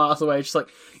from miles away, just like,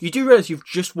 you do realise you've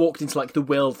just walked into like the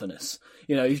wilderness.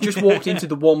 You know, you've just walked into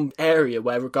the one area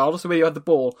where, regardless of where you had the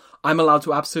ball, I'm allowed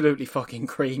to absolutely fucking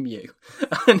cream you.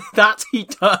 And that he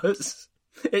does.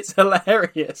 It's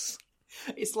hilarious.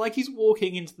 It's like he's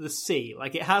walking into the sea.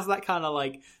 Like, it has that kind of,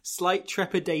 like, slight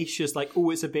trepidatious, like,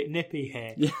 oh, it's a bit nippy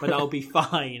here, but I'll be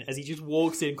fine, as he just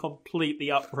walks in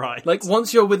completely upright. Like,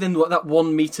 once you're within that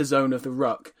 1 metre zone of the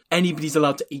ruck, anybody's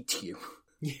allowed to eat you.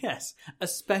 Yes,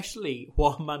 especially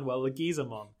Juan Manuel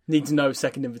Leguizamon. Needs no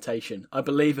second invitation. I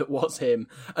believe it was him.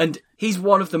 And he's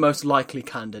one of the most likely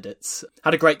candidates.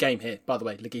 Had a great game here, by the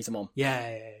way, Leguizamon.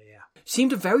 Yeah.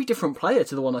 seemed a very different player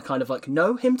to the one I kind of like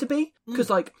know him to be. Because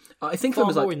like I think of him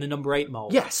as like in the number 8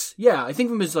 mold. Yes, yeah, I think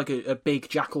of him as like a big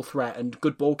jackal threat and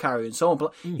good ball carrier and so on.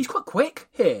 But he's quite quick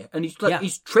here, and he's like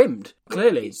he's trimmed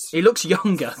clearly. He looks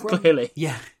younger clearly.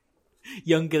 Yeah.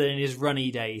 Younger than his runny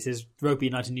days, his Rugby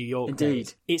United New York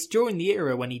days. It's during the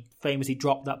era when he famously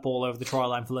dropped that ball over the try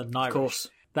line for London Irish. Of course.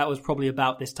 That was probably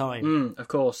about this time. Of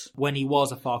course. When he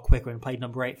was a far quicker and played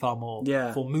number 8 far more.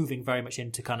 Yeah. For moving very much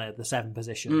into kind of the 7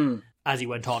 position as he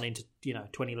went on into,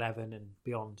 2011 and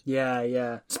beyond. Yeah,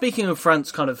 yeah. Speaking of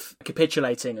France kind of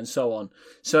capitulating and so on,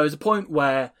 so there's a point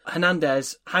where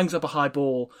Hernandez hangs up a high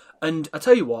ball, and I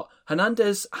tell you what,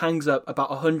 Hernandez hangs up about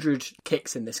 100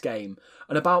 kicks in this game,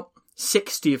 and about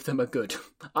 60 of them are good.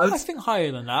 I think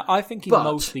higher than that. I think he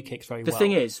mostly kicks very well. The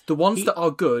thing is, the ones that are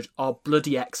good are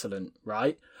bloody excellent,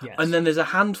 right? Yes. And then there's a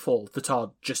handful that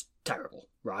are just terrible,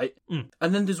 right?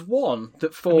 And then there's one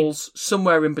that falls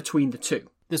somewhere in between the two.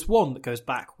 There's one that goes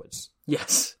backwards.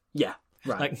 Yes. Yeah.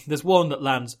 Right. Like, there's one that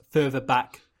lands further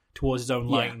back towards his own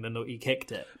line than he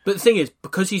kicked it. But the thing is,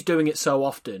 because he's doing it so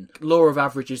often, law of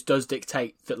averages does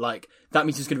dictate that, like, that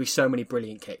means there's going to be so many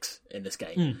brilliant kicks in this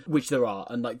game, which there are.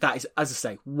 And, like, that is, as I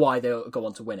say, why they'll go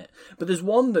on to win it. But there's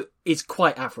one that is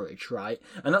quite average, right?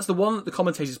 And that's the one that the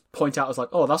commentators point out as like,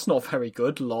 oh, that's not very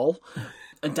good, lol.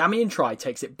 And Damien Try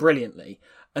takes it brilliantly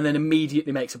and then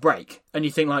immediately makes a break. And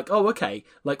you think, like, oh, okay,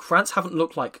 like, France haven't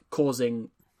looked like causing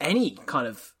any kind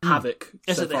of havoc.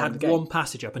 So they had one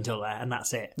passage up until there, and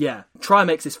that's it. Yeah. Try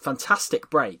makes this fantastic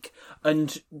break,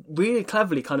 and really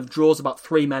cleverly kind of draws about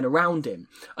 3 men around him,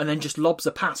 and then just lobs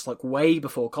a pass, like, way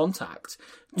before contact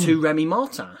to Remy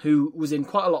Martin, who was in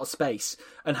quite a lot of space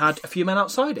and had a few men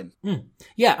outside him.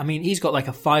 Yeah, I mean, he's got like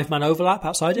a 5-man overlap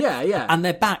outside him. Yeah, yeah. And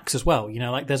their backs as well.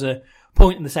 Like there's a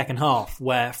point in the second half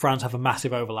where France have a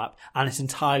massive overlap, and it's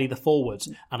entirely the forwards,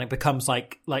 and it becomes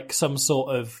like some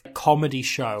sort of comedy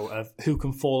show of who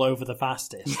can fall over the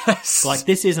fastest. Yes. But, like,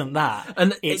 this isn't that.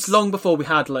 And it's long before we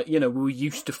had, like, we were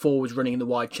used to forwards running in the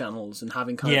wide channels and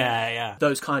having kind of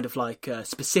those kind of like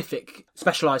specific,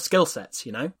 specialised skill sets,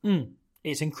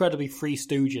 It's incredibly Three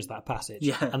Stooges, that passage.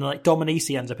 Yeah. And like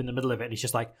Dominici ends up in the middle of it, and he's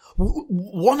just like,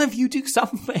 one of you do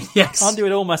something. Yes. I can't do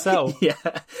it all myself. Yeah.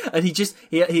 And he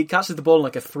catches the ball in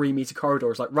like a 3-metre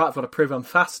corridor. It's like, right, I've got to prove I'm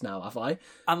fast now, have I?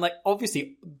 And like,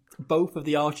 obviously, both of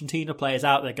the Argentina players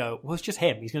out there go, well, it's just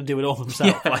him. He's going to do it all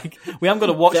himself. Yeah. Like, we haven't got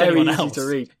to watch anyone else. Very easy to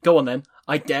read. Go on then.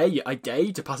 I dare you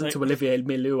to pass it to Olivier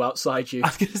Milou outside you. I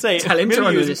was going to say, tell him to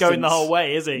run the distance. Going the whole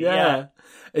way, is he? Yeah.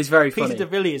 It's very funny. Peter de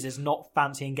Villiers is not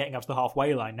fancying getting up to the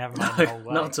halfway line, never mind the whole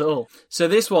way. Not at all. So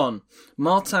this one,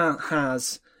 Martin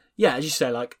has, as you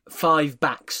say, like 5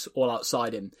 backs all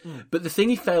outside him. But the thing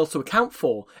he fails to account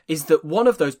for is that one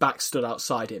of those backs stood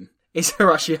outside him is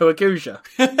Horacio Aguja.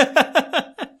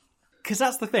 Because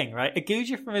that's the thing, right?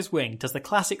 Aguja from his wing does the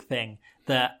classic thing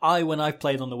that when I've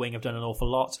played on the wing, I've done an awful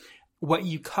lot, where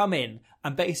you come in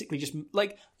and basically just,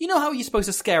 like, you know how you're supposed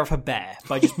to scare off a bear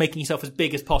by just making yourself as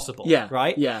big as possible? Yeah.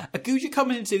 Right? Yeah. Aguja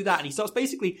comes in to do that, and he starts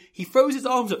he throws his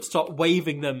arms up to start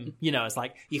waving them, it's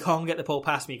like, you can't get the ball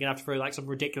past me, you're going to have to throw like some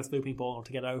ridiculous looping ball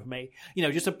to get over me,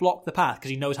 just to block the path,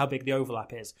 because he knows how big the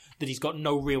overlap is, that he's got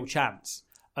no real chance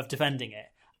of defending it.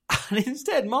 And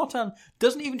instead, Martin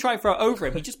doesn't even try to throw it over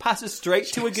him. He just passes straight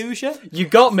to Aguja. You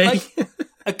got me. Like,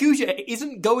 Aguja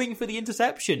isn't going for the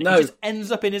interception. No. It just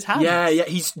ends up in his hands. Yeah.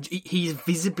 He's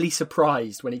visibly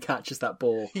surprised when he catches that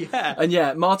ball. Yeah.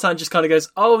 And Martin just kind of goes,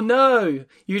 oh no,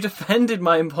 you defended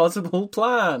my impossible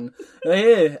plan.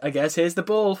 Here, I guess here's the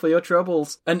ball for your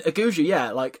troubles. And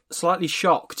Aguja, like, slightly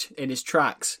shocked in his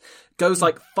tracks, goes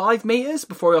like 5 metres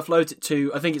before he offloads it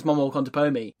to, I think it's Momo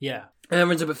Contepomi. Yeah. And then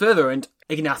runs a bit further, and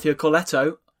Ignacio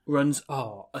Corletto runs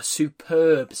a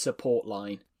superb support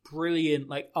line. Brilliant,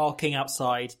 like, arcing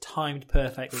outside, timed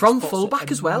perfectly. From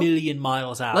fullback as well. A million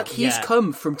miles out. Like, he's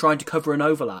come from trying to cover an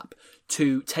overlap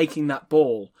to taking that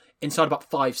ball inside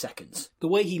about 5 seconds. The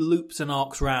way he loops and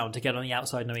arcs round to get on the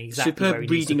outside, knowing exactly superb where he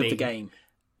needs to be. reading of the game.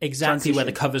 Exactly where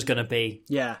the cover's going to be.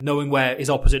 Yeah. Knowing where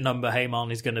his opposite number,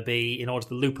 Heyman, is going to be in order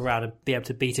to loop around and be able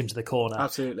to beat him to the corner.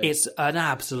 Absolutely. It's an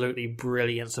absolutely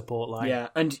brilliant support line. Yeah,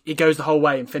 and he goes the whole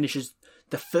way and finishes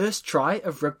the first try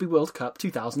of Rugby World Cup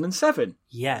 2007.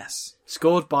 Yes.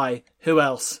 Scored by who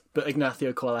else but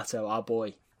Ignacio Corletto, our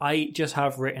boy. I just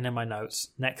have written in my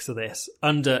notes, next to this,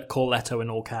 under Corletto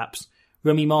in all caps,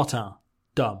 Remy Martin,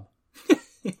 dumb.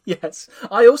 Yes.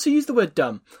 I also use the word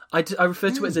dumb. I refer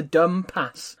to it as a dumb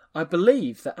pass. I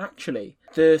believe that actually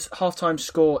the half-time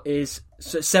score is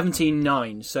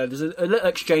 17-9, so there's a little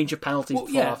exchange of penalties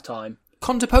before half-time.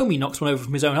 Contepomi knocks one over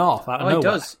from his own half out of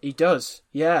nowhere. He does,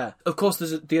 yeah. Of course,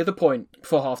 there's the other point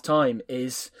before half-time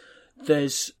is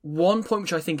there's one point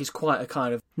which I think is quite a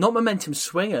kind of, not momentum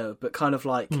swinger, but kind of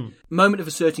like moment of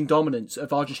asserting dominance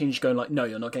of Argentina just going like, no,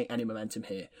 you're not getting any momentum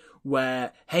here.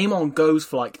 Where Heyman goes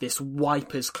for like this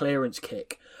wiper's clearance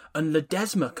kick, and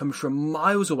Ledesma comes from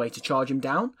miles away to charge him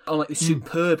down on like this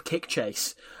superb kick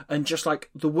chase, and just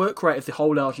like the work rate of the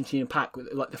whole Argentinian pack,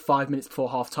 with like the 5 minutes before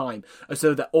half time, as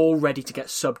though they're all ready to get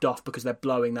subbed off because they're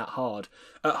blowing that hard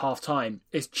at half time,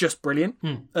 is just brilliant.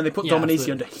 And they put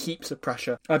Dominici under heaps of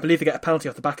pressure. I believe they get a penalty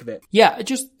off the back of it. Yeah,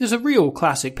 there's a real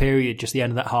classic period just the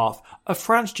end of that half of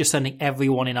France just sending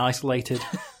everyone in isolated.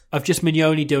 Of just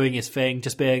Mignoni doing his thing,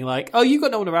 just being like, oh, you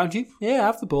got no one around you. Yeah,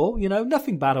 have the ball. You know,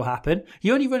 nothing bad will happen.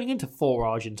 You're only running into 4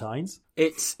 Argentines.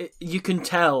 You can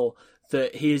tell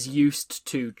that he is used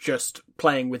to just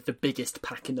playing with the biggest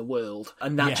pack in the world,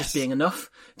 and that just being enough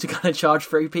to kind of charge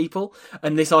through people.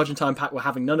 And this Argentine pack were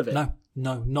having none of it.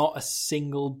 No, not a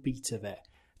single beat of it.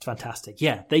 It's fantastic.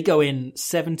 Yeah, they go in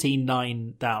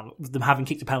 17-9 down, with them having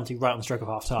kicked a penalty right on the stroke of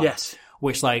half time. Yes.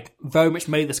 Which, like, very much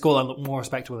made the scoreline look more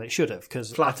respectable than it should have.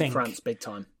 Because I think France, big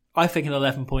time. I think an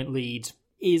 11-point lead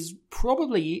is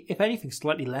probably, if anything,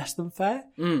 slightly less than fair.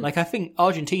 Like, I think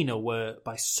Argentina were,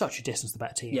 by such a distance, the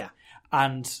better team. Yeah.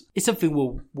 And it's something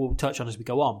we'll touch on as we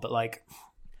go on. But, like,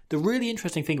 the really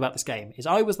interesting thing about this game is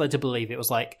I was led to believe it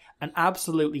was, like, an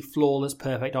absolutely flawless,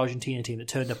 perfect Argentina team that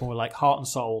turned up and were, like, heart and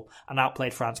soul and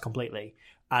outplayed France completely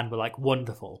and were, like,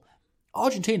 wonderful.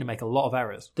 Argentina make a lot of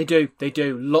errors. They do.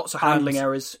 Lots of handling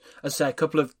errors. As I say, a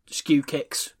couple of skew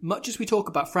kicks. Much as we talk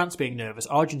about France being nervous,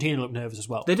 Argentina look nervous as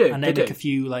well. They do. And they make a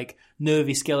few like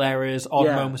nervy skill errors, odd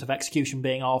moments of execution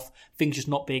being off, things just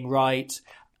not being right.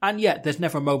 And yet, there's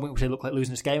never a moment where they look like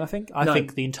losing this game, I think. I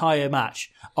think the entire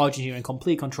match, Argentina in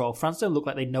complete control. France don't look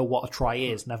like they know what a try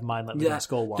is, never mind that they're going to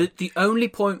score one. The only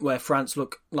point where France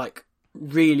look like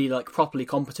really like properly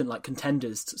competent, like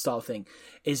contenders style thing,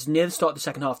 is near the start of the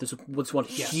second half. There's one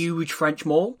huge French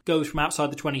maul. Goes from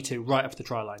outside the 22 right up to the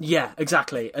try line. Yeah,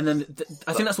 exactly. And then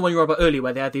I think that's the one you were about earlier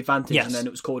where they had the advantage and then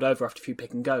it was called over after a few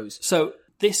pick and goes. So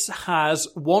this has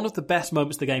one of the best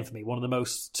moments of the game for me, one of the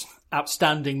most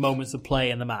outstanding moments of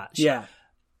play in the match. Yeah.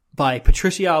 By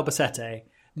Patricio Albacete,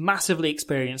 massively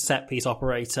experienced set-piece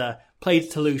operator,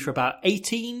 played Toulouse for about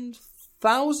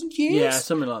 18,000 years? Yeah,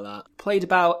 something like that. Played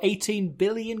about 18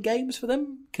 billion games for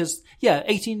them? Because,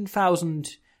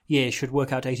 18,000 years should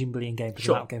work out to 18 billion games for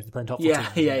the amount of games to play in top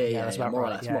 14. Yeah, that's about more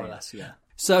right. More or less, yeah.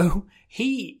 So,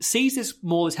 he sees this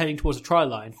maul is heading towards a try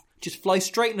line, just flies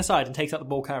straight in the side and takes out the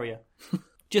ball carrier.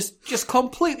 just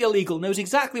completely illegal, knows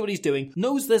exactly what he's doing,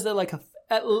 knows there's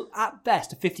at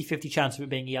best a 50-50 chance of it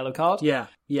being a yellow card. Yeah.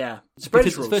 Because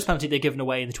it's the first penalty they're given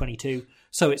away in the 22,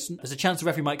 so there's a chance the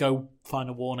referee might go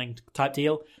final warning type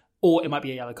deal, or it might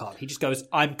be a yellow card. He just goes,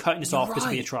 I'm cutting this off, this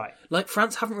will be a try. Like,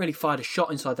 France haven't really fired a shot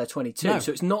inside their 22,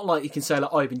 so it's not like you can say,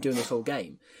 like, oh, I've been doing this whole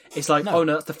game. It's like, oh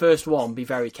no, that's the first one, be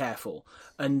very careful.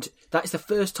 And that is the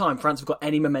first time France have got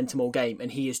any momentum all game,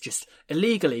 and he has just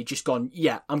illegally just gone,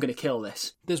 yeah, I'm going to kill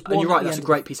this. And you're right, that's a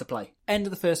great piece of play. End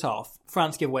of the first half,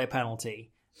 France give away a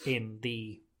penalty in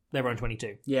their own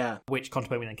 22. Yeah. Which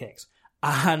contemplating then kicks.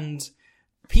 And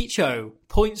Pichot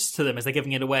points to them as they're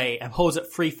giving it away and holds up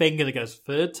 3 fingers and goes,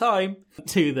 third time,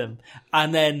 to them.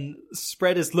 And then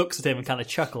Spreaders looks at him and kind of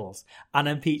chuckles. And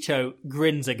then Pichot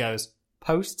grins and goes,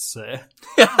 post, sir.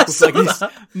 With like this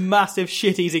massive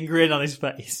shit-eating grin on his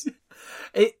face.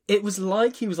 It was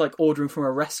like he was like ordering from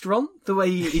a restaurant, the way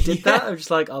he did that. I was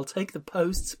just like, I'll take the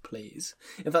posts, please.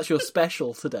 If that's your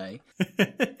special today.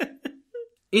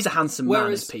 He's a handsome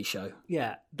man, is Pichot.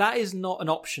 Yeah, that is not an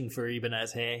option for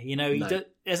Ibanez here. You know,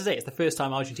 as I say, it's the first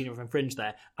time Argentina have infringed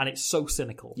there, and it's so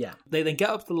cynical. Yeah. They then get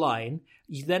up the line,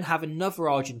 you then have another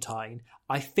Argentine,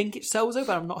 I think it's Selzo,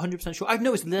 but I'm not 100% sure. I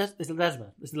know it's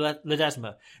Ledesma. It's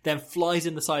Ledesma. Then flies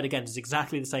in the side again, does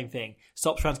exactly the same thing,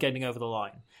 stops France getting over the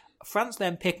line. France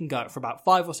then pick and go for about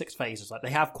 5 or 6 phases. Like, they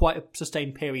have quite a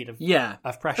sustained period of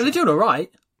pressure. And they're doing all right.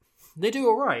 They do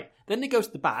all right. Then they go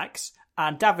to the backs,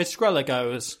 and David Skrella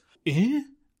goes,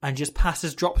 and just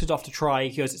drops it off to try.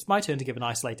 He goes, it's my turn to give an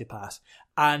isolated pass.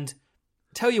 And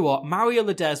tell you what, Mario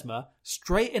Ledesma,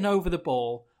 straight in over the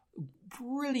ball,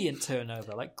 brilliant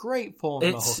turnover, like great form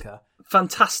from a hooker.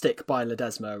 Fantastic by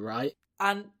Ledesma, right?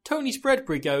 And Tony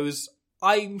Spreadbury goes,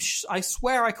 I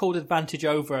swear I called advantage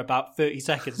over about 30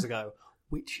 seconds ago,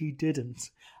 which he didn't.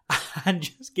 And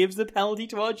just gives the penalty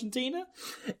to Argentina.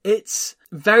 It's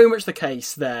very much the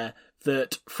case there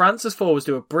that France's forwards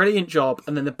do a brilliant job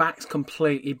and then the backs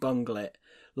completely bungle it.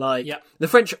 Like, the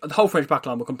whole French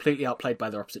backline were completely outplayed by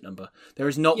their opposite number. There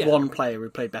is not one player who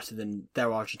played better than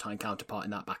their Argentine counterpart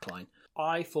in that backline.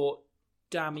 I thought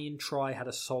Damien Try had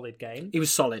a solid game. He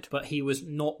was solid. But he was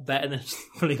not better than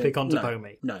Felipe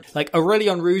Contepomi. No. Like,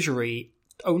 Aurélien Rougerie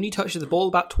only touches the ball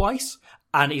about twice,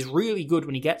 and is really good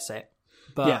when he gets it.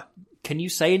 But can you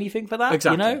say anything for that?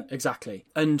 Exactly, you know? Exactly.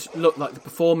 And look, like, the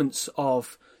performance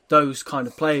of those kind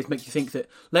of players make you think that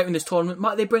later in this tournament,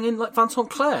 might they bring in, like, Vincent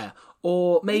Clerc?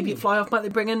 Or maybe at fly-off, might they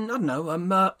bring in, I don't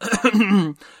know,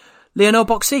 Lionel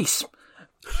Boxis?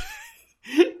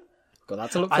 Got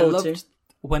that to look forward to.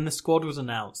 When the squad was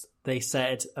announced, they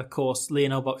said, of course,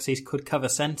 Lionel Boxis could cover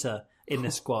centre in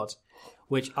this squad,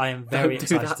 which I am very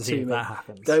excited to see if that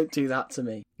happens. Don't do that to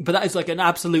me. But that is like an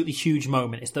absolutely huge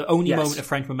moment. It's the only moment of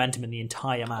French momentum in the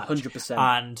entire match. 100%.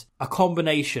 And a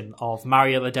combination of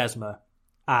Mario Ledesma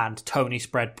and Tony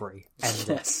Spreadbury ended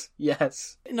it.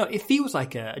 Yes. No, it feels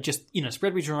like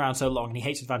Spreadbury's been around so long and he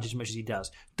hates advantage as much as he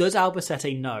does. Does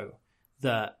Albacete know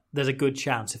that there's a good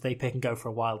chance if they pick and go for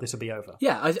a while, this will be over?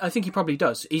 Yeah, I think he probably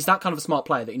does. He's that kind of a smart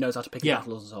player that he knows how to pick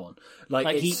battles and so on.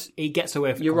 Like he gets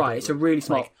away with it. You're right, it's a really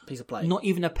smart piece of play. Not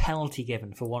even a penalty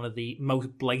given for one of the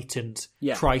most blatant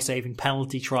try-saving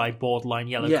penalty try borderline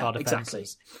yellow card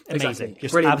offences. Amazing. Exactly.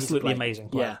 Just Brilliant absolutely amazing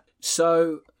play. Yeah.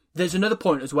 So there's another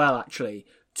point as well, actually,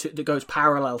 that goes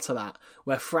parallel to that,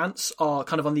 where France are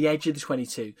kind of on the edge of the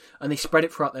 22 and they spread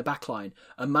it throughout their backline,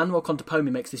 and Manuel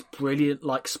Contepomi makes this brilliant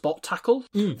like spot tackle,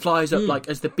 flies up like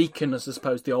as the beacon, as I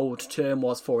suppose the old term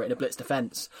was for it in a blitz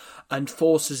defence, and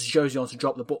forces Josian to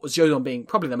drop the ball, Josian being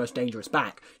probably their most dangerous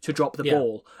back, to drop the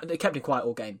ball. And they kept him quiet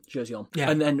all game, Josian.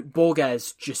 And then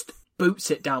Borges just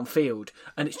boots it downfield,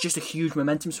 and it's just a huge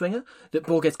momentum swinger that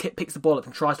Borges picks the ball up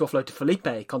and tries to offload to Felipe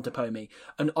Contepomi,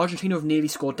 and Argentina have nearly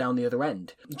scored down the other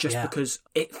end just because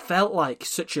it felt like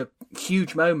such a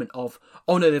huge moment of,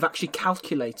 oh no, they've actually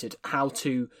calculated how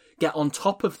to get on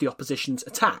top of the opposition's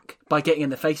attack by getting in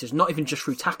their faces, not even just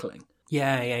through tackling.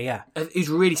 Yeah. It was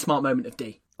a really smart moment of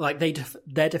D. Like,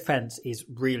 their defence is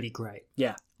really great.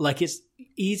 Yeah. Like, it's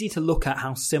easy to look at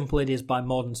how simple it is by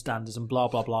modern standards and blah,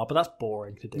 blah, blah, but that's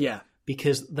boring to do. Yeah.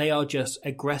 Because they are just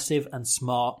aggressive and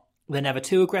smart. They're never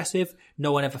too aggressive.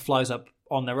 No one ever flies up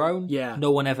on their own. Yeah.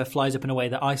 No one ever flies up in a way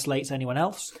that isolates anyone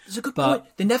else. There's a good point.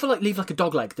 They never leave like a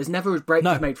dog leg. There's never a break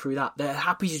made through that. They're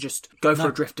happy to just go for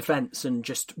a drift defence and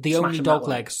just the smash only them dog that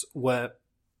way. legs were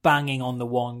banging on the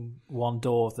one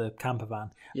door of the camper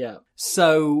van. Yeah.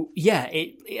 So, yeah,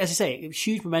 as I say,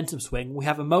 huge momentum swing. We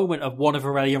have a moment of one of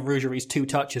Aurélien Rougerie's 2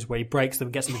 touches where he breaks them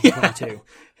and gets them into 22.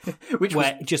 Which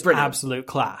was just brilliant. Absolute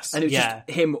class. And it was just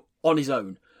him on his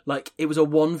own. Like, it was a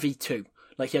 1v2.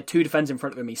 Like, he had 2 defenders in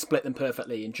front of him, he split them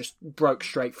perfectly and just broke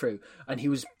straight through. And he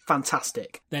was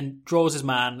fantastic. Then draws his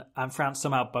man, and France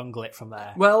somehow bungle it from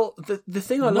there. Well, the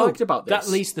thing I liked about this...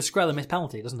 That leads to the Skrilla missed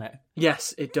penalty, doesn't it?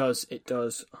 Yes, it does. It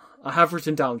does. I have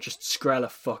written down just Skrilla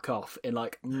fuck off in,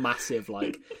 like, massive,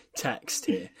 like, text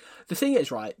here. The thing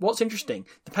is, right, what's interesting,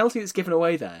 the penalty that's given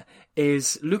away there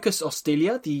is Lucas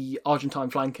Ostilla, the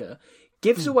Argentine flanker,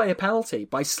 gives away a penalty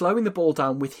by slowing the ball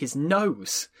down with his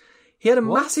nose. He had a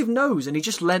massive nose and he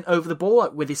just leant over the ball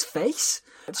with his face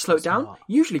to slow it down.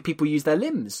 Usually people use their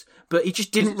limbs, but he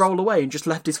just didn't roll away and just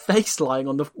left his face lying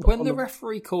on the... When the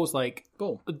referee calls, like,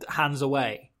 ball. Hands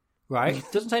away, right? He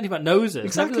doesn't say anything about noses.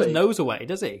 Exactly. Never does nose away,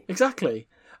 does he? Exactly.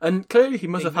 And clearly he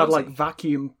must have had, like,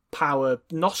 vacuum power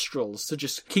nostrils to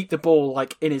just keep the ball,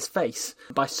 like, in his face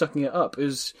by sucking it up. It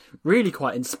was really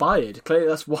quite inspired. Clearly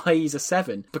that's why he's a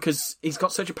 7, because he's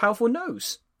got such a powerful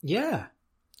nose. Yeah.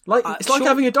 Like, it's like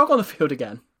having a dog on the field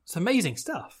again. It's amazing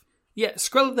stuff. Yeah,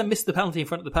 Skrilla then missed the penalty in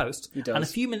front of the post, He does. and a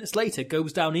few minutes later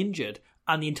goes down injured,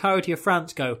 and the entirety of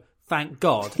France go, thank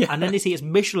God. Yeah. And then they see it's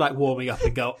Michalak warming up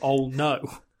and go, oh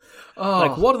no. Oh.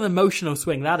 Like, what an emotional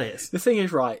swing that is. The thing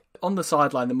is, right, on the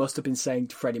sideline, they must have been saying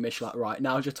to Freddie Michalak, right,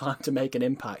 now's your time to make an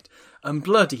impact. And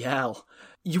bloody hell,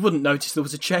 you wouldn't notice there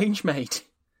was a change made.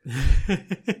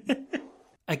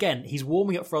 Again, he's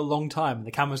warming up for a long time and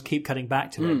the cameras keep cutting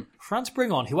back to him. France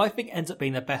bring on, who I think ends up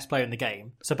being their best player in the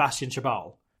game, Sebastian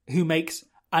Chabal, who makes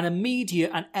an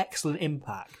immediate and excellent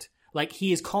impact. Like,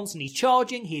 he is constantly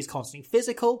charging, he is constantly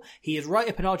physical, he is right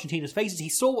up in Argentina's faces. He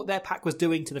saw what their pack was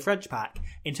doing to the French pack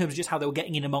in terms of just how they were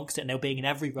getting in amongst it and they were being in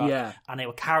every ruck and they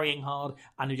were carrying hard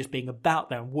and they were just being about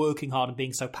there and working hard and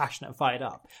being so passionate and fired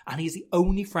up. And he's the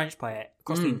only French player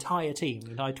across the entire team,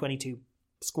 the entire 22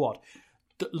 squad,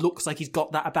 that looks like he's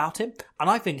got that about him. And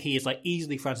I think he is, like,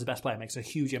 easily France's best player, makes a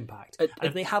huge impact. And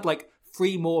if they had, like,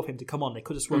 3 more of him to come on, they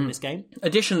could have swung this game.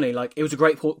 Additionally, like, it was a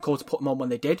great call to put him on when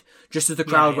they did, just as the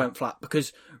crowd went flat,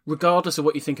 because regardless of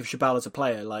what you think of Chabal as a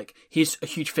player, like, he's a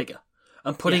huge figure.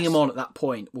 And putting him on at that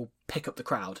point will pick up the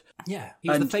crowd. Yeah, he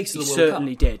was the face of the World Cup. He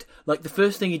certainly did. Like, the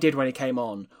first thing he did when he came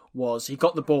on was he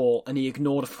got the ball and he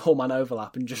ignored a 4-man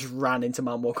overlap and just ran into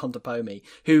Manuel Contepomi,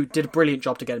 who did a brilliant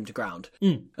job to get him to ground.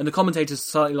 And the commentators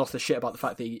slightly lost their shit about the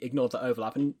fact that he ignored that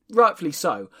overlap, and rightfully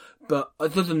so. But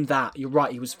other than that, you're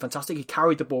right, he was fantastic. He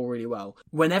carried the ball really well.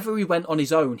 Whenever he went on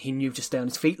his own, he knew to stay on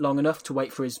his feet long enough to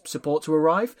wait for his support to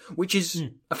arrive, which is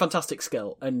a fantastic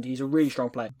skill, and he's a really strong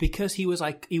player. Because he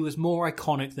was more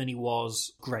iconic than he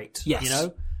was great. Yes. You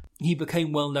know? He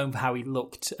became well known for how he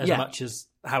looked as much as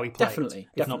how he played. Definitely.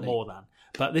 If not more than.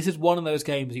 But this is one of those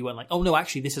games you went like, oh no,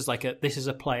 actually this is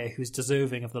a player who's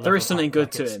deserving of the level. There is something of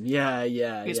good to him. Yeah.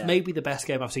 It's maybe the best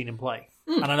game I've seen him play.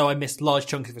 And I know I missed large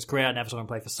chunks of his career. I never saw him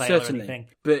play for Sale or anything.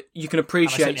 But you can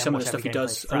appreciate some of the stuff he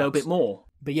does a little bit more.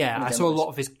 But yeah, I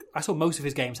saw most of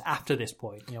his games after this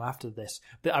point, after this.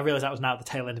 But I realised that was now at the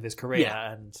tail end of his career,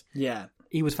 and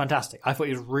he was fantastic. I thought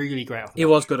he was really great off the bench. He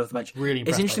was good off the bench. Really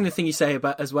impressed. It's interesting the thing you say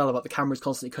about the cameras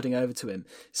constantly cutting over to him.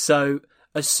 So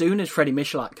as soon as Freddie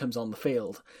Michalak comes on the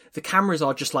field, the cameras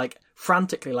are just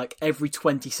frantically, every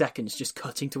 20 seconds, just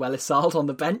cutting to Elissalde on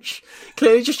the bench.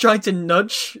 Clearly just trying to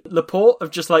nudge Laporte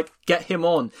of just get him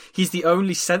on. He's the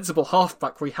only sensible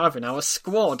halfback we have in our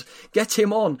squad. Get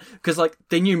him on. Because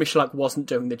they knew Michalak wasn't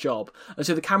doing the job. And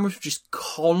so the cameras were just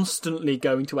constantly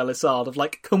going to Elissalde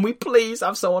of can we please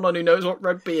have someone on who knows what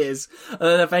rugby is? And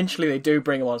then eventually they do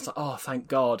bring him on. It's oh, thank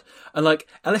God. And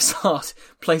Elissalde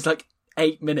plays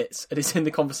 8 minutes and is in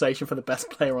the conversation for the best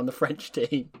player on the French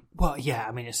team. Well, yeah,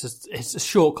 I mean, it's a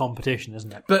short competition,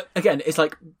 isn't it? But again, it's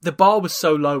the bar was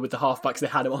so low with the halfbacks they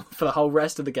had him on for the whole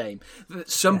rest of the game.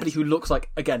 Somebody who looks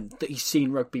that he's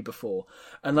seen rugby before.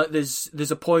 And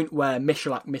there's a point where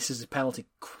Michalak misses a penalty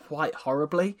quite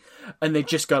horribly, and they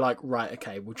just go right,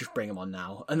 okay, we'll just bring him on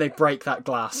now. And they break that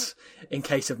glass in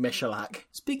case of Michalak.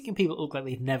 Speaking of people that look like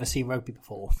they've never seen rugby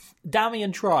before,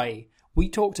 Damien Try. We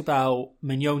talked about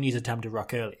Mignoni's attempt at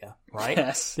ruck earlier, right?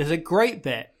 Yes. There's a great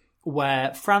bit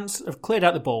where France have cleared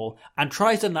out the ball and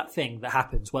Try's done that thing that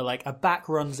happens where a back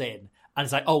runs in and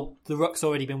it's oh, the ruck's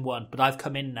already been won, but I've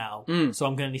come in now, so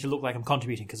I'm going to need to look like I'm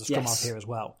contributing because the scrum out here as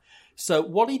well. So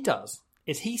what he does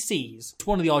is he sees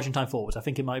one of the Argentine forwards, I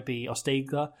think it might be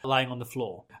Ostegla, lying on the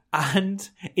floor. And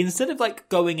instead of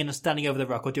going in and standing over the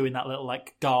ruck or doing that little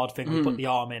guard thing, you put the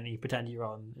arm in and you pretend you're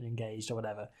on engaged or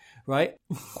whatever, right?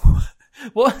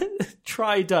 What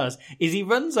Try does is he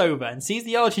runs over and sees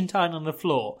the Argentine on the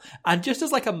floor and just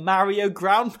does a Mario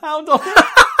ground pound on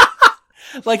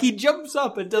him. He jumps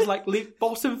up and does leap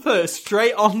bottom first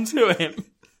straight onto him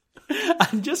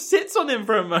and just sits on him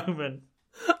for a moment.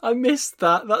 I missed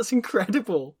that. That's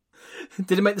incredible.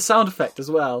 Did it make the sound effect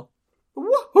as well?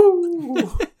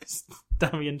 Woohoo!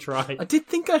 Damien Try. I did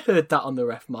think I heard that on the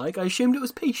ref mic. I assumed it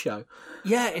was Pichot.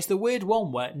 Yeah, it's the weird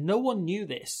one where no one knew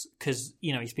this because,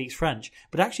 he speaks French.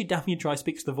 But actually Damien Try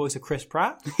speaks the voice of Chris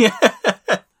Pratt. Yeah.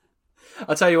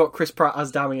 I'll tell you what, Chris Pratt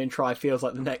as Damien Try feels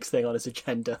like the next thing on his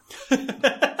agenda.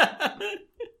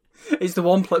 He's the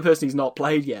one person he's not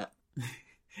played yet.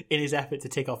 In his effort to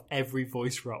tick off every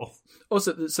voice role.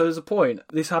 Also, so there's a point.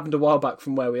 This happened a while back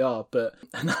from where we are, but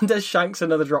Hernandez shanks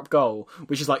another drop goal,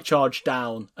 which is charged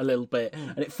down a little bit,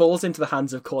 and it falls into the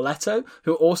hands of Corletto,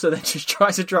 who also then just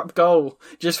tries a drop goal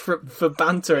just for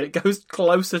banter, and it goes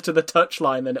closer to the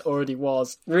touchline than it already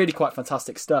was. Really quite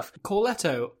fantastic stuff.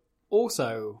 Corletto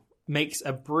also makes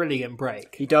a brilliant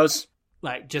break. He does.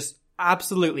 Just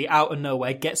absolutely out of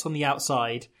nowhere, gets on the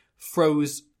outside,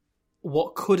 throws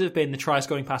what could have been the try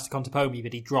scoring pass to Contepomi,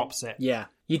 but he drops it. Yeah.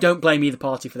 You don't blame either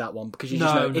party for that one, because you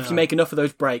just know if you make enough of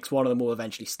those breaks, one of them will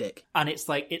eventually stick. And it's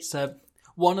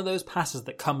one of those passes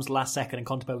that comes last second and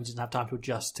Contepomi doesn't have time to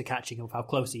adjust to catching him with how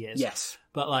close he is. Yes.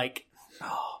 But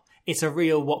it's a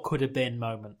real what could have been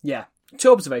moment. Yeah.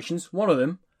 2 observations. One of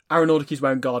them, Aaron Nordic is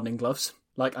wearing gardening gloves.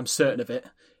 I'm certain of it.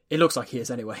 It looks like he is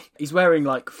anyway. He's wearing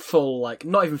full,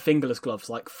 not even fingerless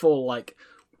gloves, full,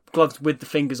 gloves with the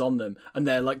fingers on them, and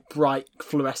they're bright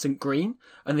fluorescent green,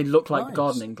 and they look like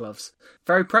gardening gloves.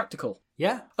 Very practical.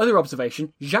 Yeah. Other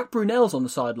observation, Jacques Brunel's on the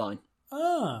sideline.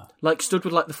 Ah. Stood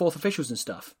with the fourth officials and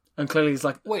stuff. And clearly he's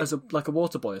as a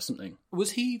water boy or something.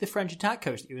 Was he the French attack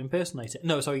coach that you impersonated?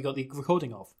 No, sorry, you got the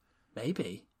recording of.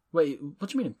 Maybe. Wait, what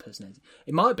do you mean impersonating?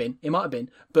 It might have been.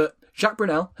 But Jacques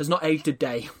Brunel has not aged a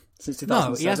day since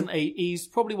 2007. No, he hasn't. He's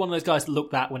probably one of those guys that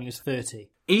looked that when he was 30.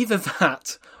 Either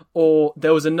that, or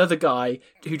there was another guy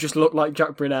who just looked like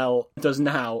Jacques Brunel does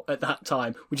now at that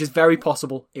time, which is very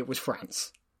possible it was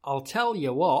France. I'll tell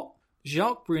you what,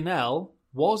 Jacques Brunel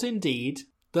was indeed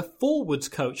the forwards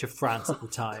coach of France at the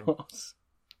time. Of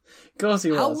course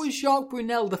he was. How was Jacques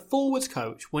Brunel the forwards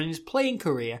coach when in his playing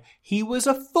career he was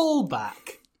a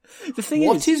fullback? The thing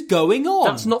what is going on?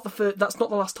 That's not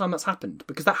the last time that's happened,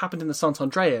 because that happened in the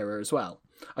Saint-André era as well.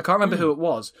 I can't remember who it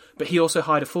was, but he also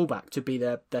hired a fullback to be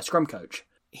their scrum coach.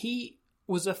 He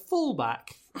was a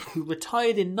fullback who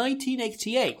retired in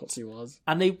 1988. Of course he was.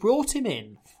 And they brought him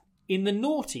in the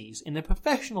noughties, in the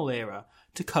professional era,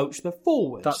 to coach the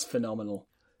forwards. That's phenomenal.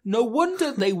 No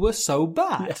wonder they were so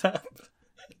bad. Yeah.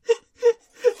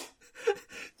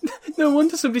 No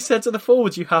wonder somebody said to the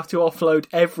forwards, you have to offload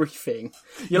everything.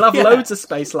 You'll have loads of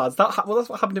space, lads. That's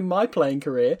what happened in my playing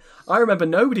career. I remember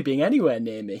nobody being anywhere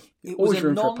near me. It was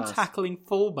a non-tackling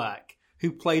fullback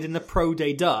who played in the Pro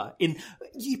Day Duh.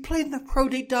 You played in the Pro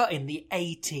Day Duh in the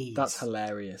 80s. That's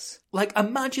hilarious. Like,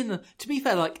 imagine, to be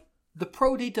fair, like, the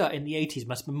Pro Day Duh in the 80s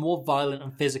must have been more violent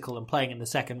and physical than playing in the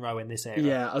second row in this era.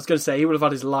 Yeah, I was going to say, he would have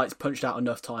had his lights punched out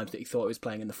enough times that he thought he was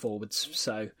playing in the forwards,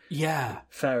 so... Yeah.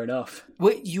 Fair enough.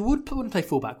 Well, you wouldn't play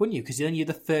fullback, wouldn't you? Because then you're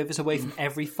the furthest away from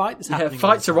every fight that's happening. Yeah,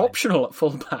 fights are optional at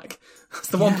fullback. That's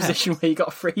the one position where you got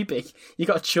a freebie. You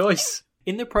got a choice.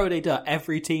 In the Pro Day Duh,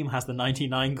 every team has the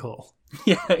 99 call.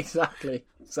 Yeah, exactly.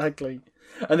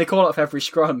 And they call it for every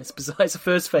scrum. It's bizarre. It's a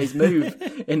first phase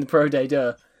move in the Pro Day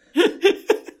Duh.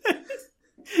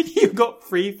 You've got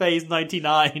free phase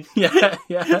 99. Yeah.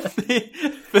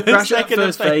 Crash at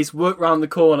first phase, work round the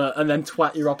corner, and then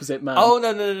twat your opposite man. Oh,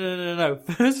 no.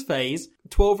 First phase,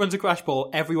 12 runs a crash ball,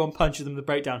 everyone punches them, the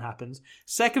breakdown happens.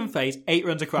 Second phase, 8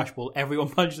 runs a crash ball, everyone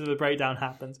punches them, the breakdown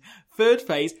happens. Third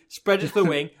phase, spread it to the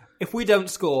wing. If we don't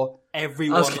score,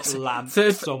 everyone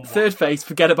lamps someone. Third phase,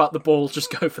 forget about the ball,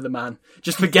 just go for the man.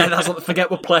 Just forget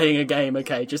we're playing a game,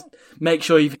 okay? Just make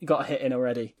sure you've got a hit in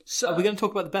already. So we're going to talk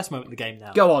about the best moment of the game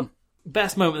now. Go on.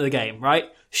 Best moment of the game, right?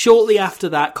 Shortly after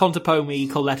that, Contepomi,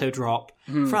 Coletto drop.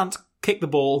 France kick the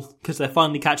ball because they're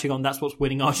finally catching on. That's what's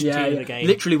winning Argentina in the game.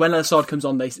 Literally, when Assad comes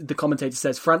on, the commentator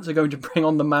says, France are going to bring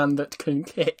on the man that can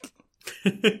kick.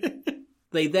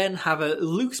 They then have a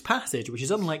loose passage, which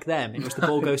is unlike them, in which the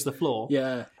ball goes to the floor.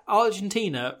 Yeah.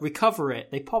 Argentina recover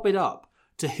it. They pop it up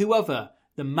to whoever,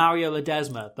 the Mario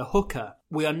Ledesma, the hooker.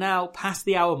 We are now past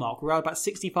the hour mark. We're at about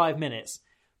 65 minutes.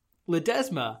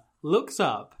 Ledesma looks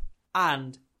up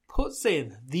and puts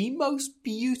in the most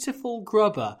beautiful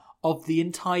grubber of the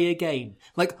entire game.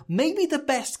 Like, maybe the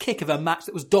best kick of a match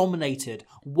that was dominated,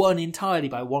 won entirely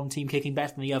by one team kicking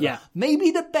better than the other. Yeah.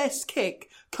 Maybe the best kick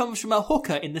comes from a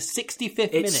hooker in the 65th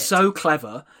minute. It's so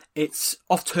clever. It's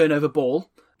off turnover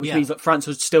ball, which means that France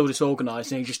was still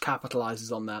disorganised, and he just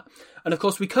capitalises on that. And of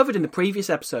course, we covered in the previous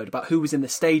episode about who was in the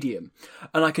stadium,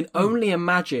 and I can only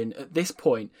imagine at this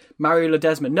point, Mario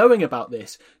Ledesma, knowing about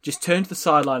this, just turned to the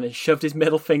sideline and shoved his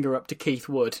middle finger up to Keith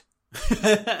Wood.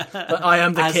 But I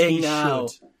am the king now.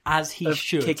 As he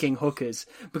should. Kicking hookers.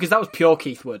 Because that was pure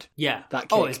Keith Wood. Yeah. That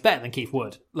kick. Oh, it's better than Keith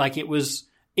Wood. Like, it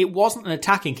wasn't an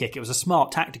attacking kick, it was a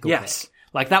smart tactical kick.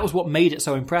 Like, that was what made it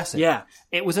so impressive. Yeah.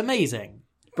 It was amazing.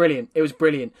 Brilliant. It was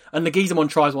brilliant. And the Gizemon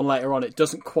tries one later on. It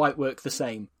doesn't quite work the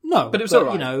same. No, but it was all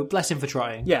right. You know, bless him for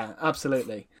trying. Yeah,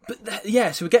 absolutely. But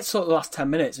so we get to sort of the last 10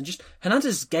 minutes, and just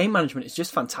Hernandez's game management is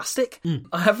just fantastic.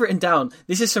 I have written down,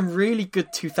 this is some really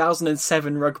good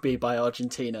 2007 rugby by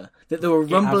Argentina. That they were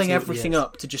rumbling everything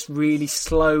up to just really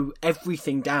slow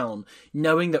everything down,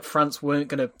 knowing that France weren't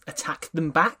going to attack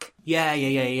them back.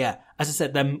 Yeah. As I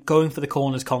said, them going for the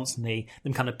corners constantly,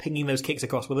 them kind of pinging those kicks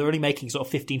across, well, they're only making sort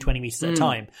of 15, 20 metres at a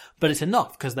time. But it's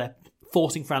enough, because they're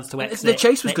forcing France to exit. The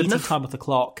chase was good enough. Time off the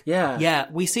clock. Yeah.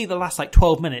 We see the last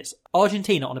 12 minutes.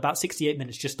 Argentina on about 68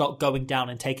 minutes just start going down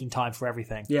and taking time for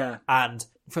everything. Yeah. And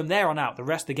from there on out, the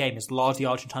rest of the game is largely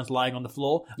Argentines lying on the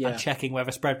floor and checking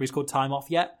whether Spreadbury's called time off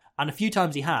yet. And a few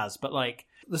times he has, but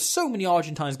there's so many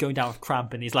Argentines going down with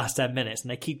cramp in these last 10 minutes,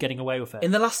 and they keep getting away with it.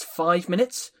 In the last 5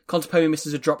 minutes, Contepomi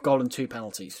misses a drop goal and 2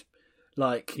 penalties.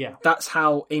 That's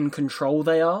how in control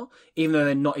they are, even though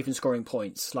they're not even scoring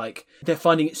points. They're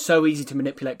finding it so easy to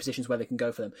manipulate positions where they can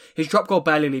go for them. His drop goal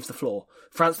barely leaves the floor.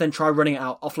 France then try running it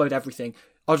out, offload everything.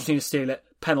 Argentina steal it,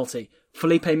 penalty.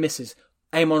 Felipe misses.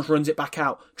 Amons runs it back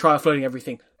out, try offloading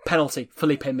everything, penalty.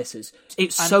 Felipe misses.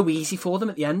 It's so easy for them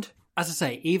at the end. As I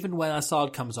say, even when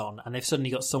Assad comes on and they've suddenly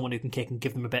got someone who can kick and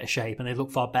give them a bit of shape and they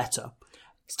look far better.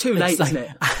 It's too late, isn't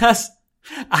it?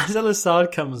 As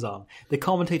Al-Assad comes on, the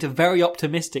commentator very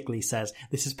optimistically says,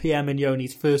 this is Pierre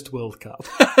Mignoni's first World Cup.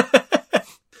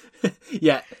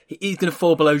 Yeah, he's going to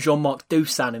fall below Jean-Marc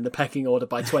Dusan in the pecking order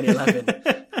by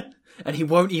 2011. And he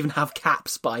won't even have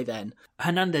caps by then.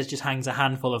 Hernandez just hangs a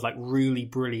handful of really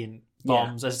brilliant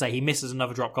bombs. As I say, he misses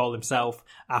another drop goal himself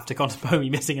after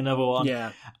Contepomi missing another one.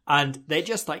 Yeah. And they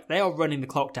just they are running the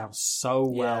clock down so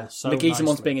well. So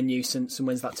Leguizamon's being a nuisance and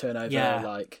wins that turnover.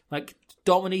 Yeah.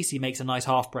 Dominici makes a nice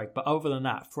half break, but other than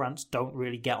that, France don't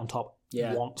really get on top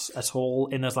once at all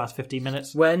in those last 15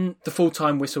 minutes. When the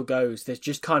full-time whistle goes, there's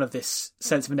just kind of this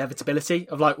sense of inevitability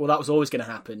of like, well, that was always going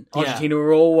to happen. Argentina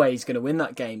were always going to win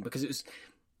that game because it was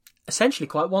essentially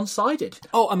quite one-sided.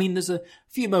 Oh, I mean, there's a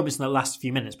few moments in the last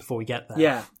few minutes before we get there.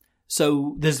 Yeah.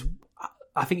 So there's,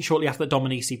 I think shortly after the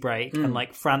Dominici break, and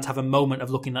like France have a moment of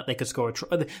looking that they could score a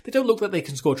try. They don't look like they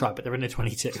can score a try, but they're in their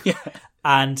 22. Yeah.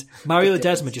 And Mario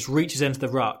Ledesma just reaches into the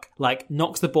ruck, like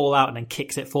knocks the ball out and then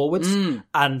kicks it forwards,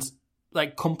 and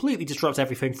like completely disrupts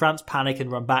everything. France panic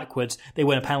and run backwards. They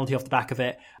win a penalty off the back of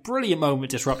it. Brilliant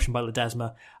moment disruption by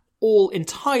Ledesma. All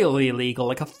entirely illegal,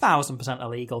 like 1,000%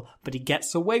 illegal, but he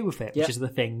gets away with it, which is the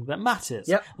thing that matters.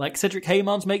 Yep. Like Cedric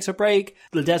Heymans makes a break,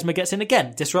 Ledesma gets in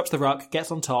again, disrupts the ruck,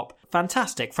 gets on top.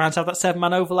 Fantastic. France have that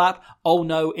 7-man overlap. Oh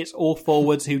no, it's all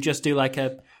forwards who just do like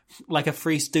a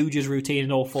Three Stooges routine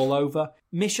and all fall over.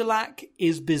 Michalak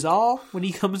is bizarre when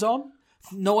he comes on.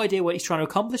 No idea what he's trying to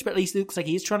accomplish, but at least it looks like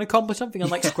he's trying to accomplish something,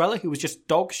 unlike Skrilla, who was just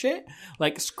dog shit.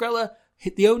 Like Skrilla,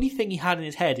 the only thing he had in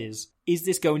his head is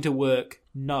this going to work?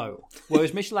 No.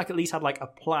 Whereas Michalak at least had like a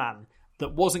plan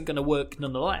that wasn't going to work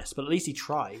nonetheless, but at least he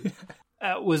tried.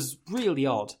 It was really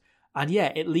odd. And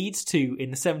yeah, it leads to, in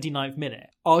the 79th minute,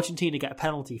 Argentina get a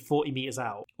penalty 40 metres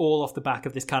out, all off the back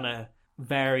of this kind of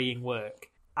varying work.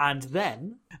 And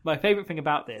then, my favourite thing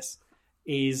about this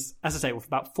is, as I say, with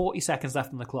about 40 seconds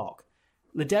left on the clock,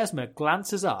 Ledesma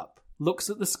glances up, looks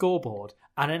at the scoreboard,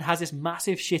 and then has this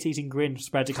massive shit-eating grin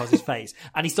spread across his face,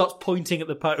 and he starts pointing at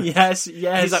the post. Yes.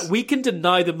 He's like, we can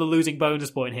deny them the losing bonus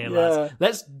point here, lads.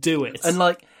 Let's do it. And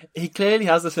like, he clearly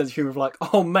has the sense of humour of like,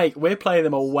 oh mate, we're playing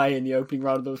them away in the opening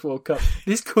round of the World Cup.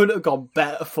 This could have gone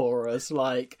better for us.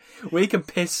 Like, we can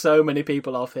piss so many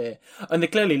people off here. And they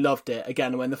clearly loved it,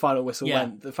 again, when the final whistle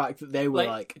went. The fact that they were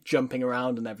like jumping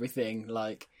around and everything,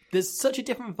 like... There's such a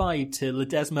different vibe to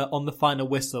Ledesma on the final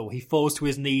whistle. He falls to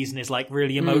his knees and is like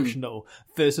really emotional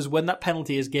versus when that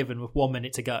penalty is given with 1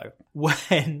 minute to go.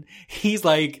 When he's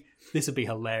like, this would be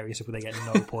hilarious if they get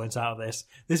no points out of this.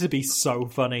 This would be so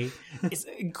funny. It's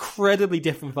incredibly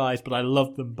different vibes, but I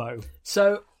love them both.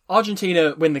 So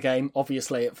Argentina win the game,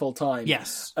 obviously, at full time.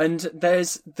 Yes. And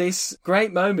there's this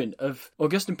great moment of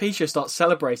Augustin Pichot starts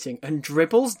celebrating and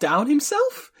dribbles down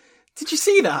himself. Did you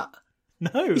see that?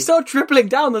 No. He started dribbling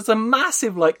down. There's a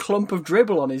massive like clump of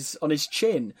dribble on his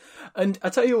chin. And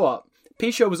I tell you what,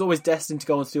 Pichot was always destined to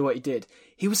go on to do what he did.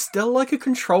 He was still like a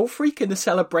control freak in the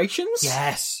celebrations.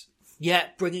 Yes. Yeah,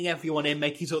 bringing everyone in,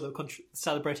 making sort of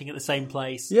celebrating at the same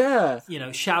place. Yeah. You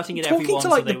know, shouting at Talking everyone.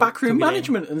 Talking to like the backroom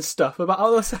management and stuff about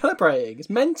how they're celebrating. It's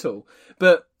mental.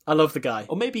 But I love the guy.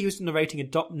 Or maybe he was narrating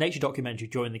a nature documentary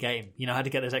during the game. You know, how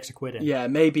to get those extra quid in. Yeah,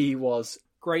 maybe he was.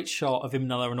 Great shot of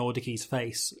Imanella and Ordiki's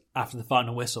face after the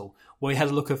final whistle, where he had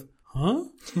a look of, huh?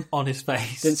 on his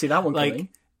face. Didn't see that one coming.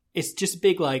 It's just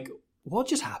big, like, what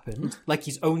just happened? Like,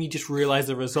 he's only just realised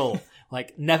the result.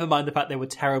 Like, never mind the fact they were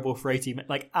terrible for 80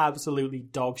 minutes. Like, absolutely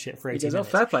dog shit for 80 minutes.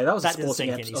 Fair play. That was a didn't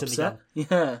sporting sink in.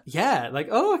 upset. Yeah, like,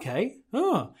 oh, okay.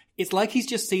 Oh. It's like he's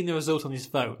just seen the result on his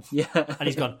phone. Yeah. And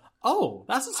he's gone, oh,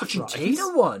 that's a surprise.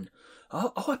 Argentina won.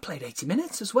 Oh, I played 80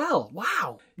 minutes as well.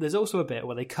 Wow. There's also a bit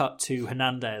where they cut to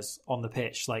Hernandez on the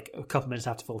pitch, like a couple minutes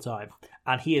after full time,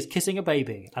 and he is kissing a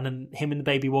baby, and then him and the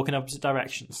baby walk in opposite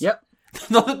directions. Yep.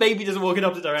 Not the baby doesn't walk in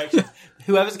opposite directions.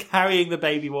 Whoever's carrying the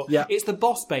baby walk. Yep. It's the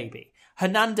boss baby.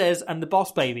 Hernandez and the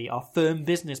boss baby are firm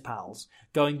business pals,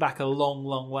 going back a long,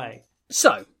 long way.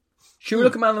 So, should we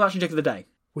look at man of the match and dick of the day?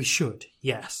 We should,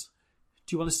 yes.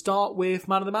 Do you want to start with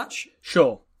man of the match?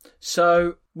 Sure.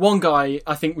 So, one guy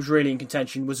I think was really in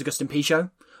contention was Augustin Pichot.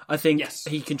 I think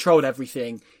he controlled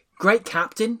everything. Great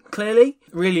captain, clearly.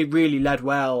 Really, really led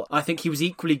well. I think he was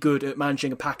equally good at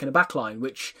managing a pack and a backline,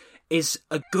 which is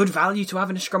a good value to have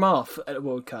in a scrum half at a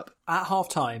World Cup. At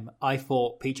half-time, I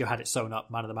thought Pichot had it sewn up,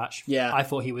 man of the match. Yeah. I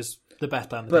thought he was the best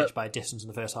player on the pitch by a distance in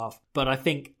the first half. But I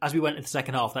think as we went into the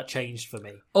second half, that changed for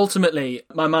me. Ultimately,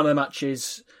 my man of the match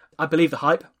is, I believe, the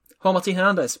hype. Juan Martín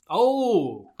Hernandez.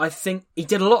 Oh! I think he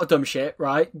did a lot of dumb shit,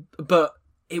 right? But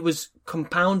it was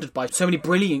compounded by so many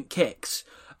brilliant kicks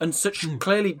and such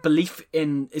clearly belief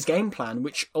in his game plan,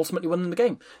 which ultimately won them the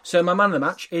game. So my man of the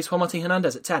match is Juan Martín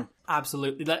Hernandez at 10.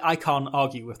 Absolutely. I can't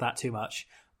argue with that too much.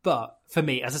 But for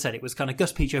me, as I said, it was kind of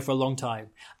Gus Pichot for a long time.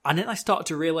 And then I started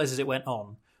to realise as it went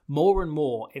on, more and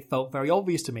more, it felt very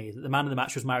obvious to me that the man of the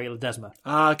match was Mario Ledesma.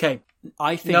 Okay.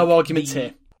 I think no arguments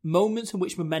here. Moments in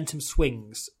which momentum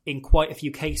swings, in quite a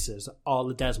few cases, are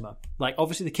Ledesma. Like,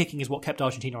 obviously the kicking is what kept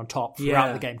Argentina on top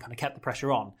throughout the game, kind of kept the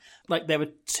pressure on. Like, there were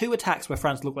two attacks where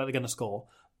France looked like they're going to score.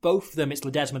 both of them, it's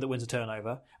Ledesma that wins a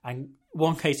turnover, and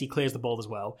one case he clears the ball as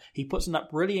well. He puts in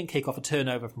that brilliant kick off a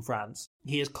turnover from France.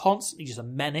 He is constantly just a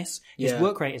menace. His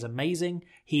work rate is amazing.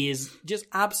 He is just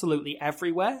absolutely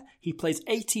everywhere. He plays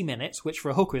 80 minutes, which for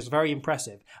a hooker is very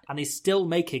impressive, and he's still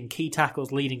making key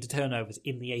tackles leading to turnovers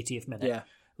in the 80th minute. Yeah.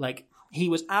 Like, he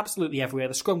was absolutely everywhere.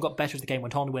 The scrum got better as the game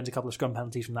went on. He wins a couple of scrum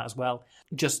penalties from that as well.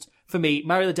 Just, for me,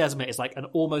 Mario Ledesma is like an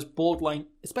almost borderline,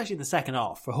 especially in the second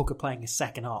half, for a hooker playing his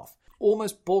second half,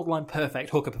 almost borderline perfect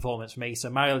hooker performance for me. So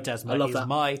Mario Ledesma is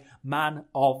my man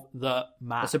of the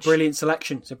match. It's a brilliant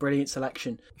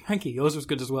selection. Thank you. Yours was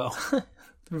good as well.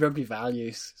 Rugby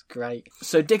values. It's great.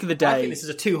 So, Dick of the Day. I think this is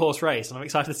a 2-horse race, and I'm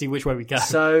excited to see which way we go.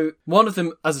 So, one of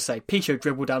them, as I say, Picho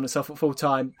dribbled down himself at full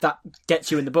time. That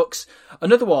gets you in the books.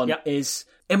 Another one is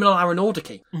Emil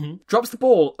Aronordiki. Drops the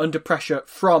ball under pressure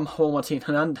from Juan Martin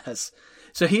Hernandez.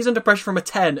 So he's under pressure from a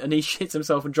 10 and he shits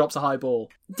himself and drops a high ball.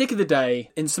 Dick of the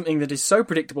Day, in something that is so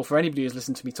predictable for anybody who's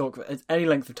listened to me talk at any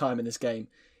length of time in this game,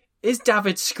 is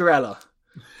David Skrella.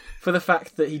 For the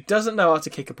fact that he doesn't know how to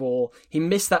kick a ball, he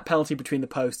missed that penalty between the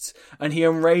posts, and he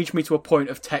enraged me to a point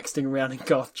of texting around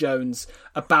Garth Jones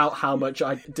about how much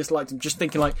I disliked him, just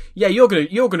thinking like, yeah, you're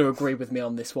gonna agree with me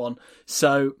on this one.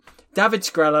 So, David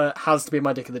Skrella has to be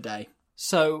my Dick of the Day.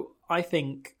 So, I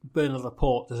think Bernard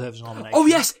Laporte deserves a nomination. Oh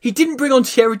yes, he didn't bring on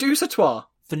Thierry Dusautoir.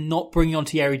 For not bringing on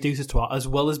Thierry Dusautoir, as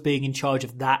well as being in charge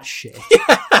of that shit.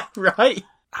 Yeah, right.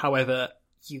 However,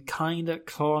 you kind of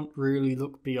can't really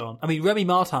look beyond. I mean, Remy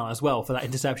Martin as well for that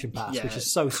interception pass, which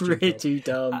is so stupid. Pretty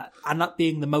dumb. And that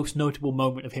being the most notable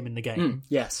moment of him in the game.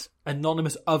 Yes.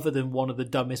 Anonymous other than one of the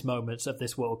dumbest moments of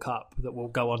this World Cup that we'll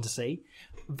go on to see.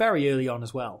 Very early on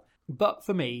as well. But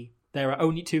for me, there are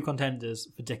only two contenders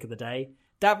for Dick of the Day.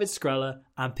 David Skrella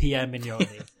and Pierre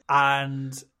Mignoni.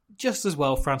 And just as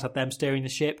well, France had them steering the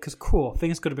ship, because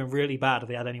things could have been really bad if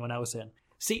they had anyone else in.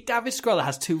 See, David Skrella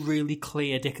has two really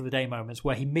clear Dick of the Day moments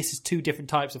where he misses two different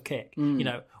types of kick. You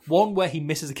know, one where he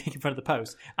misses a kick in front of the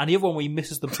post, and the other one where he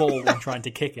misses the ball when trying to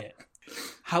kick it.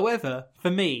 However, for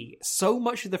me, so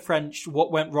much of the French,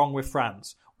 what went wrong with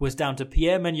France, was down to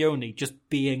Pierre Mignoni just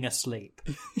being asleep.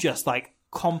 Just like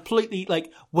completely, like,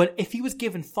 if he was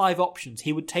given 5 options,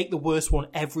 he would take the worst one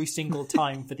every single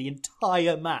time for the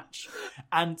entire match.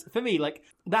 And for me, like,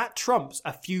 that trumps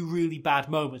a few really bad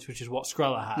moments, which is what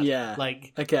Skrella had. Yeah.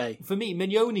 Like, okay. For me,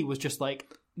 Mignoni was just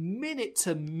like minute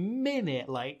to minute,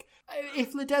 like,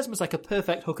 if Ledesma's like a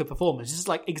perfect hooker performance, this is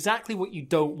like exactly what you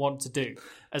don't want to do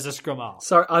as a scrum half.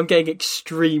 Sorry, I'm getting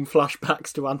extreme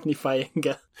flashbacks to Anthony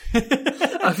Fayenga.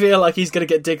 I feel like he's going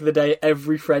to get Dick of the Day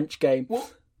every French game. Well,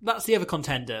 that's the other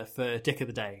contender for Dick of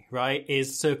the Day, right?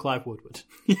 Is Sir Clive Woodward.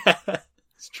 Yeah,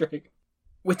 it's true.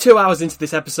 We're 2 hours into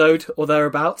this episode, or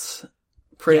thereabouts,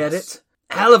 pre-edit. Yes.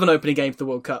 Hell of an opening game for the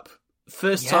World Cup.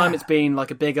 First time it's been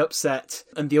like a big upset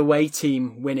and the away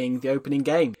team winning the opening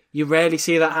game. You rarely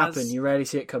see that happen. You rarely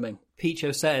see it coming.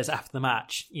 Picho says after the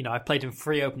match, you know, I've played in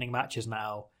 3 opening matches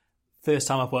now. First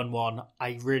time I've won one.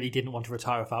 I really didn't want to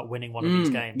retire without winning one of these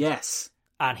games. Yes.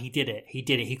 And he did it.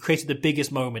 He created the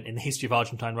biggest moment in the history of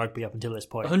Argentine rugby up until this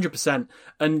point. 100%.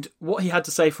 And what he had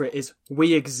to say for it is,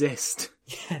 we exist.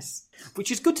 Yes. Which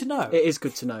is good to know. It is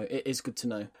good to know. It is good to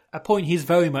know. A point he's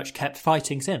very much kept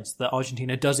fighting since, that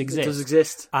Argentina does exist. It does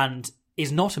exist. And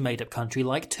is not a made-up country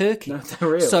like Turkey. No, they're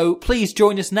real. So please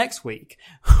join us next week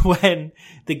when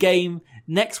the game,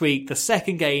 next week, the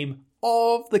second game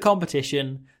of the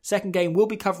competition, second game we'll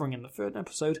be covering in the third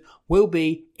episode, will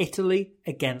be Italy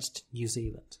against New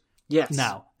Zealand. Yes.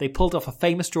 Now, they pulled off a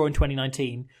famous draw in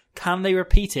 2019. Can they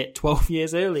repeat it 12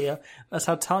 years earlier? That's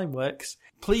how time works.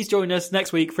 Please join us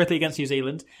next week for Italy against New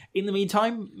Zealand. In the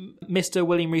meantime, Mr.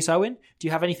 William Rhys-Owen, do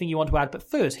you have anything you want to add?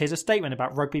 But first, here's a statement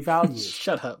about rugby values.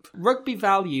 Shut up. Rugby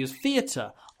values,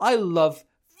 theatre. I love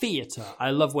theatre.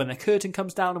 I love when the curtain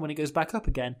comes down and when it goes back up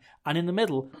again. And in the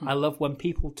middle, I love when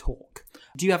people talk.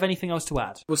 Do you have anything else to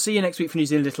add? We'll see you next week for New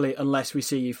Zealand, Italy, unless we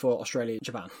see you for Australia,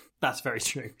 Japan. That's very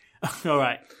true. All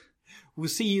right. We'll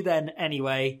see you then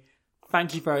anyway.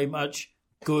 Thank you very much.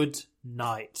 Good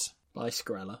night. Bye,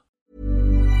 Skrella.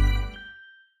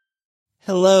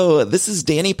 Hello, this is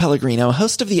Danny Pellegrino,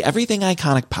 host of the Everything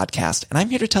Iconic podcast, and I'm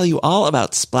here to tell you all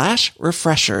about Splash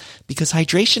Refresher, because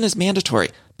hydration is mandatory,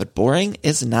 but boring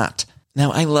is not.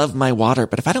 Now, I love my water,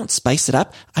 but if I don't spice it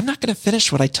up, I'm not going to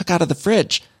finish what I took out of the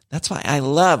fridge. That's why I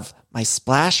love my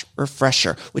Splash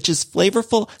Refresher, which is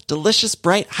flavorful, delicious,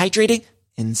 bright, hydrating,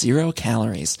 and 0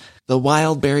 calories. The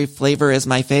wild berry flavor is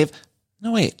my fave.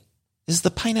 No, wait, is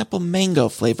the pineapple mango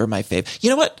flavor my fave?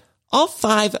 You know what? All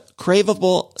 5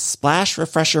 craveable Splash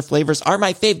Refresher flavors are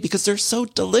my fave because they're so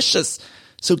delicious.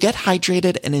 So get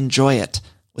hydrated and enjoy it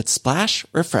with Splash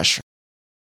Refresher.